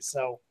story.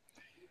 So,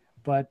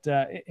 but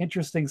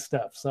interesting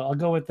stuff. So I'll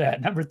go with that.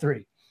 Number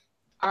 3.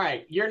 All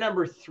right, your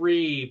number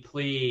 3,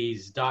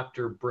 please,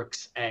 Dr.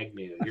 Brooks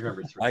Agnew. Your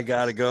number 3. I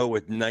got to go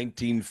with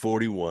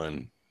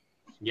 1941.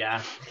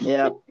 Yeah.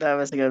 Yeah, that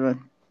was a good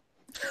one.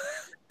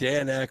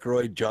 Dan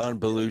Aykroyd, John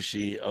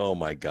Belushi. Oh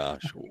my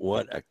gosh,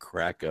 what a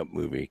crack up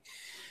movie.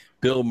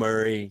 Bill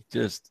Murray,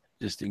 just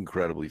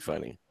incredibly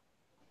funny.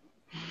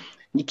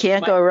 You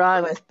can't go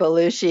wrong with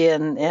Belushi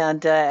and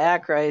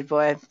Aykroyd,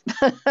 boy.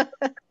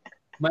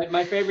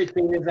 My favorite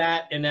thing is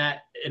that in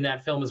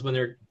that film is when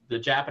the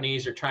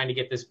Japanese are trying to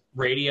get this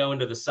radio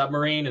into the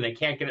submarine and they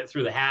can't get it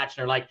through the hatch,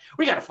 and they're like,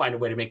 we got to find a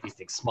way to make these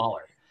things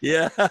smaller.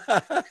 Yeah.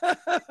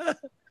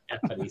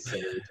 That's what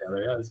say to each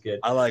other. That was good.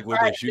 I like when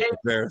they shoot the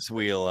Ferris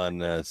wheel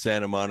on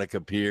Santa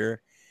Monica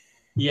Pier.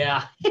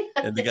 Yeah.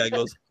 And the guy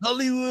goes,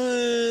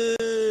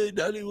 Hollywood.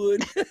 All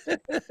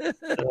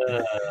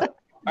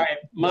right.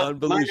 John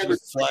Belushi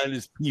was flying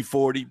his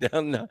P-40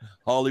 down the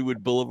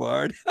Hollywood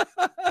Boulevard.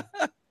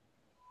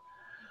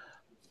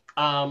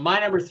 My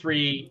number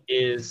 3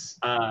 is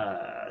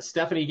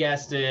Stephanie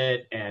guessed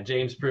it, and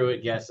James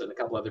Pruitt guessed it, and a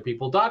couple other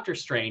people. Dr.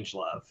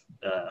 Strangelove.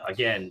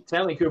 Again,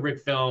 Stanley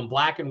Kubrick film,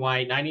 black and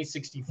white,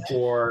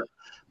 1964.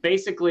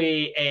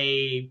 Basically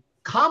a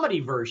comedy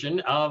version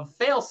of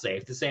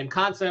Failsafe, the same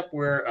concept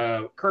where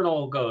a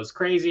colonel goes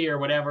crazy or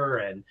whatever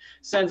and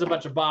sends a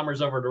bunch of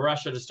bombers over to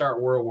Russia to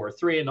start World War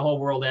III, and the whole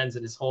world ends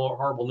in this whole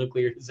horrible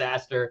nuclear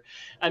disaster.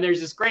 And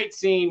there's this great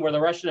scene where the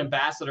Russian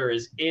ambassador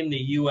is in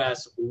the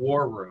U.S.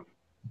 war room,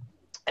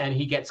 and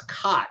he gets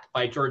caught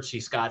by George C.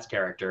 Scott's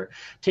character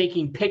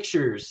taking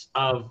pictures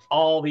of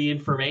all the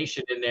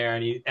information in there,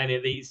 and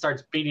he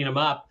starts beating him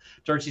up.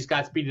 George C.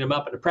 Scott's beating him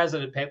up, and the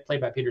president,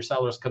 played by Peter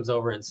Sellers, comes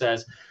over and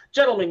says,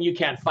 "Gentlemen, you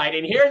can't fight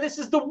in here. This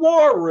is the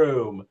war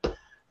room."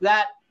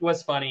 That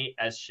was funny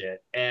as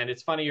shit, and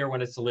it's funnier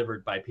when it's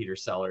delivered by Peter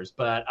Sellers.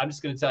 But I'm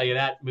just going to tell you,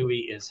 that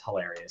movie is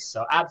hilarious.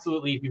 So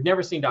absolutely, if you've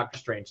never seen Dr.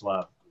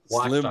 Strangelove,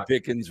 watch Slim Dr.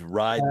 Pickens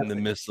riding the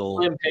missile.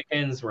 Slim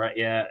Pickens, right?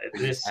 Yeah,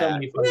 there's so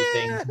many funny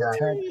things.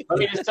 Let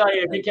me just tell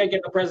you, if you can't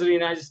get the president of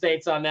the United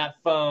States on that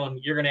phone,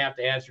 you're going to have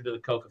to answer to the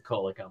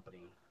Coca-Cola company.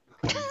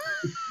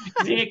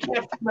 He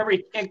can't remember.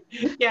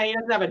 He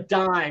doesn't have a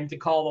dime to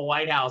call the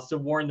White House to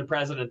warn the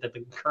president that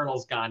the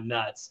colonel's gone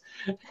nuts.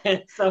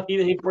 And so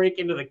they break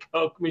into the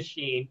Coke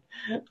machine.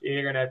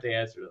 You're going to have to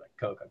answer to the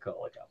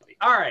Coca-Cola company.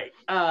 All right,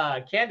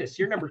 Candace,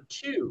 you're number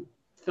 2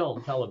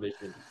 film,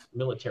 television,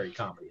 military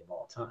comedy of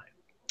all time.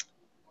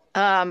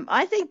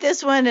 I think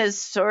this one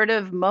is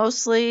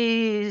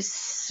mostly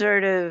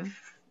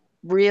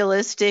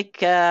realistic.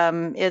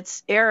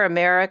 It's Air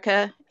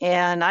America,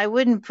 and I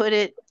wouldn't put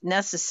it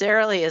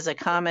necessarily as a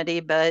comedy,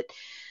 but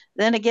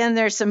then again,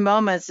 there's some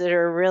moments that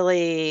are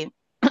really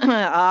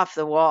off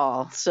the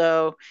wall.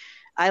 So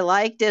I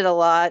liked it a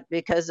lot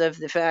because of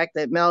the fact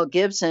that Mel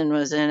Gibson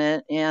was in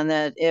it, and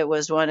that it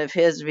was one of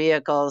his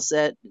vehicles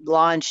that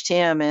launched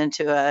him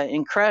into an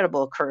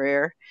incredible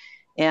career.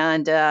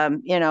 And,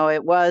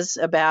 it was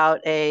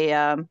about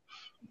a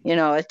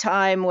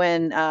time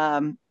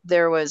when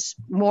there was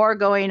more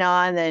going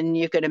on than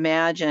you could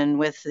imagine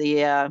with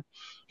the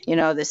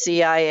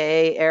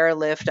CIA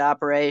airlift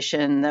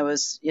operation that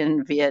was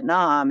in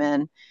Vietnam.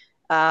 And,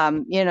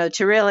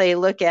 to really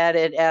look at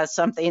it as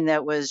something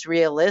that was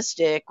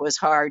realistic was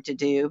hard to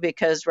do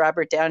because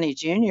Robert Downey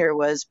Jr.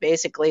 was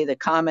basically the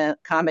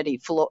comedy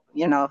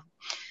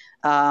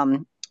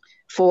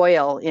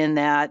foil in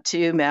that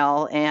to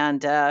Mel.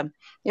 And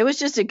it was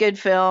just a good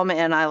film,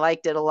 and I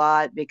liked it a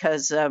lot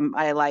because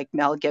I like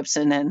Mel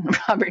Gibson and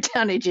Robert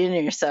Downey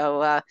Jr.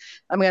 So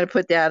I'm going to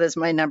put that as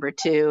my number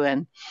 2.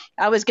 And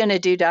I was going to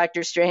do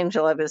Dr.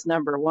 Strangelove as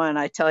number 1.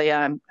 I tell you,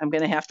 I'm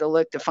going to have to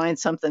look to find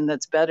something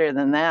that's better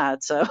than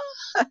that. So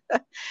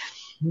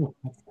Yeah,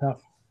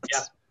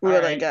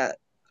 what I got.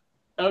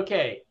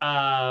 Okay,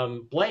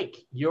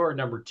 Blake, you're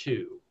number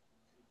 2.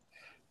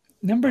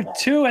 Number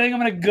 2, I think I'm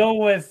going to go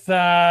with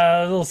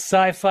a little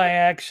sci-fi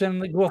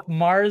action. Go with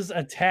Mars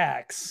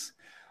Attacks.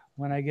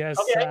 When I guess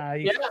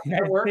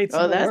That works. States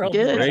Oh, of the that's world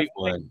good. Great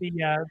one. The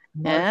Yeah.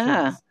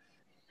 Martians.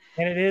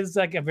 And it is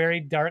like a very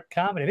dark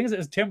comedy. I think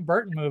it's a Tim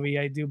Burton movie,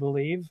 I do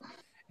believe.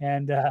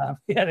 And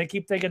they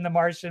keep thinking the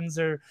Martians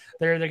are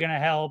they're going to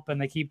help,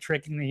 and they keep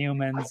tricking the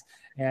humans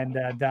and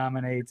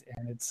dominate.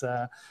 And it's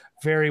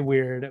very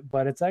weird,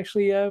 but it's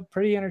actually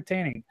pretty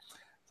entertaining.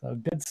 So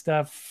good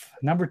stuff.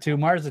 Number 2,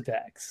 Mars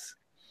Attacks.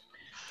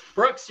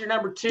 Brooks, you're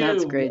number 2.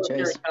 That's a great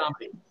military choice.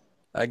 comedy.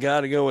 I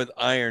got to go with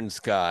Iron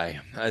Sky.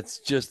 It's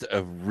just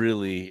a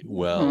really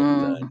well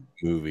done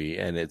movie,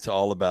 and it's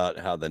all about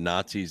how the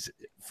Nazis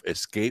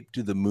escaped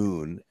to the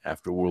moon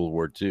after World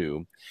War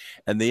II,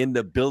 and they end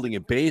up building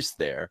a base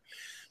there.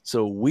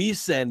 So we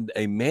send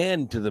a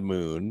man to the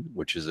moon,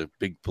 which is a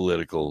big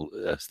political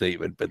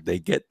statement, but they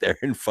get there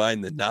and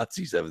find the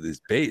Nazis have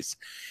this base.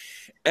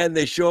 And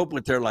they show up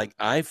with their like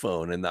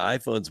iPhone, and the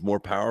iPhone's more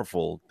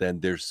powerful than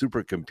their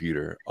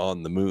supercomputer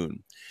on the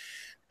moon.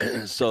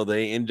 So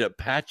they end up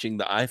patching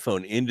the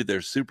iPhone into their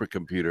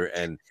supercomputer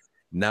and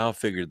now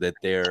figure that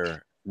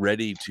they're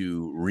ready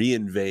to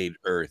reinvade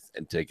Earth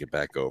and take it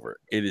back over.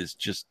 It is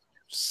just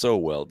so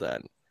well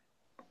done.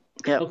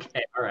 Yep.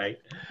 Okay, all right.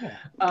 Good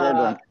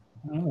one.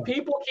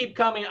 People keep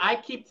coming. I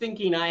keep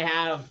thinking I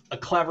have a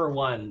clever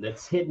one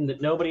that's hidden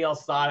that nobody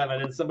else thought of,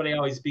 and somebody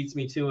always beats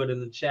me to it in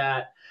the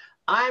chat.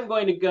 I'm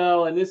going to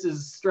go, and this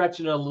is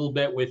stretching it a little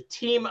bit, with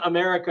Team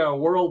America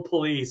World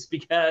Police,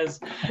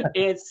 because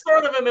it's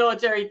sort of a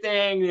military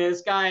thing.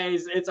 It's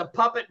a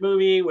puppet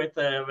movie with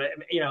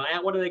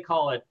what do they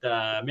call it?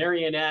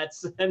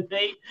 Marionettes, and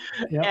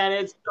and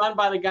it's done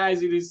by the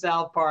guys who do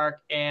South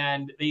Park,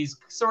 and these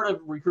sort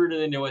of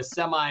recruited into a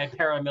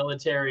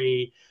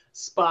semi-paramilitary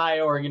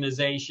spy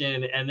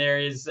organization, and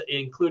there's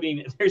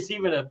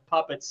even a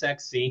puppet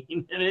sex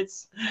scene, and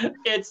it's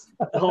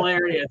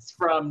hilarious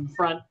from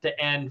front to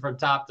end, from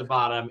top to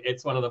bottom.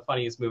 It's one of the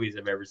funniest movies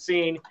I've ever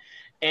seen,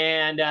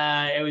 and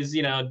it was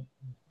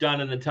done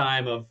in the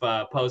time of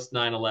post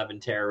 9/11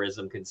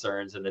 terrorism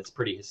concerns, and it's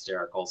pretty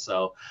hysterical.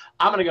 So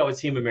I'm gonna go with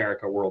Team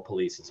America World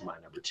Police as my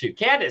number 2.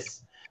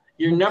 Candace,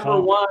 your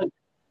number 1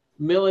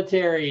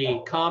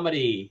 military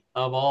comedy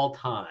of all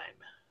time.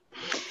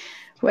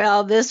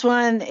 Well, this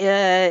one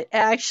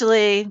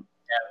actually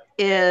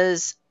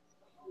is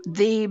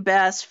the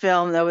best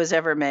film that was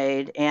ever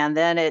made, and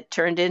then it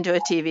turned into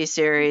a TV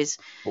series.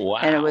 Wow.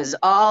 And it was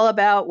all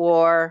about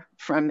war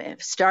from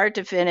start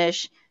to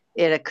finish.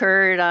 It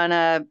occurred on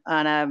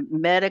a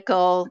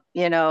medical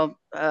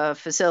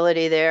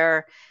facility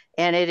there,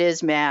 and it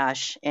is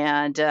MASH.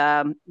 And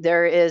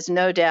there is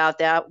no doubt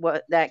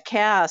that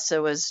cast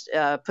that was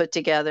put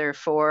together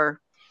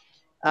for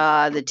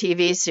the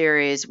TV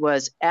series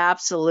was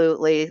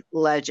absolutely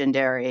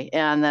legendary.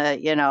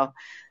 And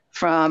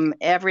from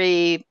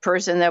every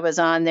person that was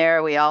on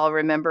there, we all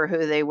remember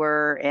who they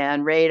were,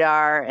 and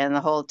Radar and the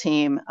whole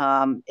team.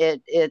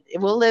 It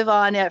will live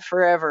on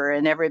forever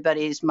in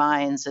everybody's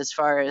minds as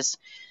far as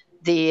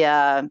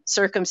the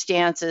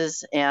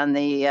circumstances and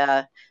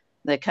the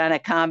kind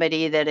of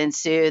comedy that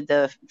ensued,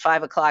 the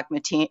 5 o'clock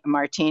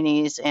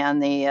martinis,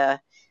 and the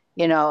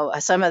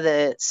some of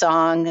the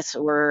songs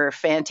were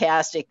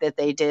fantastic that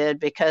they did,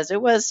 because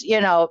it was,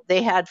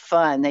 they had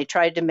fun. They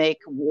tried to make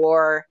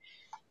war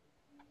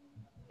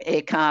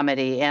a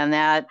comedy, and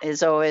that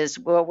is always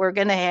what we're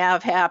going to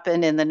have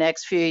happen in the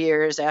next few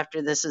years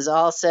after this is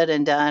all said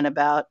and done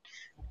about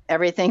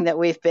everything that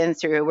we've been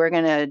through. We're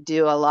going to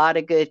do a lot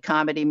of good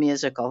comedy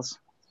musicals.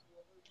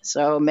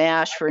 So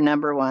MASH for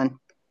number 1.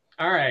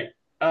 All right.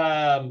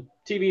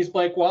 TV's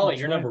Blake Wally,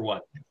 you're number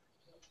 1.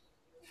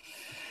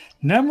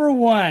 Number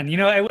 1,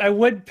 I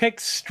would pick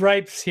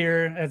Stripes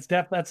here.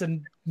 That's a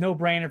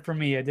no-brainer for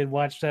me. I did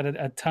watch that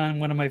a ton,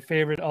 one of my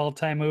favorite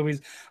all-time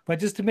movies. But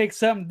just to make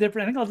something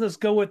different, I think I'll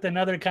just go with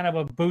another kind of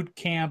a boot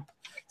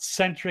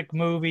camp-centric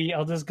movie.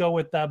 I'll just go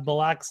with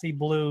Biloxi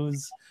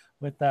Blues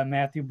with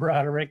Matthew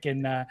Broderick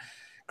and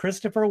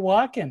Christopher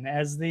Walken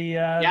as the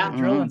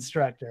drill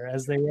instructor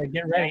as they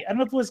get ready. I don't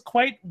know if it was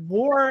quite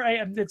war.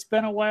 It's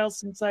been a while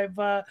since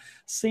I've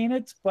seen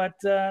it, but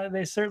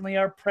they certainly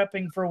are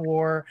prepping for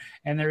war,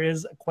 and there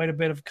is quite a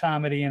bit of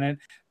comedy in it.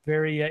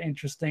 Very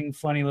interesting,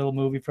 funny little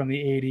movie from the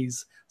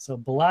 80s. So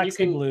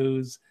Biloxi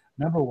Blues,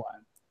 number 1.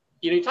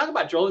 You talk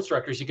about drill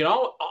instructors, you can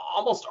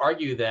almost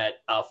argue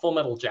that Full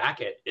Metal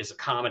Jacket is a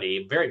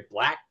comedy, very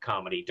black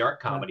comedy, dark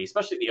comedy,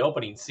 especially the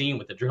opening scene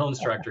with the drill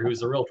instructor,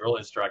 who's a real drill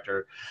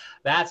instructor.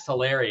 That's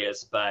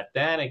hilarious, but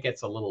then it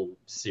gets a little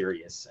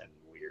serious and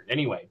weird.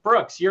 Anyway,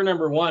 Brooks, you're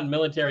number 1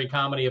 military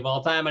comedy of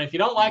all time. And if you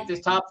don't like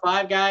this top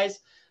 5,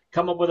 guys,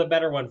 come up with a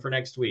better one for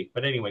next week.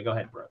 But anyway, go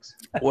ahead, Brooks.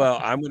 Well,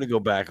 I'm going to go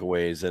back a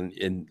ways, and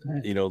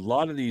a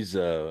lot of these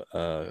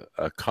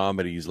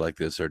comedies like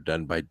this are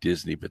done by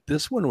Disney, but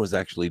this one was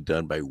actually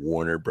done by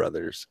Warner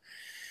Brothers.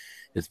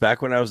 It's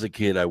back when I was a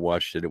kid. I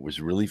watched it. It was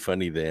really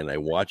funny then. I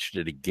watched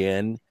it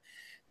again,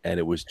 and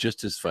it was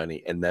just as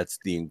funny. And that's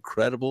The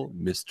Incredible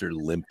Mr.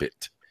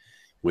 Limpet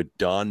with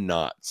Don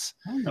Knotts.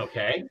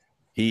 Okay.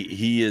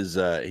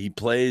 He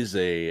plays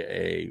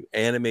a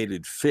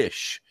animated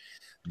fish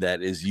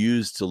that is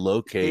used to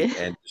locate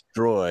and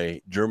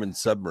destroy German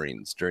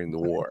submarines during the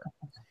war.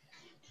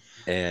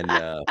 And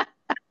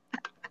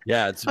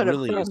it's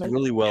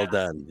really well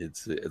done.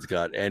 It's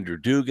got Andrew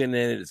Dugan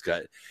in it. It's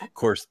got, of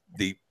course,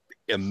 the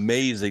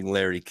amazing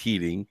Larry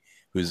Keating,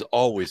 who's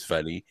always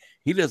funny.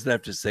 He doesn't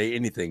have to say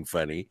anything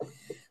funny,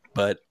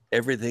 but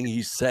everything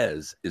he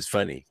says is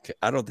funny.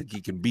 I don't think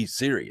he can be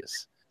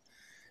serious.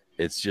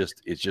 It's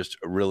just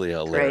really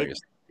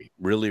hilarious. Great.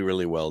 Really,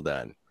 really well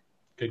done.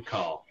 Good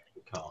call.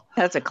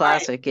 That's a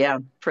classic,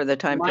 for the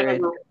time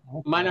period.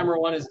 My number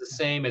 1 is the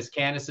same as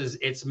Candace's.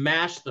 It's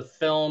MASH, the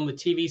film. The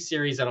TV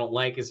series I don't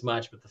like as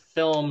much, but the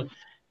film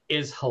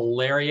is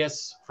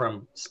hilarious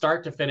from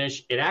start to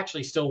finish. It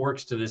actually still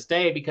works to this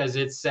day because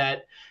it's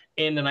set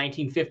in the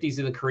 1950s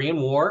in the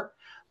Korean War.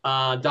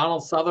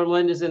 Donald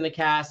Sutherland is in the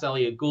cast.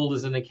 Elliot Gould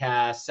is in the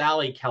cast.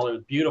 Sally Keller,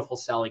 beautiful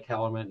Sally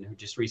Kellerman, who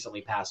just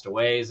recently passed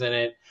away, is in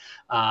it.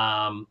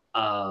 A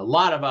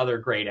lot of other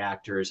great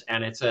actors,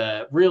 and it's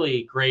a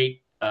really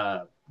great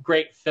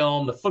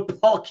film. The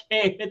football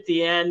game at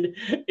the end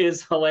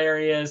is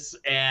hilarious,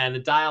 and the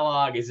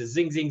dialogue is a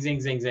zing, zing,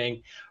 zing, zing,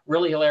 zing.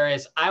 Really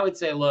hilarious. I would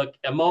say, look,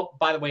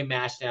 by the way,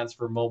 MASH stands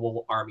for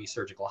Mobile Army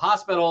Surgical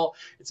Hospital.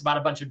 It's about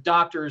a bunch of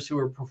doctors who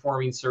are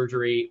performing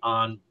surgery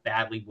on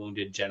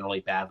generally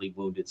badly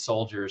wounded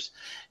soldiers.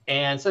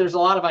 And so there's a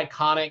lot of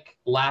iconic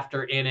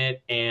laughter in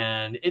it,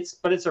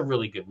 but it's a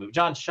really good movie.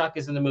 John Schuck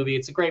is in the movie.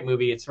 It's a great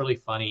movie. It's really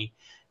funny.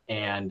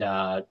 And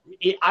I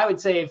would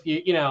say if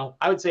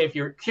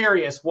you're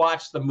curious,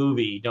 watch the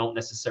movie. Don't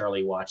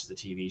necessarily watch the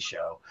TV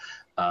show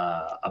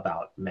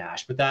about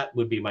MASH. But that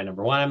would be my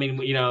number one. I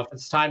mean, if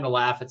it's time to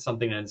laugh at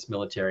something and it's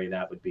military,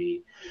 that would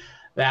be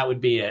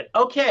it.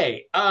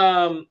 Okay.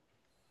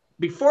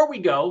 Before we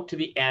go to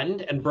the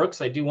end, and Brooks,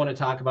 I do want to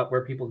talk about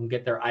where people can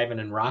get their Ivan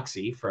and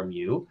Roxy from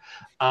you.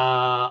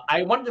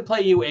 I wanted to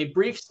play you a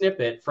brief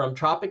snippet from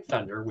Tropic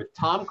Thunder with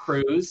Tom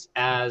Cruise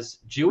as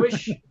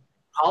Jewish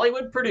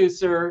Hollywood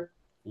producer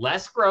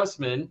Les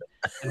Grossman,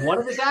 and one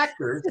of his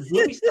actors, his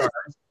movie stars,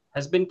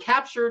 has been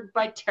captured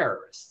by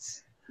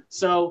terrorists.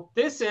 So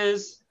this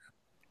is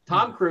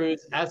Tom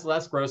Cruise as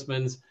Les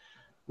Grossman's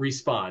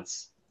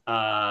response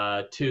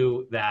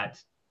to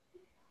that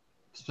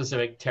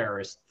specific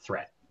terrorist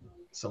threat.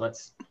 So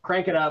let's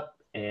crank it up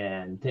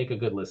and take a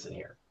good listen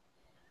here.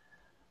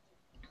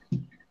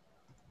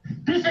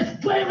 This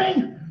is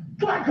Flaming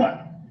Dragon.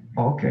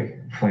 Okay,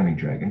 Flaming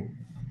Dragon.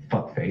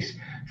 Fuckface.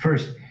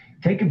 First,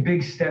 take a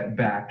big step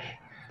back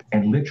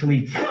and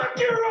literally fuck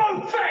your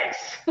own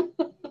face!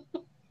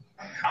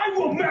 I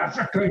will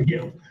massacre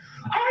you!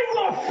 I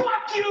will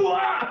fuck you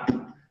up!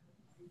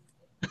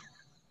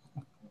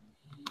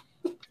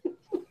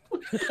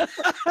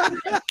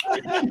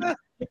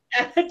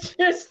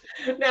 Just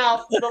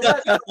now,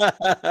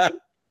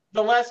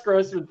 the Les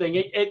Grossman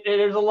thing,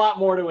 there's a lot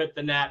more to it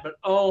than that, but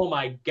oh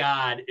my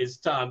God, is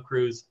Tom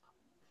Cruise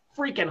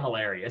freaking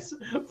hilarious.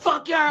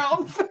 Fuck your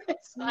own face.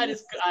 I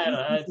don't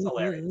know, it's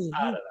hilarious.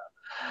 I don't know.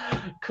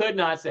 Could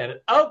not stand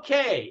it.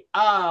 Okay,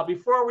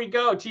 before we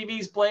go,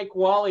 TV's Blake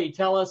Wally,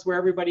 tell us where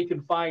everybody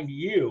can find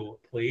you,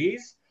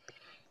 please.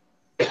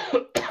 Be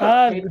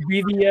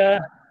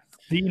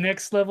the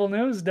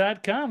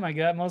nextlevelnews.com. I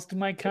got most of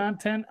my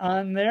content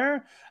on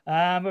there.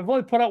 I've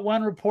only put out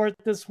one report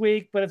this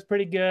week, but it's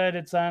pretty good.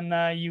 It's on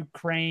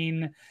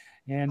Ukraine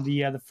and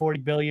the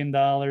 $40 billion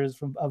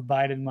of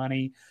Biden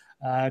money.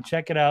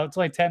 Check it out. It's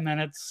only 10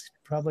 minutes.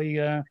 Probably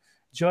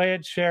enjoy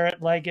it, share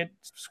it, like it,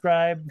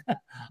 subscribe,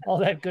 all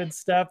that good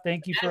stuff.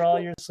 Thank you for all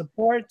your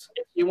support.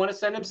 If you want to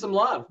send him some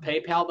love,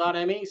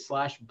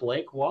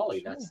 paypal.me/Blake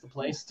Wally. That's the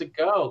place to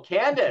go.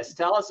 Candace,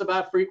 tell us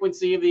about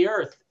Frequency of the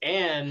Earth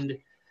and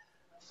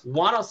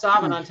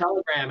 107 on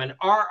Telegram and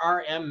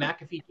RRM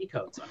McAfee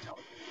decodes on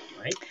Telegram,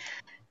 right?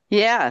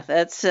 Yeah,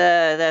 that's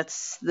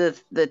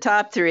the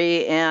top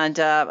three, and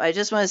I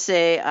just want to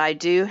say I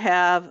do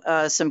have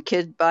some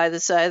kids by the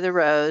side of the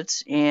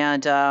roads,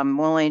 and I'm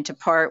willing to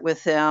part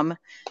with them,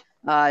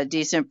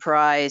 decent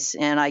price,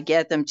 and I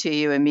get them to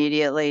you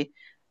immediately,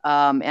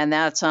 and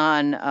that's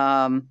on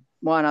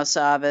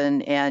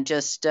 107, and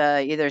just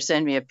either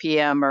send me a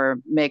PM or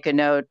make a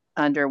note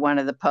under one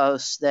of the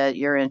posts that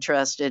you're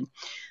interested.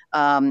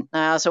 I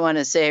also want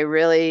to say,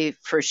 really,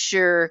 for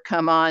sure,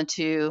 come on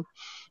to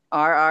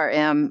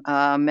RRM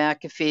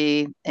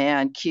McAfee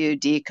and Q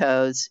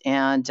decodes,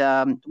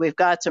 and we've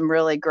got some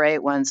really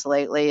great ones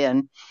lately.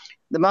 And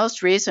the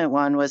most recent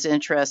one was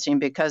interesting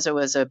because it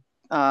was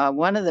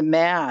one of the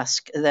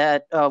masks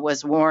that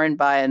was worn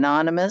by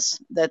Anonymous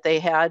that they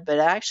had, but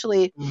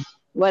actually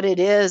what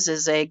it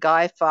is a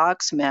Guy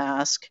Fawkes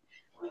mask,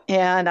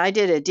 and I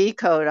did a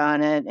decode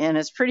on it, and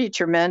it's pretty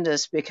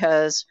tremendous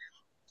because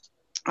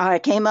I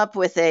came up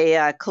with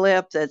a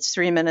clip that's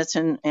 3 minutes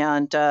and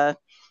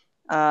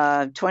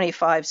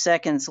 25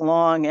 seconds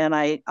long, and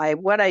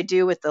what I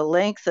do with the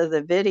length of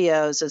the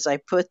videos is I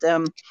put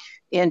them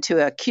into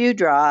a Q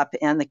drop,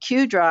 and the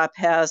Q drop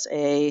has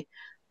a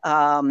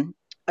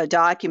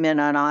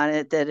document on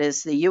it that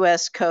is the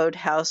U.S. Code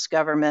House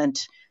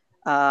Government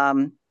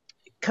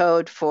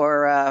code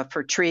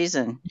for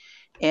treason,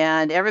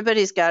 and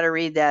everybody's got to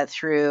read that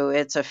through.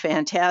 It's a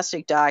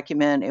fantastic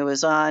document. It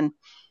was on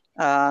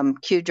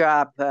Q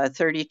drop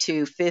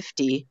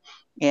 3250.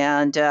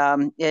 And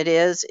it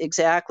is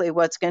exactly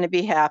what's going to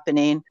be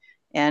happening.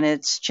 And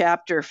it's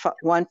chapter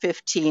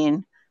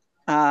 115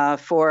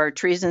 for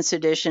treason,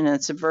 sedition,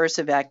 and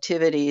subversive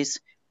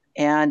activities.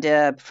 And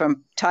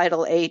from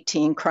Title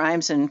 18,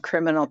 Crimes and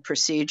Criminal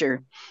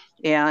Procedure.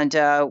 And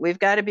we've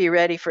got to be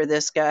ready for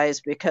this,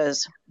 guys,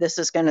 because this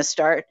is going to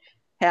start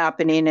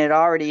happening. It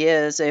already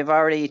is. They've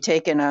already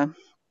taken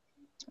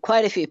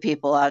quite a few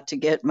people out to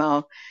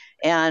Gitmo.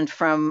 And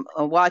from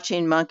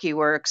watching Monkey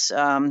Works,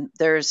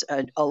 there's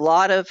a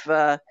lot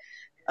of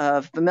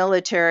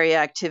military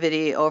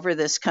activity over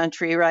this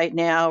country right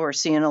now. We're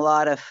seeing a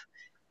lot of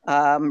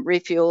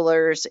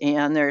refuelers,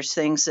 and there's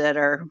things that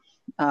are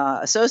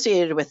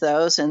associated with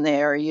those, and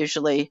they are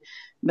usually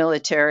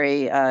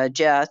military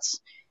jets,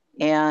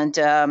 and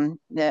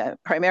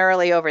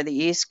primarily over the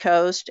East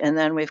Coast. And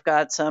then we've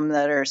got some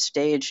that are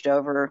staged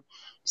over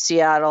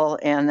Seattle,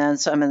 and then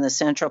some in the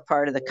central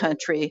part of the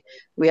country.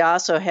 We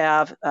also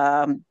have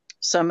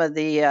some of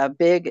the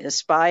big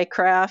spy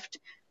craft,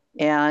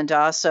 and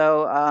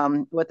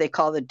also what they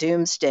call the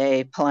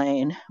Doomsday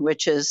plane,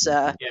 which is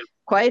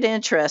quite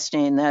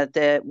interesting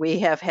that we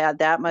have had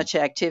that much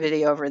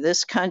activity over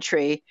this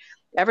country.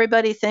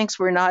 Everybody thinks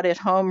we're not at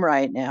home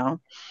right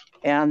now,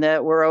 and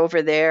that we're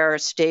over there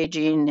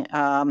staging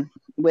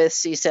with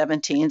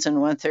C-17s and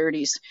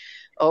 130s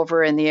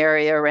over in the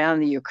area around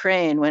the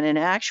Ukraine, when in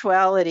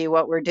actuality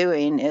what we're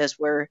doing is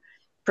we're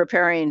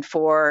preparing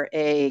for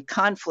a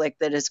conflict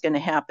that is going to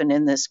happen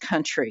in this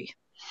country.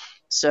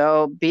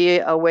 So be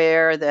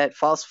aware that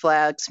false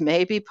flags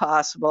may be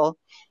possible,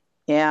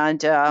 and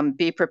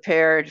be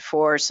prepared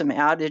for some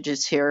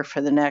outages here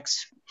for the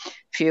next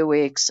few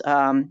weeks,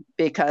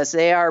 because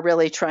they are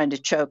really trying to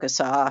choke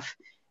us off.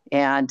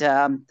 And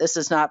this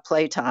is not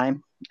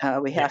playtime.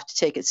 We have to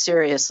take it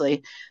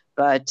seriously.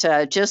 But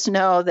just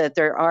know that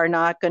there are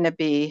not going to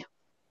be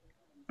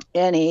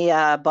any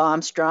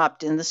bombs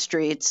dropped in the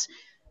streets.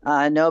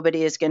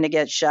 Nobody is going to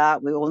get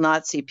shot. We will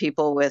not see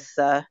people with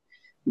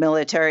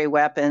military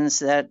weapons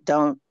that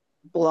don't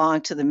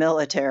belong to the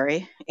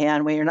military.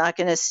 And we are not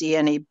going to see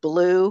any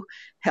blue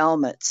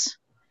helmets.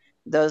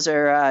 Those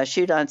are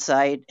shoot on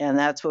sight, and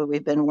that's what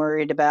we've been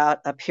worried about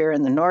up here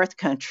in the North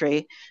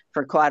Country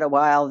for quite a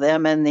while,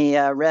 them and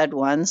the red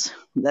ones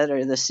that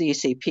are the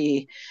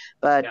CCP.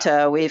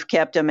 But we've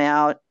kept them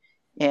out,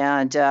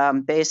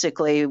 and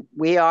basically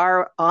we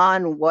are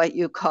on what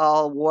you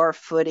call war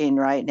footing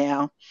right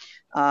now,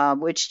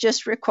 which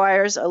just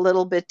requires a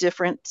little bit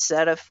different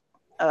set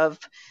of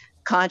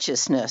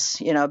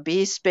consciousness.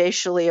 Be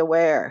spatially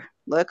aware.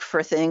 Look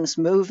for things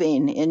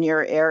moving in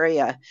your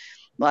area,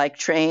 like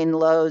train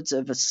loads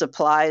of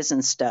supplies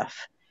and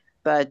stuff.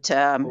 But,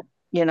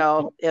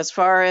 as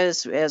far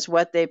as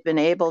what they've been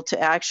able to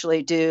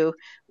actually do,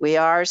 we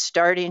are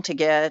starting to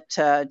get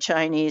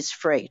Chinese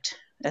freight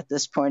at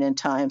this point in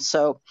time.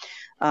 So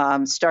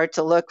start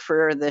to look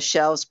for the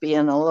shelves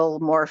being a little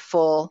more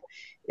full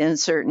in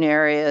certain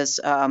areas.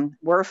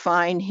 We're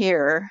fine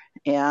here,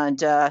 and,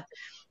 but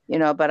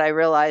I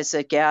realize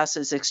that gas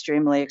is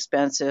extremely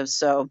expensive.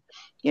 So,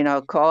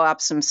 co-op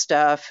some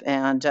stuff,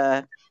 and,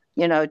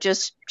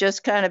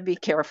 just kind of be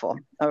careful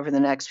over the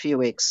next few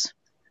weeks.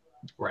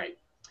 Right.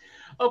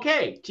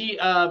 Okay.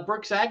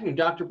 Brooks Agnew,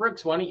 Dr.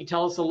 Brooks, why don't you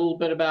tell us a little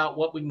bit about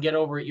what we can get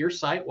over at your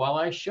site while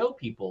I show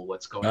people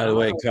what's going on? By the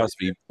way, it cost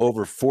me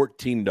over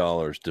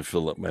 $14 to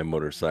fill up my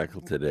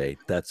motorcycle today.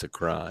 That's a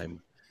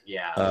crime.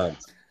 Yeah,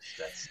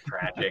 that's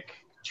tragic.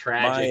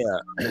 Tragic.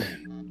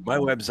 My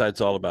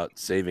website's all about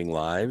saving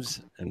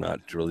lives. I'm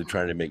not really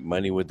trying to make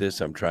money with this.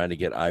 I'm trying to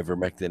get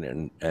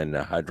ivermectin and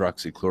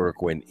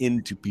hydroxychloroquine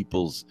into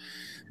people's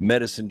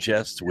medicine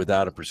chests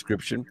without a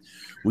prescription.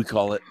 We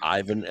call it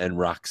Ivan and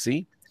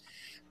Roxy.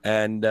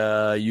 And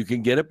you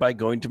can get it by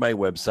going to my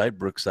website,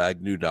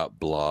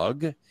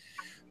 brooksagnew.blog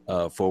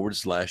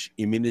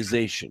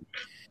 /immunization.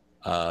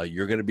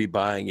 You're going to be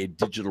buying a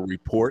digital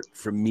report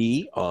from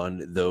me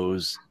on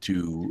those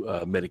two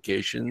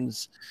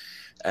medications.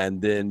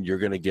 And then you're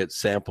going to get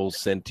samples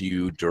sent to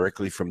you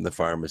directly from the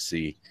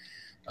pharmacy,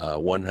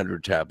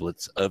 100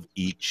 tablets of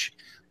each.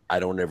 I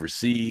don't ever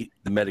see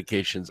the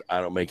medications. I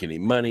don't make any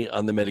money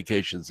on the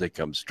medications. They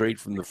come straight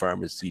from the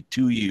pharmacy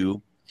to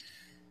you.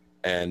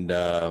 And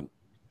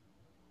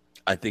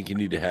I think you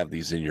need to have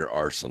these in your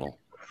arsenal.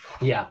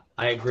 Yeah,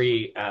 I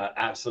agree.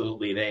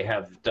 Absolutely.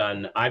 I've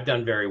done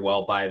very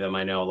well by them.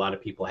 I know a lot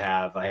of people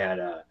have. I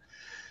had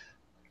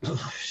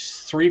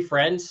 3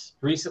 friends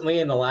recently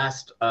in the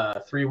last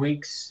 3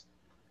 weeks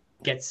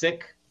get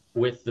sick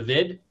with the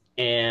vid,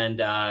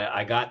 and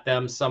I got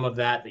them some of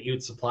that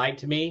you'd supplied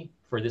to me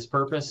for this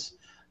purpose.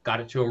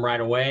 Got it to them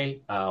right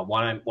away.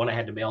 One I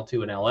had to mail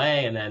to in LA,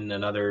 and then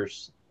another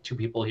 2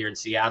 people here in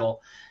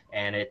Seattle,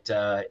 and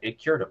it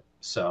cured them.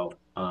 So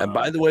and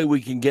by the way,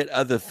 we can get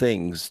other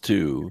things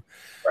too.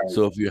 Right.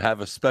 So if you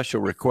have a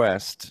special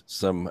request,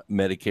 some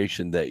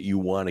medication that you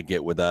want to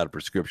get without a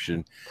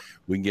prescription,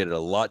 we can get it a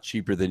lot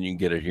cheaper than you can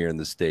get it here in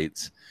the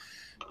States.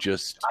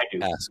 Just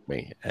ask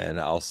me, and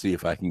I'll see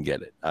if I can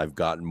get it. I've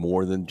gotten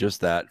more than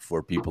just that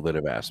for people that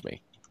have asked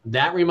me.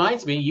 That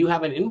reminds me, you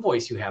have an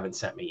invoice you haven't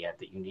sent me yet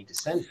that you need to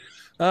send.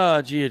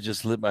 Oh, gee, it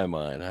just lit my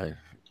mind.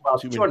 Well,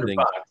 $200,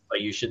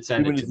 but you should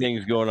send it. Too many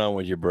things going on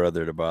with your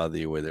brother to bother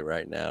you with it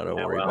right now. Don't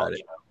worry about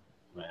it.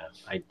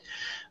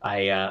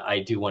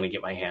 I do want to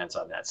get my hands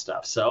on that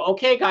stuff. So,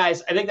 okay,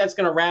 guys, I think that's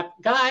going to wrap.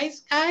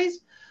 Guys.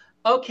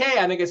 Okay,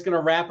 I think it's going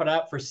to wrap it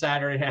up for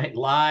Saturday Night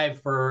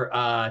Live for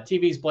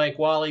TV's Blake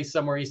Wally,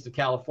 somewhere east of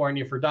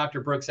California, for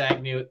Dr. Brooks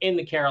Agnew in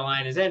the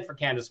Carolinas, and for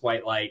Candace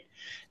Whitelight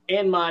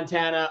in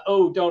Montana.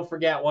 Oh, don't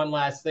forget one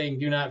last thing.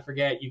 Do not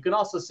forget, you can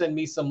also send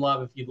me some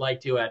love if you'd like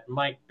to at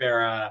Mike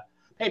Barra,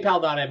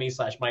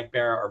 paypal.me/Mike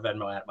Barra, or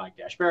Venmo at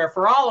Mike-Barra.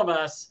 For all of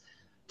us,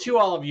 to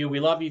all of you, we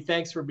love you.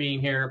 Thanks for being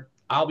here.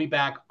 I'll be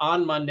back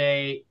on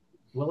Monday.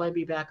 Will I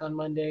be back on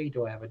Monday?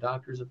 Do I have a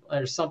doctor's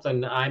or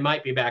something? I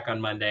might be back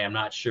on Monday. I'm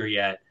not sure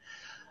yet.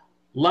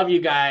 Love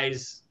you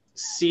guys.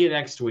 See you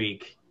next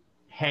week.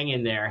 Hang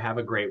in there. Have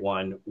a great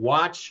one.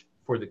 Watch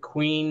for the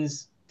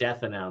Queen's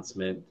death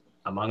announcement,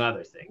 among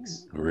other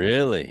things.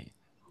 Really?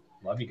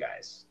 Love you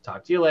guys.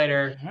 Talk to you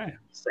later. All right.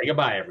 Say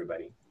goodbye,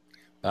 everybody.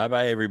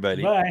 Bye-bye,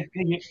 everybody. Bye.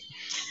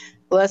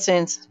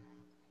 Blessings.